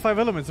 Learn about the 5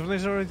 elements. If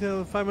they already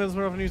tell 5 elements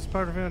were often used as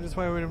part of it, that's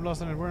why I would have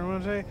lost it. We're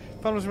one day.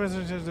 Found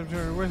messages of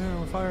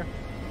fire.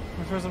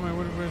 My first time I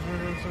would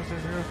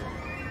have.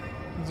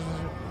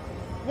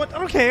 What? I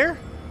don't care.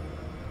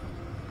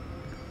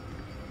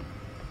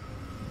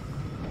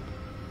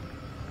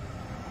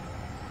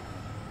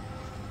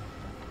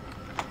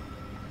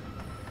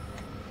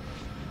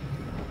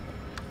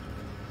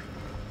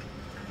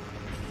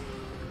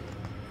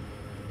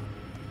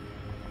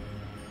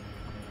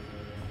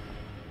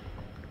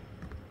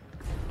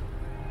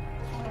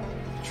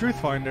 Truth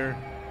Finder.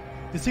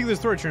 The secret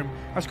storage room.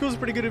 Our school is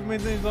pretty good at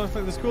maintaining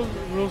the school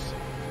rules.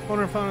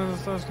 Owner found in the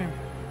stars team.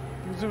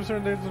 Consume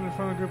certain dates and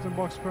found a group in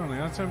box permanently.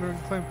 That's time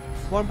to claim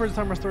one person's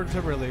time are stored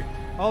separately.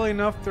 Oddly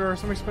enough, there are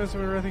some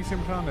expensive and rare things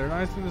found there.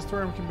 I think the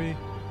storeroom can be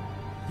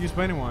used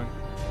by anyone.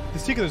 The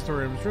secret of the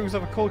storeroom. Rooms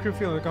have a cold, crew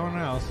feel like a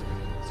haunted house.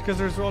 It's because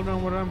there's all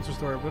known what items to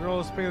store, but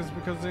all the space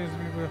because they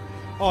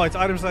oh, it's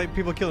items like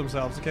people kill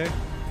themselves. Okay.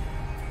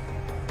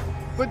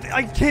 But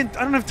I can't.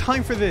 I don't have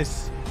time for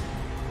this.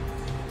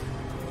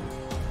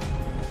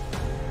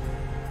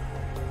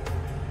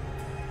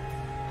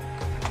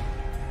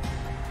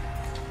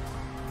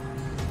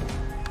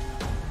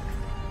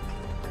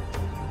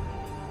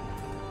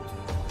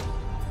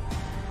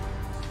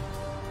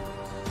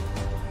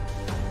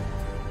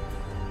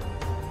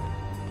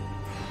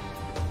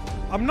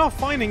 I'm not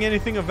finding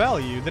anything of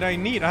value that I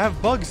need. I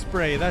have bug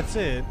spray, that's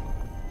it.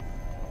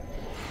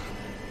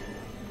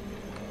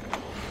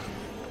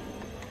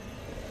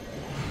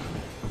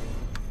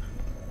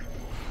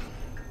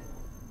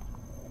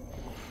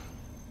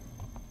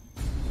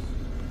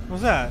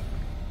 What's that?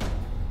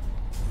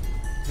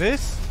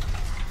 This?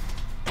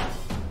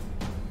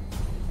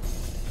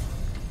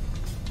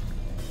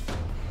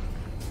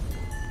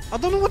 I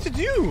don't know what to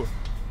do!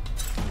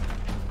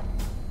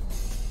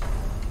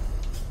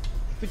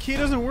 The key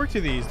doesn't work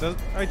to these.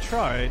 I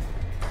tried.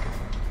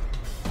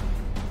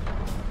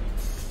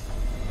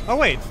 Oh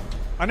wait,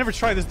 I never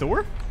tried this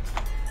door?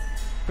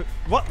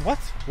 What? What?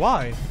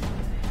 Why?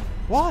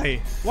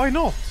 Why? Why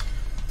not?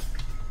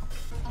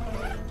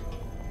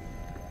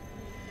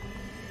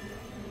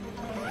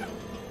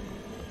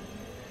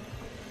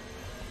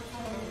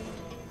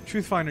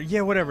 Truth Finder.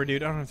 Yeah, whatever,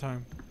 dude. I don't have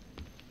time.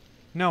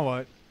 Now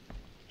what?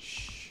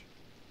 Shh.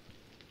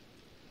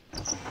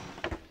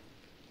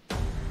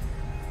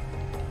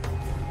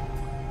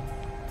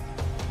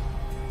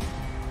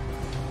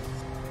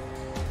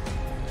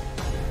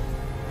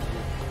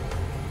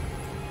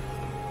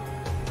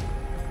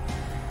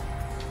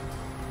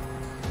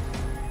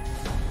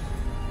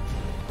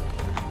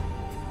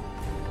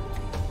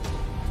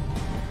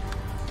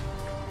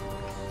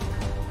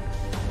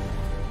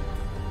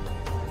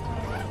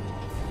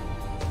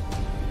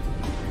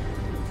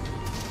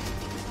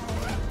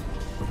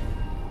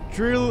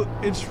 Drill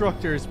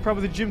instructors,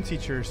 probably the gym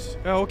teachers.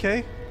 Oh,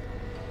 okay.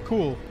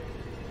 Cool.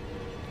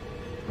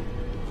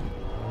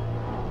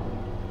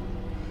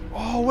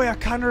 Oh, wait, I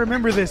kind of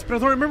remember this, but I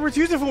don't remember what to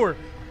use it for.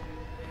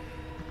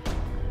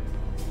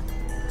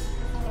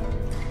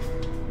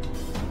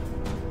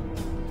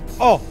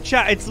 Oh,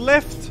 chat, it's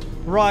left,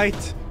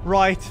 right,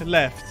 right,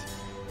 left.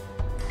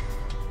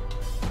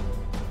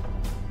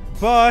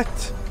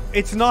 But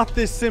it's not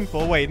this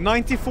simple. Wait,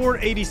 94,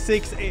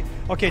 86...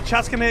 Okay,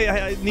 chat's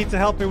gonna need to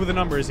help me with the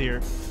numbers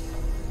here.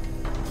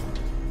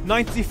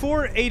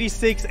 94,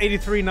 86,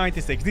 83,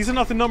 96. These are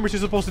not the numbers you're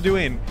supposed to do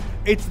in.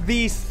 It's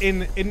these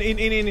in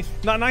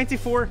not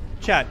 94,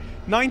 chat.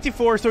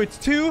 94, so it's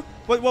 2...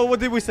 What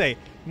did we say?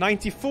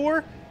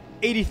 94,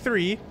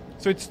 83,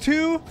 so it's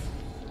 2...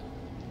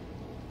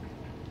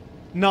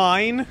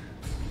 9...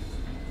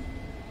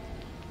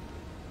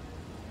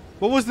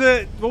 What was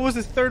the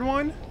third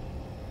one?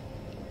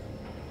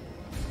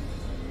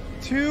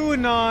 2,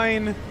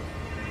 9...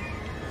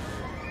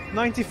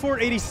 94,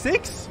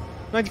 86?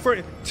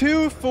 94,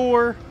 2,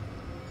 4...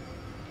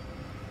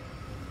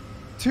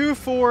 2,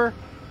 4,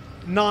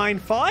 9,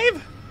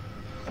 5?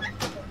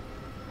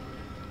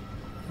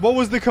 What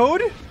was the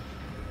code?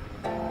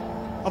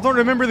 I don't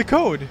remember the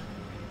code.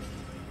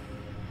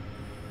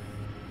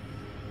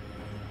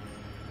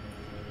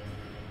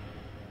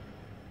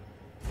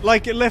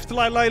 Like left,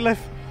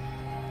 left.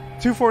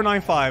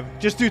 2495.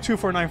 Just do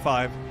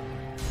 2495.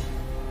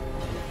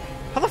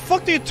 How the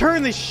fuck do you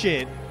turn this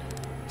shit?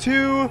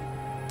 2,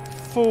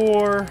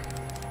 4,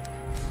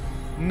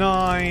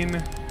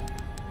 9,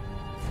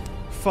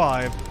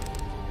 5.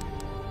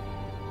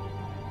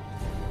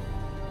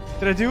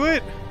 Did I do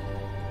it?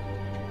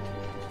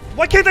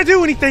 Why can't I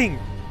do anything?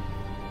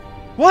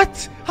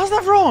 What? How's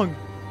that wrong?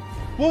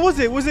 What was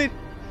it? Was it...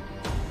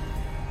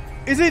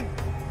 Is it...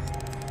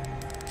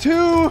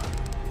 2,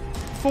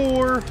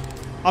 4...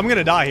 I'm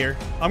gonna die here.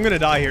 I'm gonna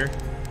die here.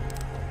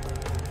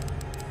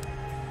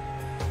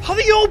 How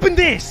do you open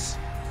this?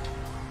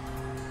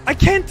 I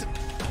can't...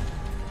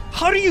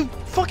 How do you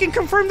fucking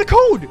confirm the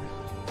code?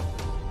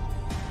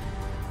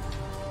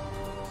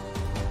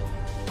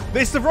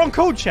 It's the wrong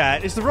code,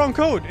 chat. It's the wrong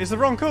code. It's the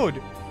wrong code.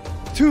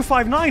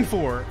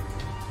 2594.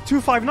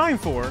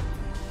 2594.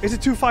 Is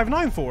it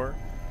 2594?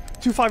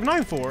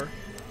 2594.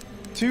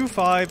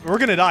 25. We're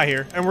gonna die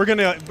here, and we're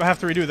gonna have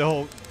to redo the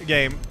whole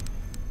game.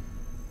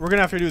 We're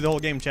gonna have to redo the whole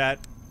game, chat.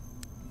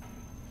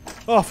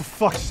 Oh, for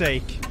fuck's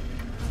sake.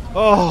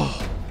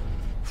 Oh.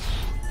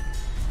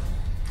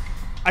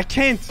 I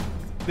can't.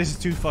 This is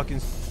too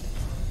fucking...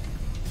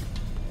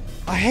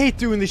 I hate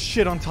doing this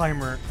shit on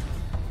timer.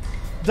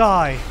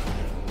 Die.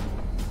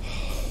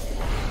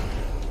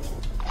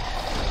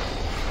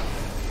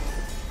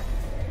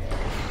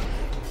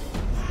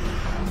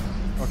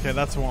 Okay,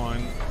 that's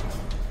one.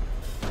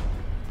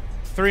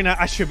 3.5.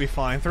 I should be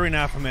fine.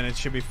 3.5 minutes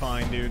should be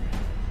fine, dude.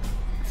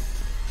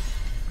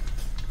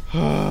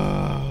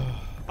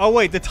 Oh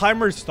wait, the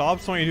timer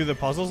stops when you do the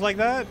puzzles like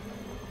that?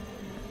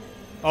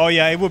 Oh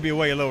yeah, it would be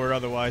way lower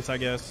otherwise, I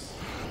guess.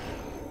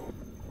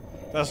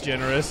 That's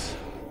generous.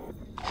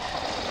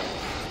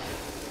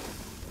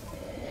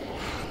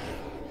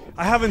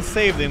 I haven't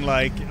saved in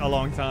like a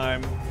long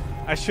time.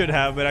 I should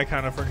have, but I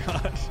kind of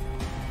forgot.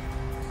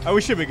 Oh,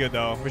 we should be good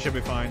though. We should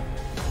be fine.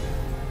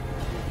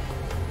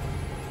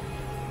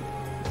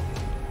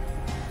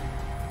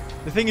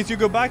 The thing is, you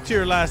go back to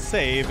your last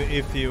save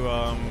if you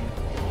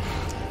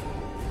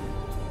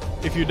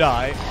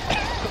die.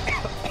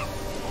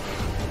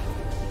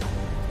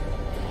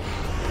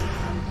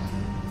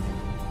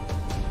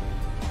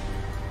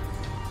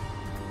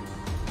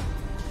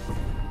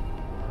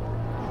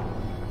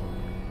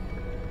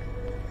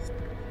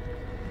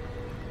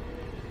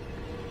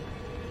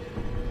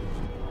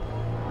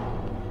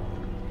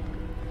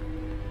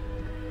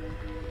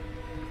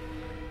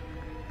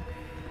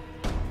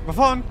 Have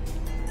fun.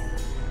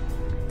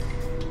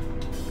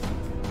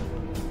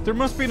 There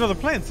must be another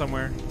plant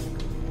somewhere.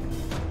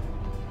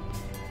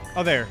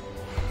 Oh, there.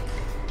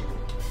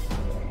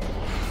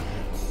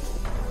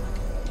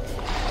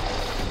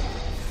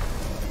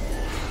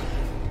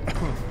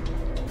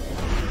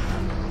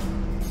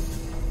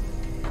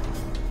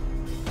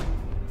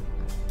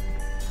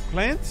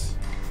 Plants?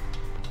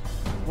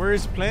 Where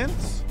is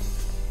plants?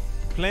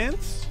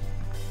 Plants?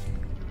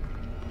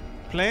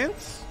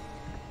 Plants?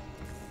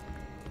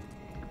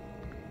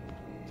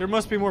 There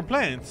must be more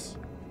plants.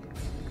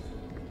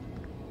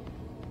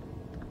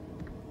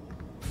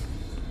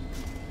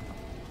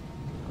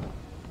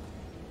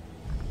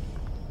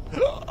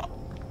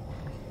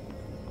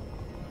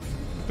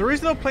 There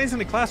is no plants in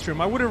the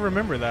classroom. I wouldn't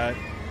remember that.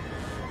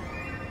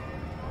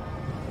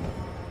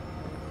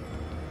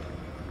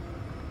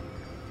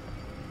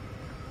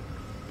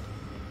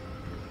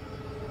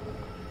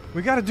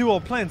 We gotta do all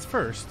plants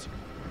first.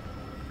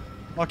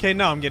 Okay,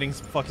 now I'm getting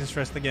fucking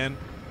stressed again.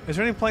 Is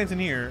there any plants in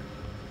here?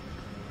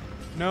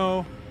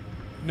 No.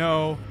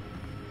 No.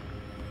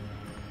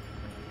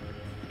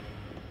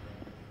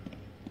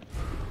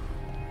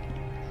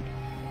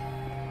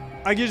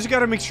 I just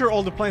gotta make sure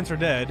all the plants are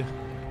dead.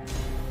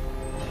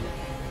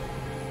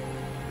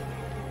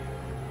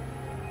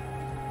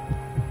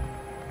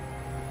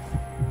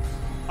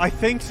 I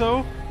think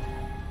so.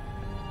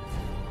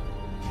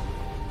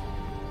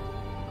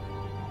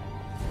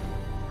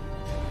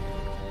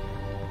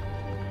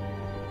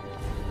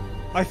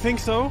 I think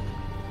so.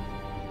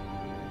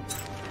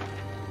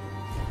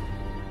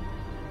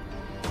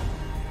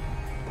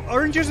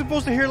 Aren't you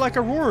supposed to hear like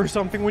a roar or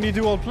something when you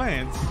do all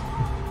plants?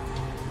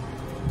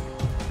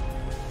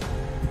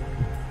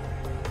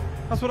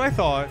 That's what I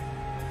thought.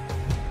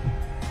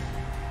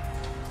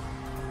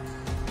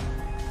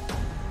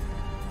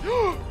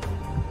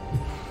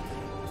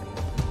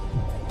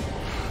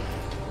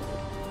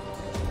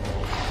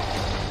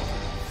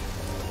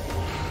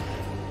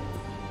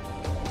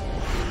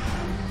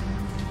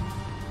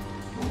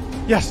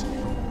 Yes.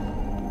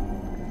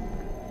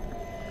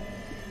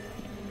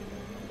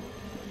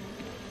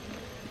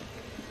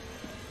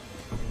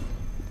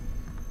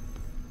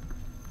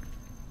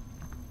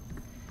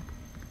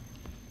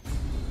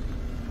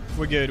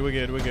 We're good, we're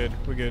good, we're good,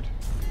 we're good.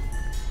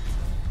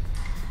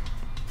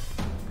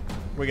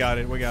 We got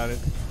it, we got it.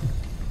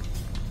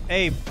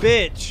 Hey,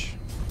 bitch!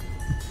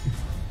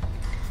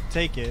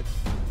 Take it.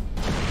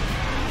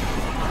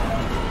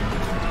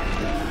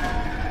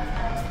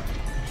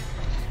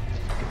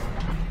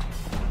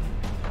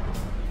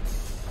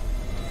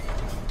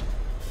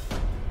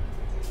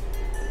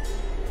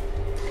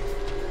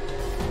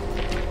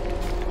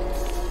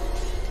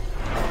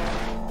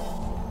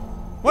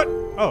 What?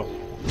 Oh.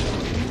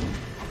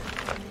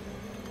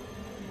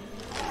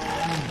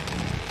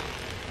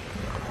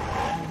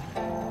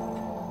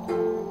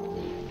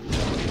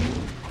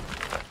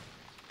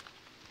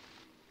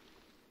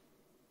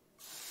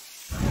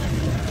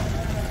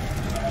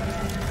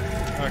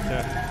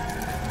 Okay.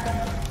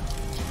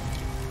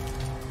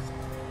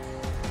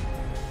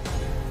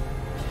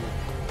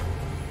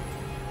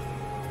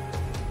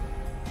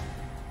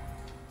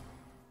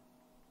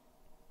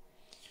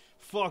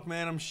 Fuck,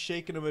 man, I'm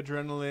shaking of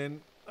adrenaline.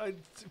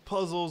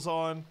 Puzzles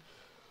on.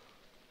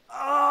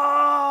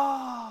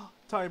 Ah!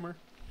 Timer.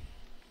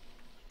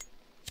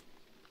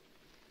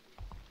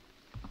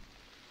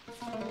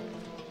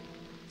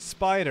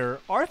 Spider.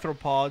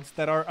 Arthropods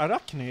that are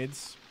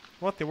arachnids.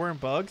 What, they weren't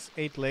bugs?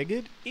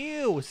 8-legged?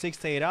 Ew, 6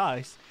 to 8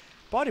 eyes.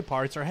 Body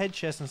parts are head,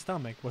 chest, and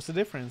stomach. What's the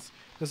difference?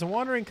 There's a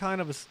wandering kind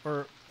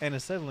and a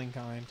settling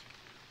kind.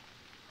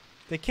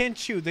 They can't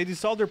chew. They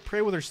dissolve their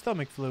prey with their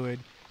stomach fluid.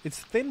 Its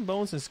thin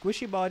bones and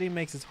squishy body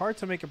makes it hard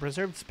to make a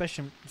preserved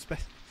specimen.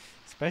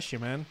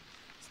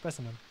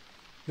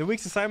 The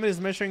week's assignment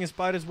is measuring a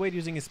spider's weight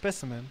using a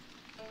specimen.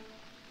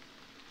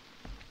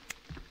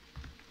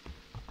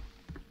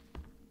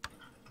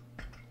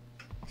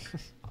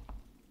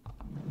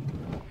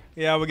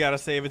 Yeah, we gotta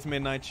save. It's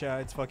midnight,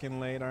 chat. It's fucking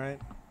late, alright?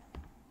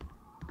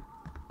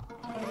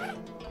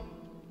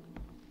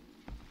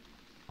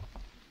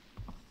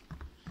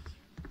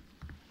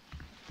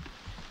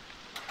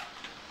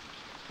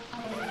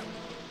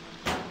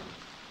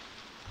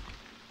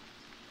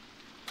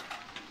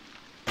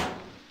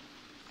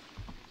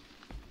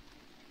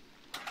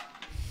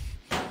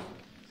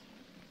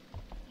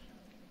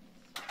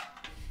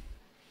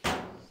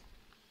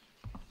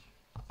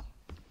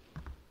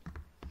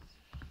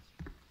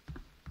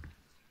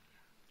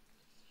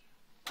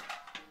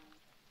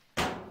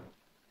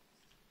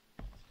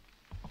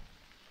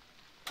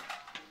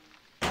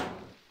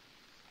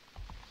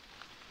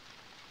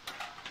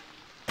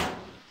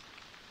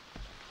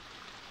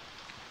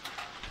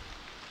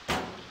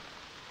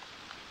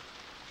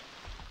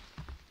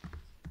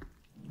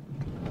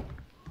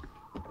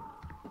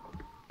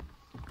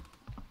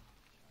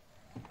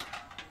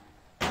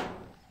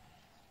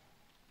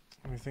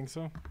 You think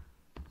so?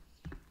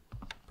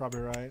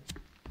 Probably right.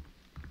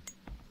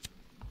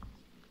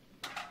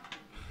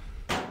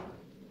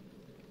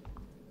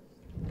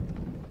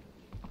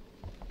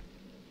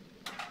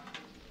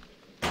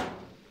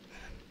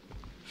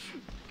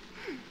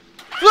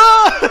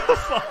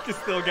 Fuck, it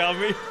still got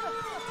me.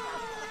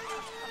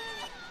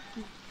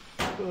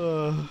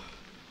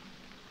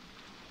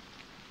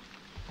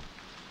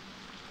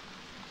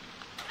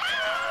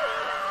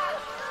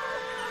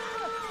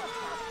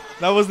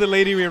 That was the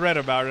lady we read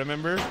about,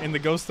 remember? In the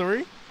ghost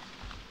story?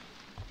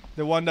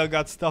 The one that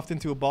got stuffed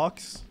into a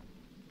box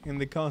in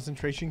the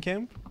concentration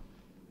camp?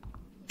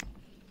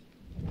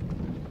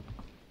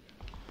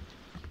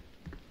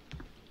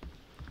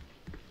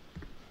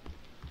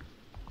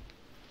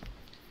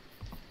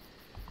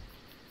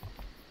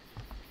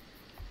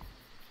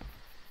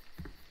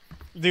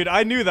 Dude,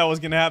 I knew that was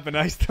gonna happen.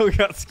 I still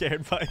got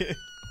scared by it.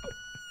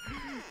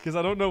 Because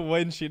I don't know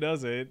when she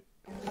does it.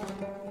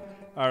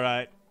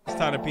 Alright. It's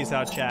time to peace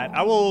out, chat.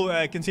 I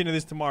will continue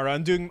this tomorrow.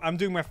 I'm doing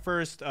my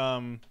first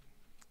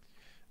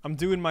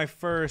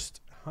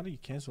how do you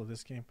cancel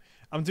this game?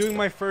 I'm doing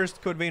my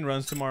first Code Vein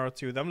runs tomorrow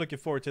too. I'm looking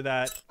forward to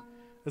that.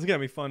 It's gonna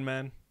be fun,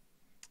 man.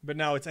 But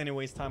now it's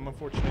anyways time,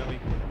 unfortunately.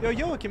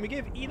 Yo, can we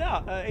give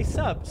Ida a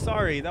sub?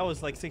 Sorry, that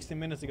was like 16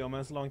 minutes ago, man.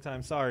 That's a long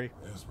time. Sorry.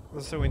 I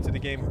was so into the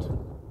game.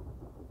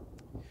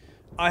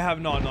 I have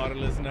not,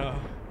 Nautilus, no.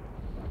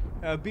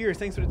 Beers,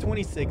 thanks for the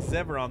 26.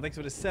 Zeveron, thanks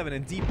for the 7.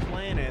 And Deep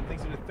Planet,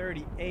 thanks for the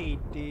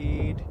 38,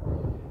 dude.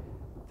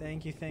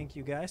 Thank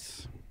you,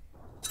 guys.